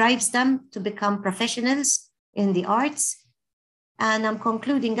 and what drives them to become professionals in the arts. And I'm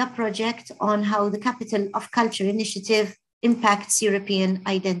concluding a project on how the Capital of Culture initiative impacts European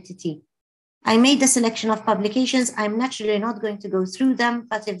identity. I made a selection of publications. I'm naturally not going to go through them,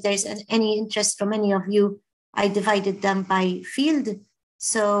 but if there's any interest from any of you, I divided them by field.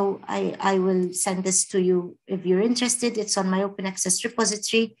 So I will send this to you if you're interested. It's on my open access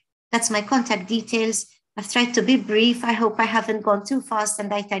repository. That's my contact details. I've tried to be brief. I hope I haven't gone too fast,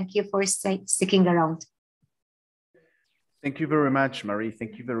 and I thank you for sticking around. Thank you very much, Marie.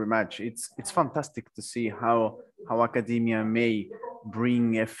 Thank you very much. It's fantastic to see how academia may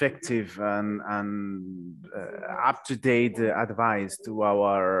bring effective and up-to-date advice to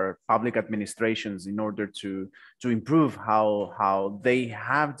our public administrations in order to improve how they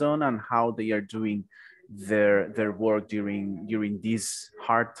have done and how they are doing their work during these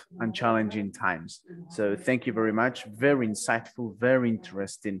hard and challenging times. So thank you very much. Very insightful, very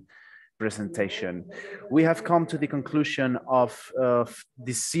interesting presentation. We have come to the conclusion of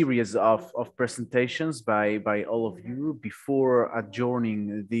this series of presentations by all of you. Before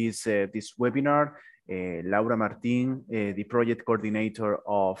adjourning this webinar, Laura Martin, the project coordinator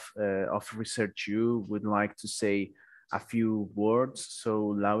of ResearchU, would like to say a few words. So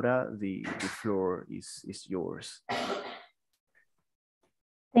Laura, the floor is yours.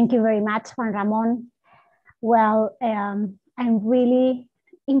 Thank you very much, Juan Ramon. Well, I'm really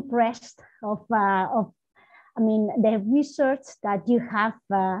impressed of the research that you have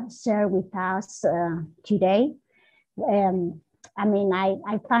shared with us today.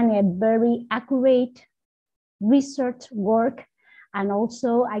 I find it very accurate research work, and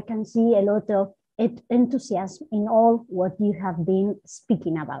also I can see a lot of enthusiasm in all what you have been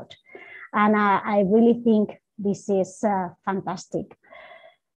speaking about. And I really think this is fantastic.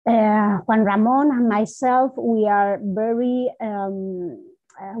 Juan Ramon and myself, we are very,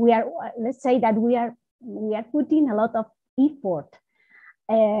 let's say that we are putting a lot of effort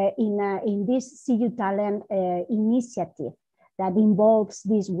in this See You Talent initiative that involves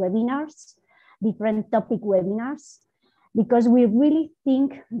these webinars, different topic webinars, because we really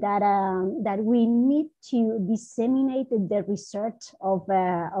think that we need to disseminate the research of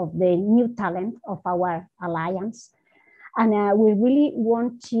the new talent of our alliance. And we really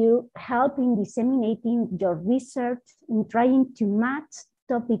want to help in disseminating your research, in trying to match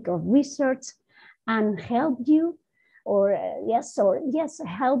topic of research and help you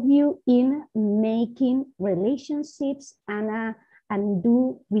help you in making relationships and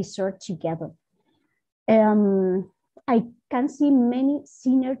do research together. I can see many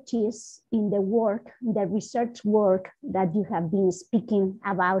synergies in the work, the research work that you have been speaking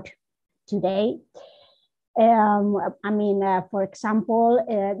about today. For example,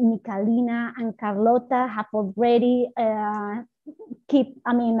 Michalina and Carlota have already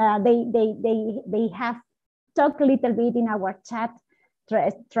they have talked a little bit in our chat,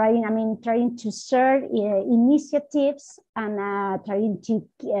 trying to share initiatives and trying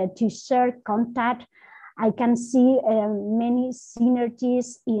to share contact. I can see many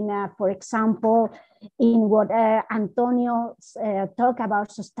synergies in, for example, in what Antonio talked about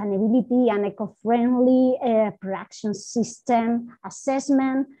sustainability and eco-friendly production system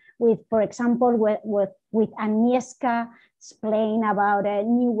assessment with, for example, with Agnieszka explain about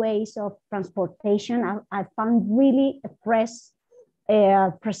new ways of transportation. I found really a fresh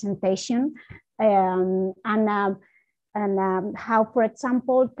presentation and how, for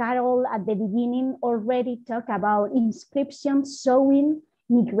example, Carol at the beginning already talked about inscription, sewing,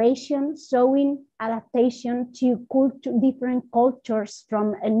 migration, sewing, adaptation to different cultures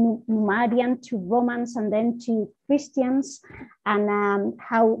from Numerian to Romans and then to Christians, and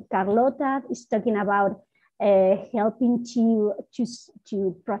how Carlota is talking about helping to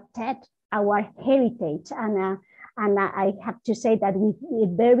protect our heritage. And I have to say that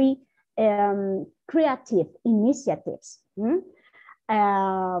with very creative initiatives. When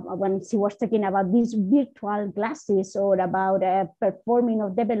she was talking about these virtual glasses or about performing or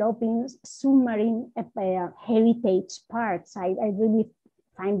developing submarine heritage parts, I really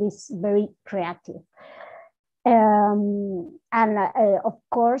find this very creative. Of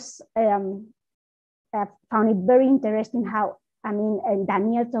course, I found it very interesting how,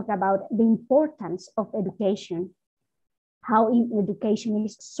 Daniel talked about the importance of education, how education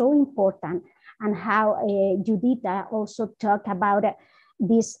is so important, and how Judita also talked about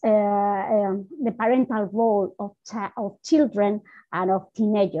this the parental role of children and of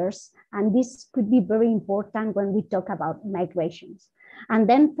teenagers, and this could be very important when we talk about migrations. And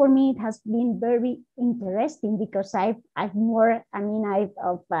then for me, it has been very interesting because my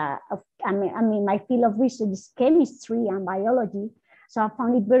field of research is chemistry and biology, so I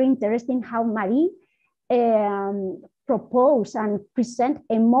found it very interesting how Marie propose and present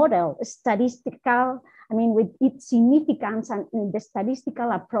a model, statistical, with its significance and the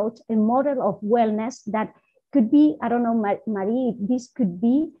statistical approach, a model of wellness that could be, I don't know, Marie, if this could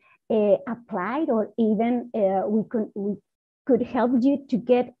be applied, or even we could help you to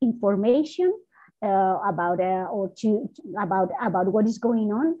get information about what is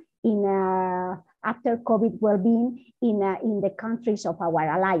going on in after COVID well-being in the countries of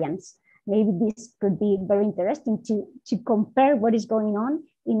our alliance. Maybe this could be very interesting to compare what is going on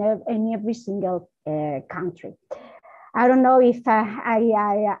in every single country. I don't know if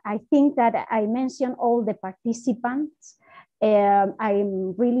I think that I mentioned all the participants.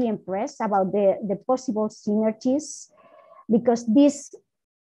 I'm really impressed about the possible synergies, because this,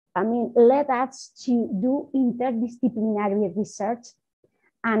 led us to do interdisciplinary research.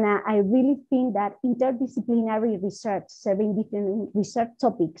 And I really think that interdisciplinary research, serving different research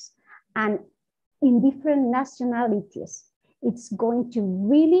topics and in different nationalities, it's going to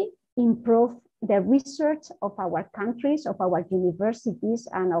really improve the research of our countries, of our universities,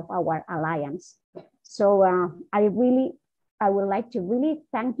 and of our alliance. So I would like to really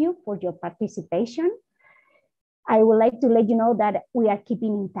thank you for your participation. I would like to let you know that we are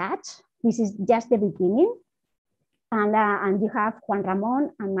keeping in touch. This is just the beginning. And you have Juan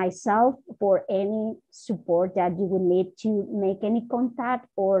Ramon and myself for any support that you will need to make any contact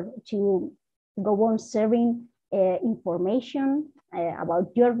or to go on sharing information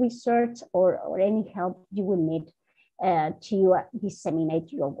about your research or any help you will need to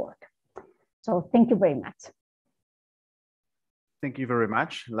disseminate your work. So thank you very much. Thank you very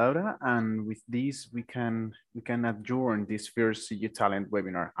much, Laura. And with this, we can adjourn this first CU Talent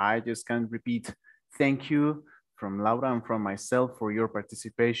webinar. I just can repeat, thank you from Laura and from myself for your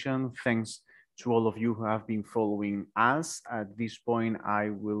participation. Thanks to all of you who have been following us. At this point, I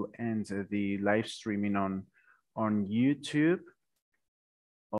will end the live streaming on YouTube.